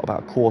flag's got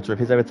about a quarter of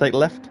his overtake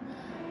left.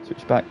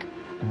 Switch back.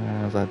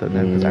 As I don't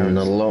know, because Aaron's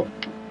not a lot.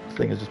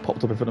 Thing has just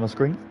popped up in front of my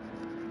screen.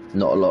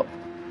 Not a lot.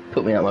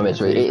 Put me out my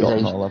misery. Not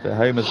a lot.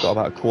 Homer's got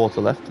about a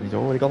quarter left, and he's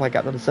already got that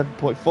gap down to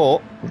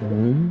 7.4.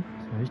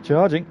 So he's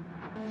charging.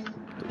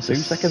 2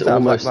 seconds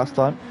out like last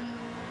time.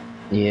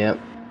 Yeah.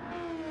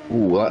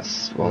 Ooh,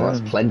 that's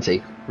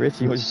plenty.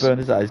 Pretty much burned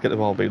his out. He's going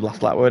to be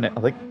last lap, won't it?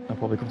 I think they'll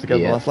probably come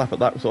together the last lap at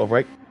that sort of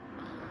rate.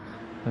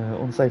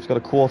 Unsafe's got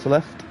a quarter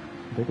left.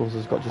 Biggles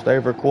has got just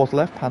over a quarter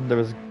left. Panda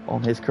is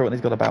on his currently.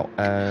 He's got about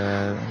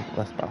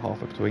about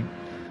halfway between.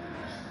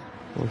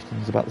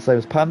 Royston's about the same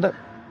as Panda.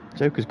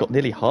 Joker's got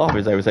nearly half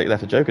his overtake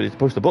left. Joker needs to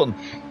push the button.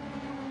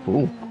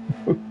 Ooh.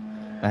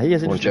 Now he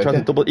is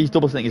interested. He's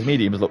double stinting his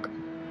mediums. Look.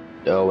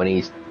 Oh, and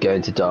he's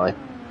going to die.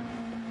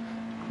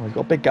 Well, he's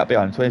got a big gap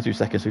behind him, 22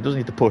 seconds, so he doesn't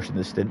need to push in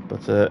this stint, but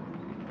it's a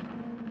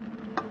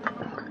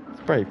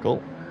brave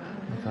call.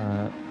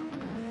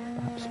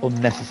 Perhaps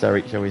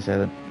unnecessary, shall we say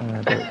then.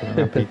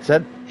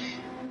 P10.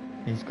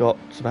 He's got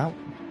about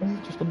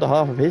just under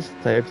half of his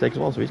overtake as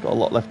well, so he's got a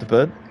lot left to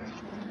burn.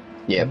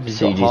 Yeah,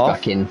 CG's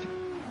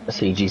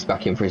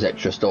back in for his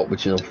extra stop,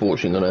 which is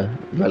unfortunately going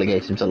to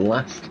relegate him to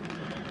last.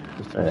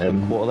 Just a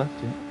quarter left,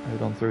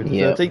 hold on through to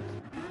 13th.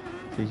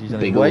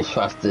 Biggles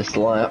fastest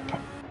lap.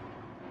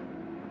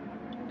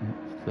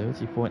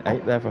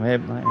 30.8 there from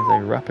him. That is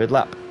a rapid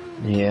lap.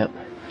 Yeah.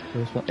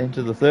 First one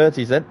into the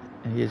 30s then.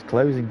 He is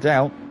closing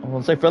down.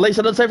 Unsafe release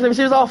and unsafe release.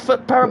 He was off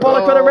at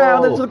Parabolic, went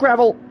around into the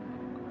gravel.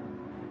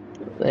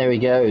 There he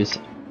goes.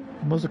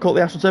 Must have caught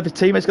the AstroTurf. His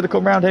teammate's going to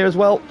come round here as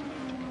well.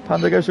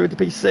 Panda goes through into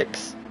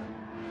P6.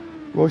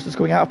 Royston's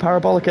coming out of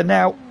Parabolica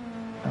now.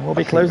 And we'll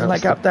be closing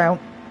that gap down.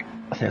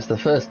 I think that's the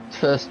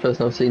first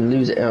person I've seen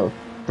lose it out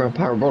around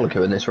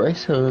Parabolica in this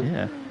race.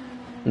 Yeah.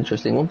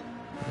 Interesting one.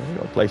 Yeah,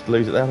 got a place to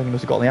lose it there. I think he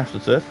must have got on the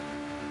AstroTurf.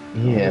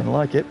 Yeah. I didn't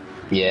like it.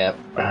 Yeah.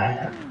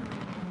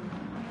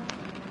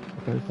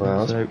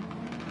 Well, so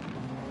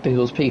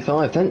Biggles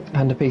P5 then,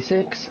 Panda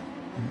P6.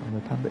 And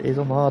the Panda is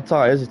on the hard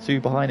tyres. He's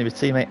 2 behind him, his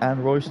teammate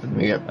and Royston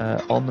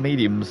on the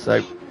mediums.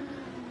 So he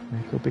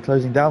could be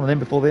closing down on him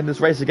before the end of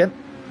this race again.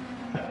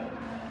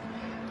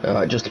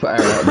 Alright, just to put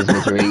Aaron out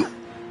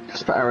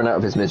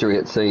of his misery.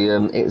 It's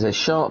a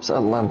Sharps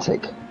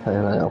Atlantic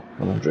Pale Ale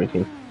when I'm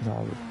drinking.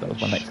 No, that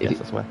was my next guess,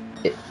 I swear.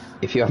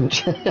 If you haven't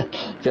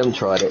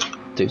tried it,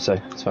 do so.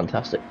 It's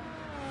fantastic.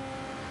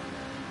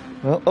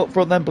 Well, up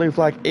front then, Blue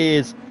Flag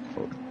is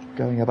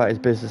going about his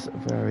business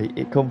very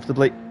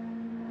comfortably.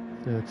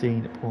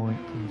 13 point,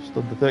 just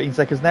under 13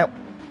 seconds now.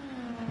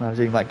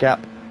 Managing that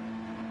gap.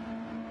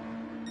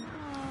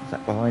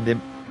 Zach behind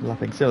him,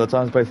 lapping similar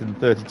times, both in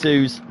the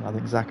 32s. I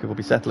think Zach will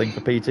be settling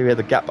for P2 here.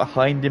 The gap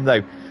behind him,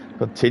 though,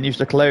 continues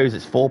to close.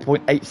 It's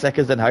 4.8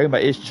 seconds, and Homer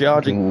is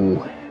charging.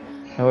 Ooh.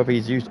 However,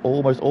 he's used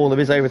almost all of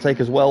his overtake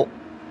as well.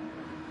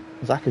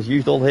 Zach has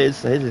used all his,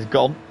 so his is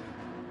gone.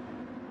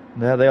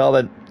 And there they are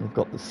then. They've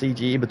got the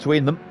CG in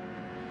between them.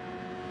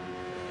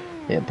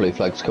 Yeah, Blue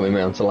Flag's coming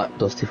round to lap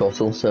Dusty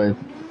Fossil, so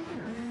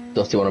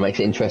Dusty want to make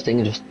it interesting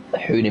and just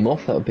hoon him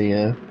off. That would be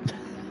I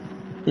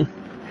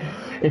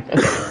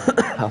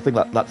think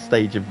that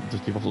stage of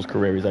Dusty Fossil's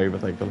career is over,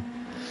 thankfully.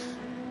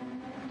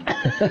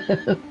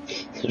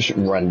 Just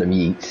random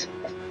yeets.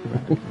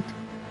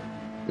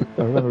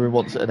 I remember him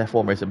once at an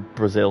F1 race in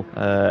Brazil,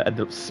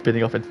 ended up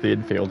spinning off into the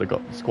infield and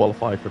got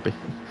disqualified for being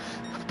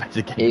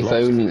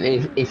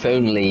if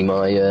only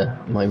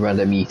my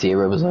random yeet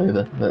era was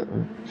over, but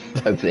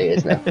hopefully it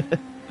is now.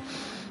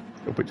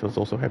 Which was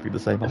also hopefully the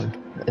same, I think.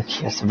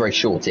 Yes, a very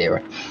short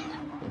era.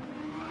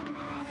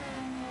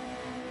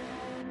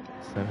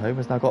 So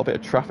Homer's now got a bit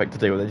of traffic to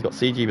deal with. He's got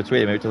CG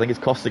between him, which I think is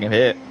costing him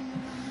here.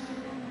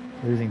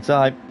 Losing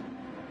time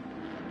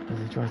as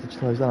he tries to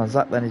close down on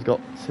Zach. Then he's got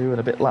 2 and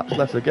a bit laps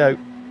left to go.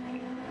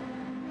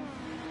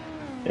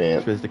 Yeah.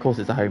 Of course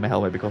it's a Homer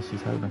helmet because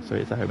he's Homer, so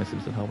it's a Homer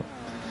Simpson helmet.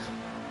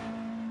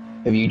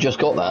 Have you just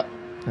got that?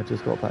 I've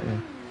just got that, yeah.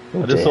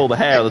 Oh, I just saw the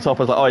hair on the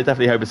top. I was like, oh, it's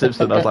definitely Homer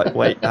Simpson. I was like,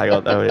 wait, hang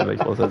on. Oh, yeah,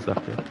 makes more sense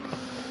now. Yeah.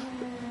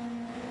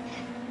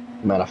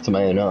 Might have to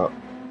man up.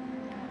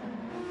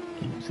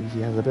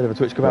 CG has a bit of a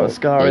twitch come out with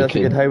Scary. That's a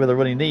good Homer the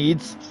run he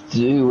needs.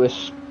 Do a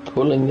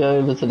pulling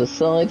over to the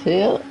side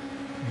here.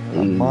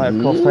 That might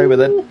have cost Homer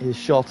then his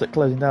shot at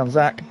closing down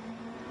Zach.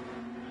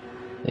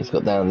 He's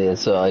got down the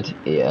inside.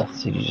 Yeah,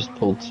 so you just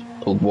pulled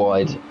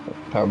wide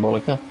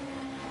Parabolica.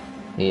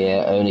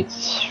 Yeah, only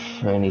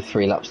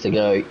 3 laps to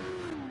go.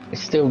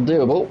 It's still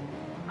doable,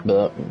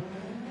 but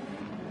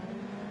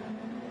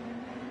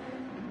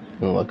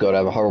oh my god, I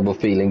have a horrible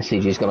feeling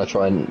CG's going to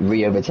try and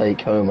re-overtake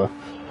Homer.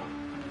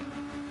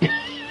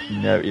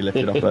 No, he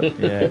lifted off it.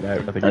 Yeah, no,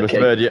 I think he must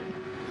have heard you.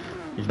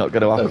 He's not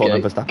going to have Conor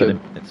Verstappen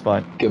him. It's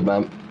fine. Good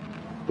man.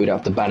 We'd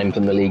have to ban him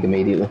from the league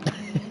immediately.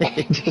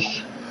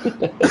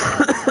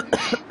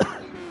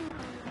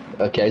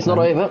 Okay, it's not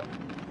over.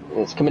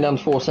 It's coming down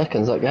to 4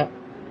 seconds, that gap.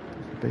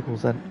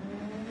 Biggles then.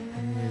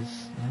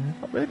 He's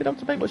not really been able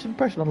to make much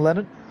impression on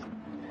Lennon.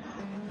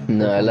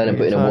 No, Lennon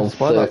put in a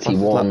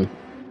 1:31.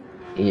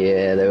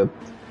 Yeah, they were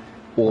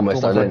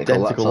almost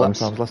identical lap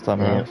times last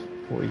time around.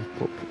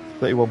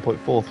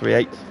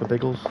 31.438 for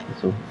Biggles.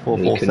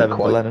 4.47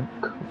 for Lennon.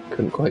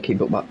 Couldn't quite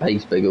keep up that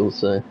pace, Biggles.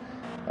 So,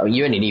 I mean,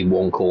 you only need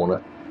one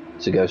corner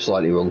to go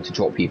slightly wrong to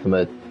drop you from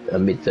a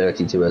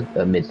mid-30 to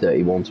a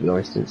mid-31, to be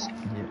honest.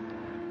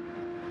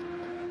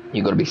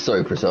 You've got to be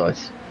so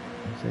precise.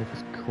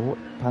 He's caught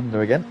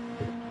Panda again.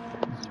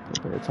 He's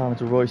put a bit of time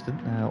into Royston.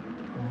 Now,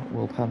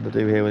 what will Panda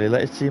do here? Will he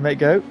let his teammate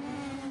go?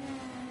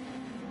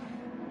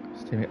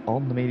 His teammate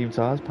on the medium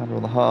tyres, Panda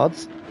on the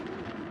hards.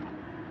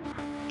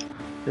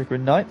 Joker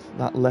in 9th.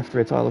 That left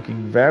rear tyre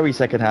looking very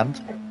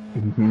second-hand.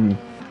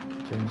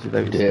 James,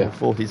 though, he's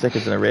 14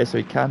 seconds in a race, so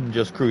he can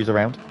just cruise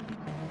around.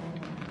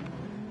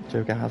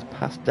 Joker has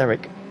passed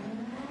Derek.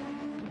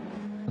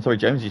 I'm sorry,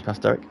 Jones has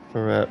passed Derek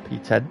for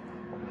P10.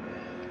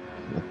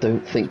 I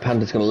don't think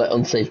Panda's going to let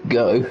Unsafe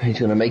go. He's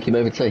going to make him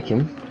overtake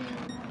him.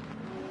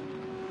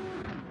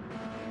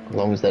 As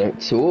long as they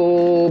don't...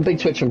 Oh, big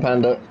twitch from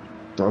Panda.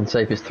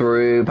 Unsafe is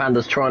through.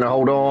 Panda's trying to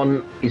hold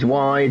on. He's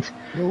wide.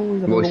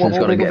 Royston's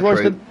got to get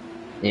through.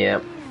 Yeah.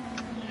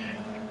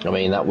 I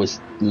mean, that was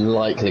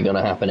likely going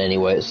to happen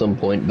anyway at some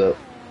point, but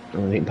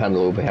I think Panda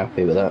will be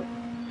happy with that.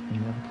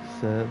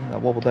 Yeah,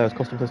 that wobble there was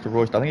costing close to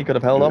Royston. I think he could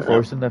have held off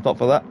Royston if not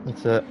for that.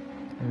 But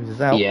he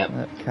was out. Yeah.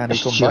 Can he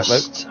come back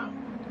though?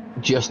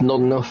 Just not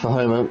enough for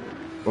Homer.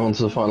 On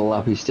to the final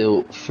lap, he's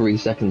still 3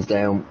 seconds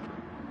down.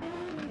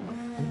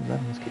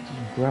 Let's get to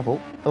some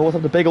gravel. Oh, what's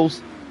up to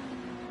Biggles?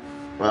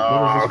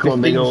 Oh, come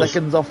on, 15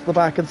 seconds off the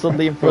back and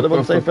suddenly in front of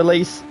Unsafe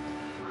Release.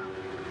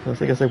 I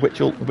think I said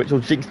Witchell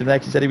jinxed him there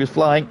because he said he was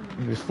flying.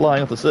 He was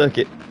flying off the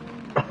circuit.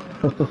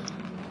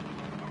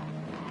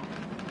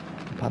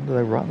 Panda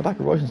though right in the back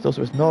of Royston still,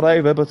 so it's not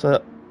over,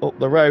 but up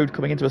the road,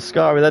 coming into a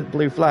Scari then,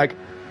 blue flag.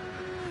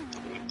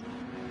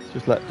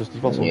 Just let Dusty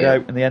Fossil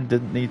go. In the end,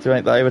 didn't need to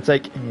make that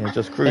overtake. He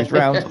just cruised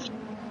round.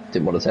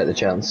 Didn't want to take the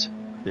chance.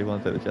 Didn't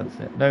want to take the chance.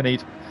 Yeah. No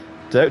need.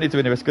 Don't need to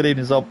win a risk. Good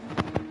evening, Zob.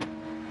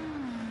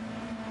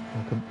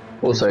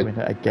 Also,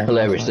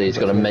 hilariously, he's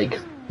going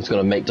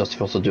to make Dusty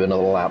Fossil do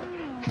another lap.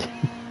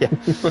 Yeah.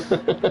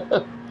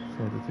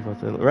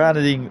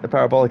 Rounding the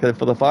parabolic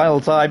for the final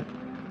time.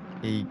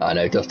 I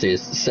know Dusty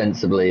is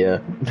sensibly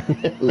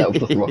let off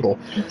the throttle,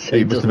 so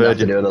he doesn't have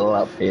to do another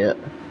lap here.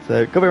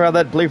 So coming around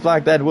then, blue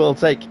flag then will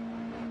take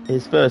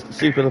his first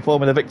Super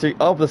Formula victory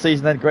of the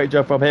season then. Great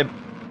job from him.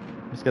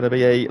 It's going to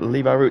be a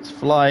Levi Roots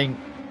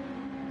flying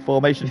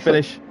formation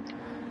finish.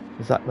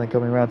 Zach then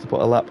coming around to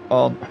put a lap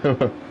on.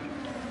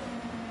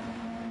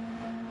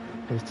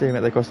 His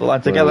teammate, they cross the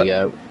line together.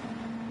 There we go.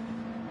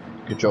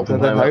 Good job from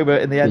Homer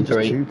in the end, just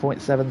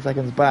 2.7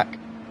 seconds back.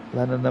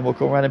 Lennon then will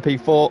come around in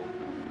P4.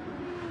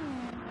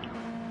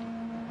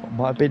 What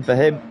might have been for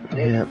him.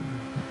 Yeah.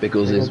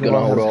 Biggles is going to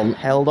hold on.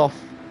 Held off.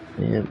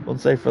 Yeah.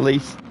 Unsafe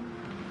release.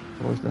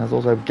 Royston has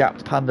also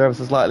gapped Panda ever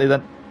so slightly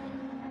then.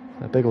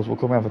 So Biggles will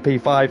come around for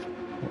P5.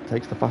 That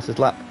takes the fastest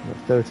lap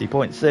at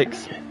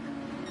 30.6.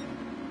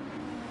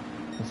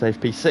 Unsafe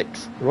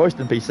P6.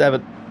 Royston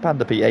P7.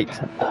 Panda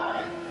P8.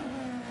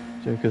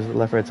 Joker's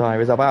left rear tyre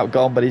is about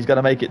gone, but he's going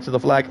to make it to the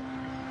flag.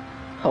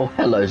 Oh,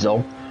 hello,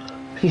 Zol.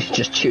 He's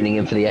just tuning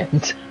in for the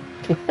end.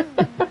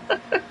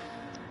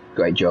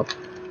 Great job.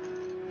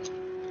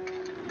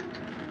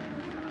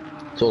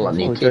 It's all that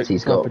new kit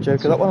he's got. For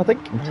Joker, that one, I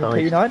think.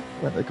 P9.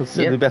 Went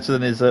considerably better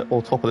than his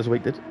Autopolis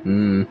week did.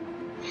 Here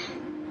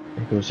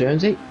comes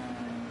Jonesy.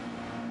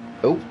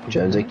 Oh,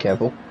 Jonesy,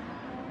 careful.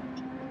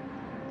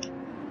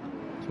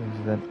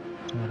 Jonesy then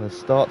another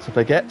start to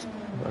forget.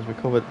 Has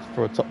recovered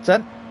for a top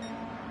 10.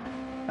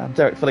 And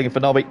Derek filling in for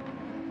Nobby.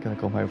 Going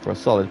to come home for a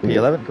solid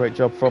P11. Great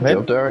job from him.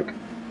 Good job, Derek.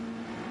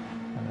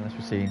 And then as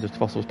we're seeing, Just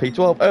Fossils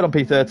P12, Odon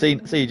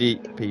P13,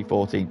 CG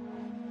P14.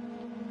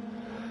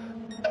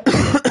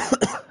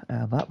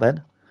 And that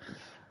then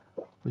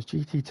was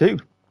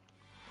GT2.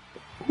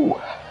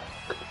 Ooh.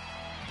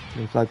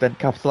 Blue flag then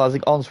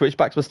capitalising on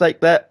switchback's mistake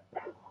there.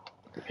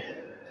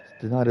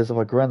 Denied us of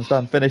a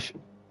grandstand finish.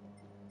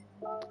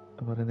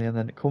 But in the end,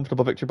 then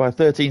comfortable victory by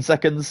 13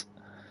 seconds.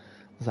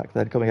 Zach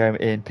then coming home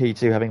in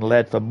P2, having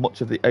led for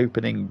much of the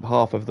opening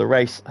half of the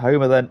race.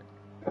 Homer then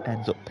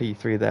ends up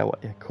P3 there.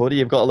 Cody,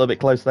 you've got a little bit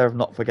close there of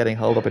not for getting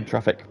held up in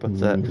traffic, but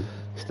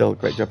still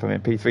great job from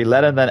him. P3.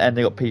 Lennon then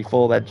ending up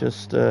P4, then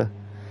just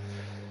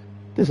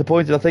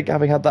disappointed, I think,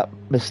 having had that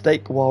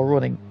mistake while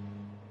running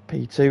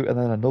P2, and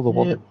then another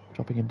one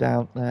dropping him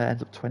down.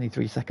 Ends up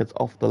 23 seconds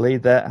off the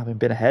lead there, having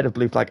been ahead of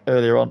blue flag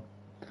earlier on.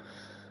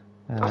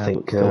 I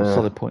think but still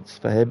solid points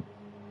for him.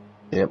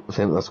 Yep, I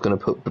think that's going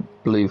to put the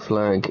blue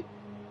flag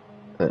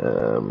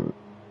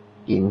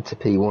into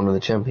P1 of the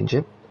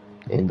championship.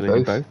 In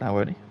both now,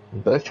 won't he?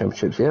 In both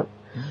championships, yep.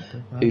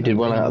 Who did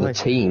well out of the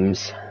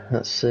teams?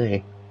 Let's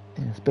see.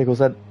 Yes, Biggles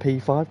then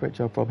P5, great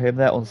job from him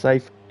there,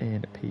 unsafe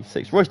in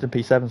P6. Royston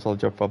P7, solid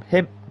job from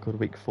him. Good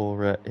week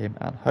for him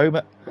and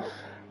Homer.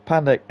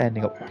 Panda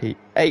ending up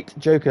P8,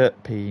 Joker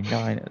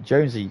P9,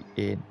 Jonesy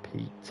in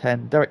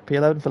P10, Derek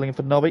P11 filling in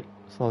for Nobby,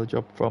 solid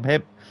job from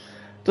him.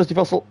 Dusty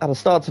Fossil had a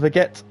start to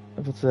forget,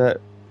 but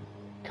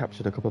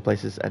captured a couple of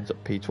places, ends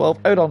up P12.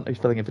 Odon, who's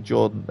filling in for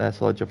Jordan, there,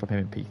 solid job from him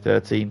in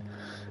P13.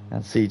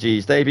 And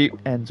CG's debut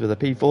ends with a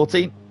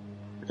P14,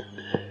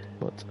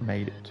 but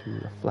made it to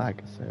the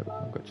flag, so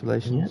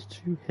congratulations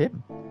to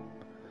him.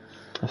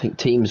 I think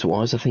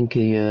teams-wise, I think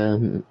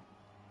the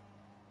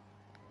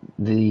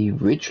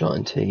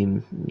Ridgeline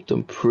team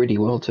done pretty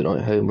well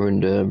tonight, Homer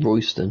and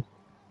Royston.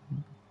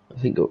 I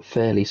think got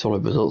fairly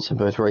solid results in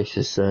both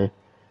races, so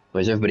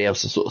whereas everybody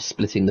else is sort of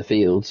splitting the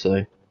field,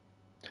 so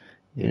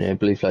you know,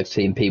 Blue Flag's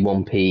team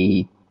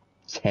P1,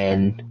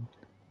 P10,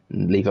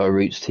 and Levi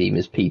Roots team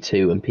is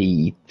P2 and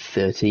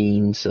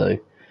P13, so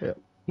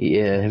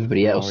yeah,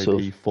 everybody else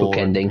sort of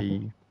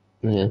bookending.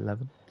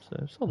 P11,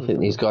 so I think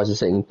these guys are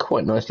sitting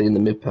quite nicely in the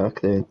mid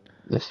pack. They're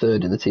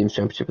third in the team's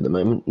championship at the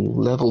moment,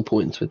 level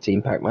points with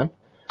Team Pac-Man.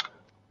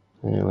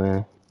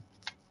 So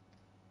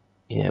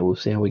we'll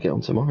see how we get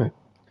on tomorrow.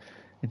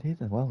 Indeed,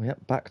 then. Well,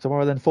 back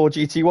tomorrow then for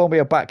GT1. We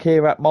are back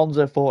here at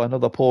Monza for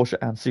another Porsche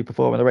and Super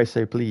Formula race,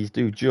 so please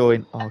do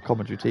join our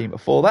commentary team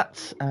for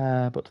that.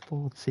 But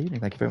for this evening,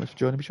 thank you very much for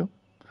joining me, Sean.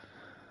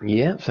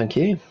 Yeah, thank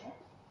you.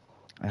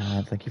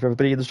 And thank you for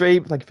everybody in the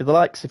stream. Thank you for the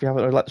likes. If you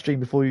haven't already liked the stream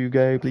before you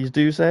go, please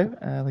do so.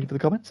 Thank you for the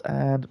comments,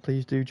 and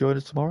please do join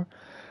us tomorrow,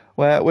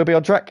 where we'll be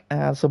on track,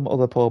 and some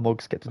other poor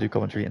mugs get to do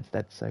commentary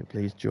instead, so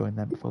please join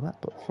them for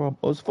that. But from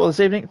us for this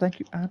evening,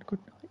 thank you and good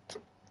night.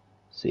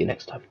 See you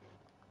next time.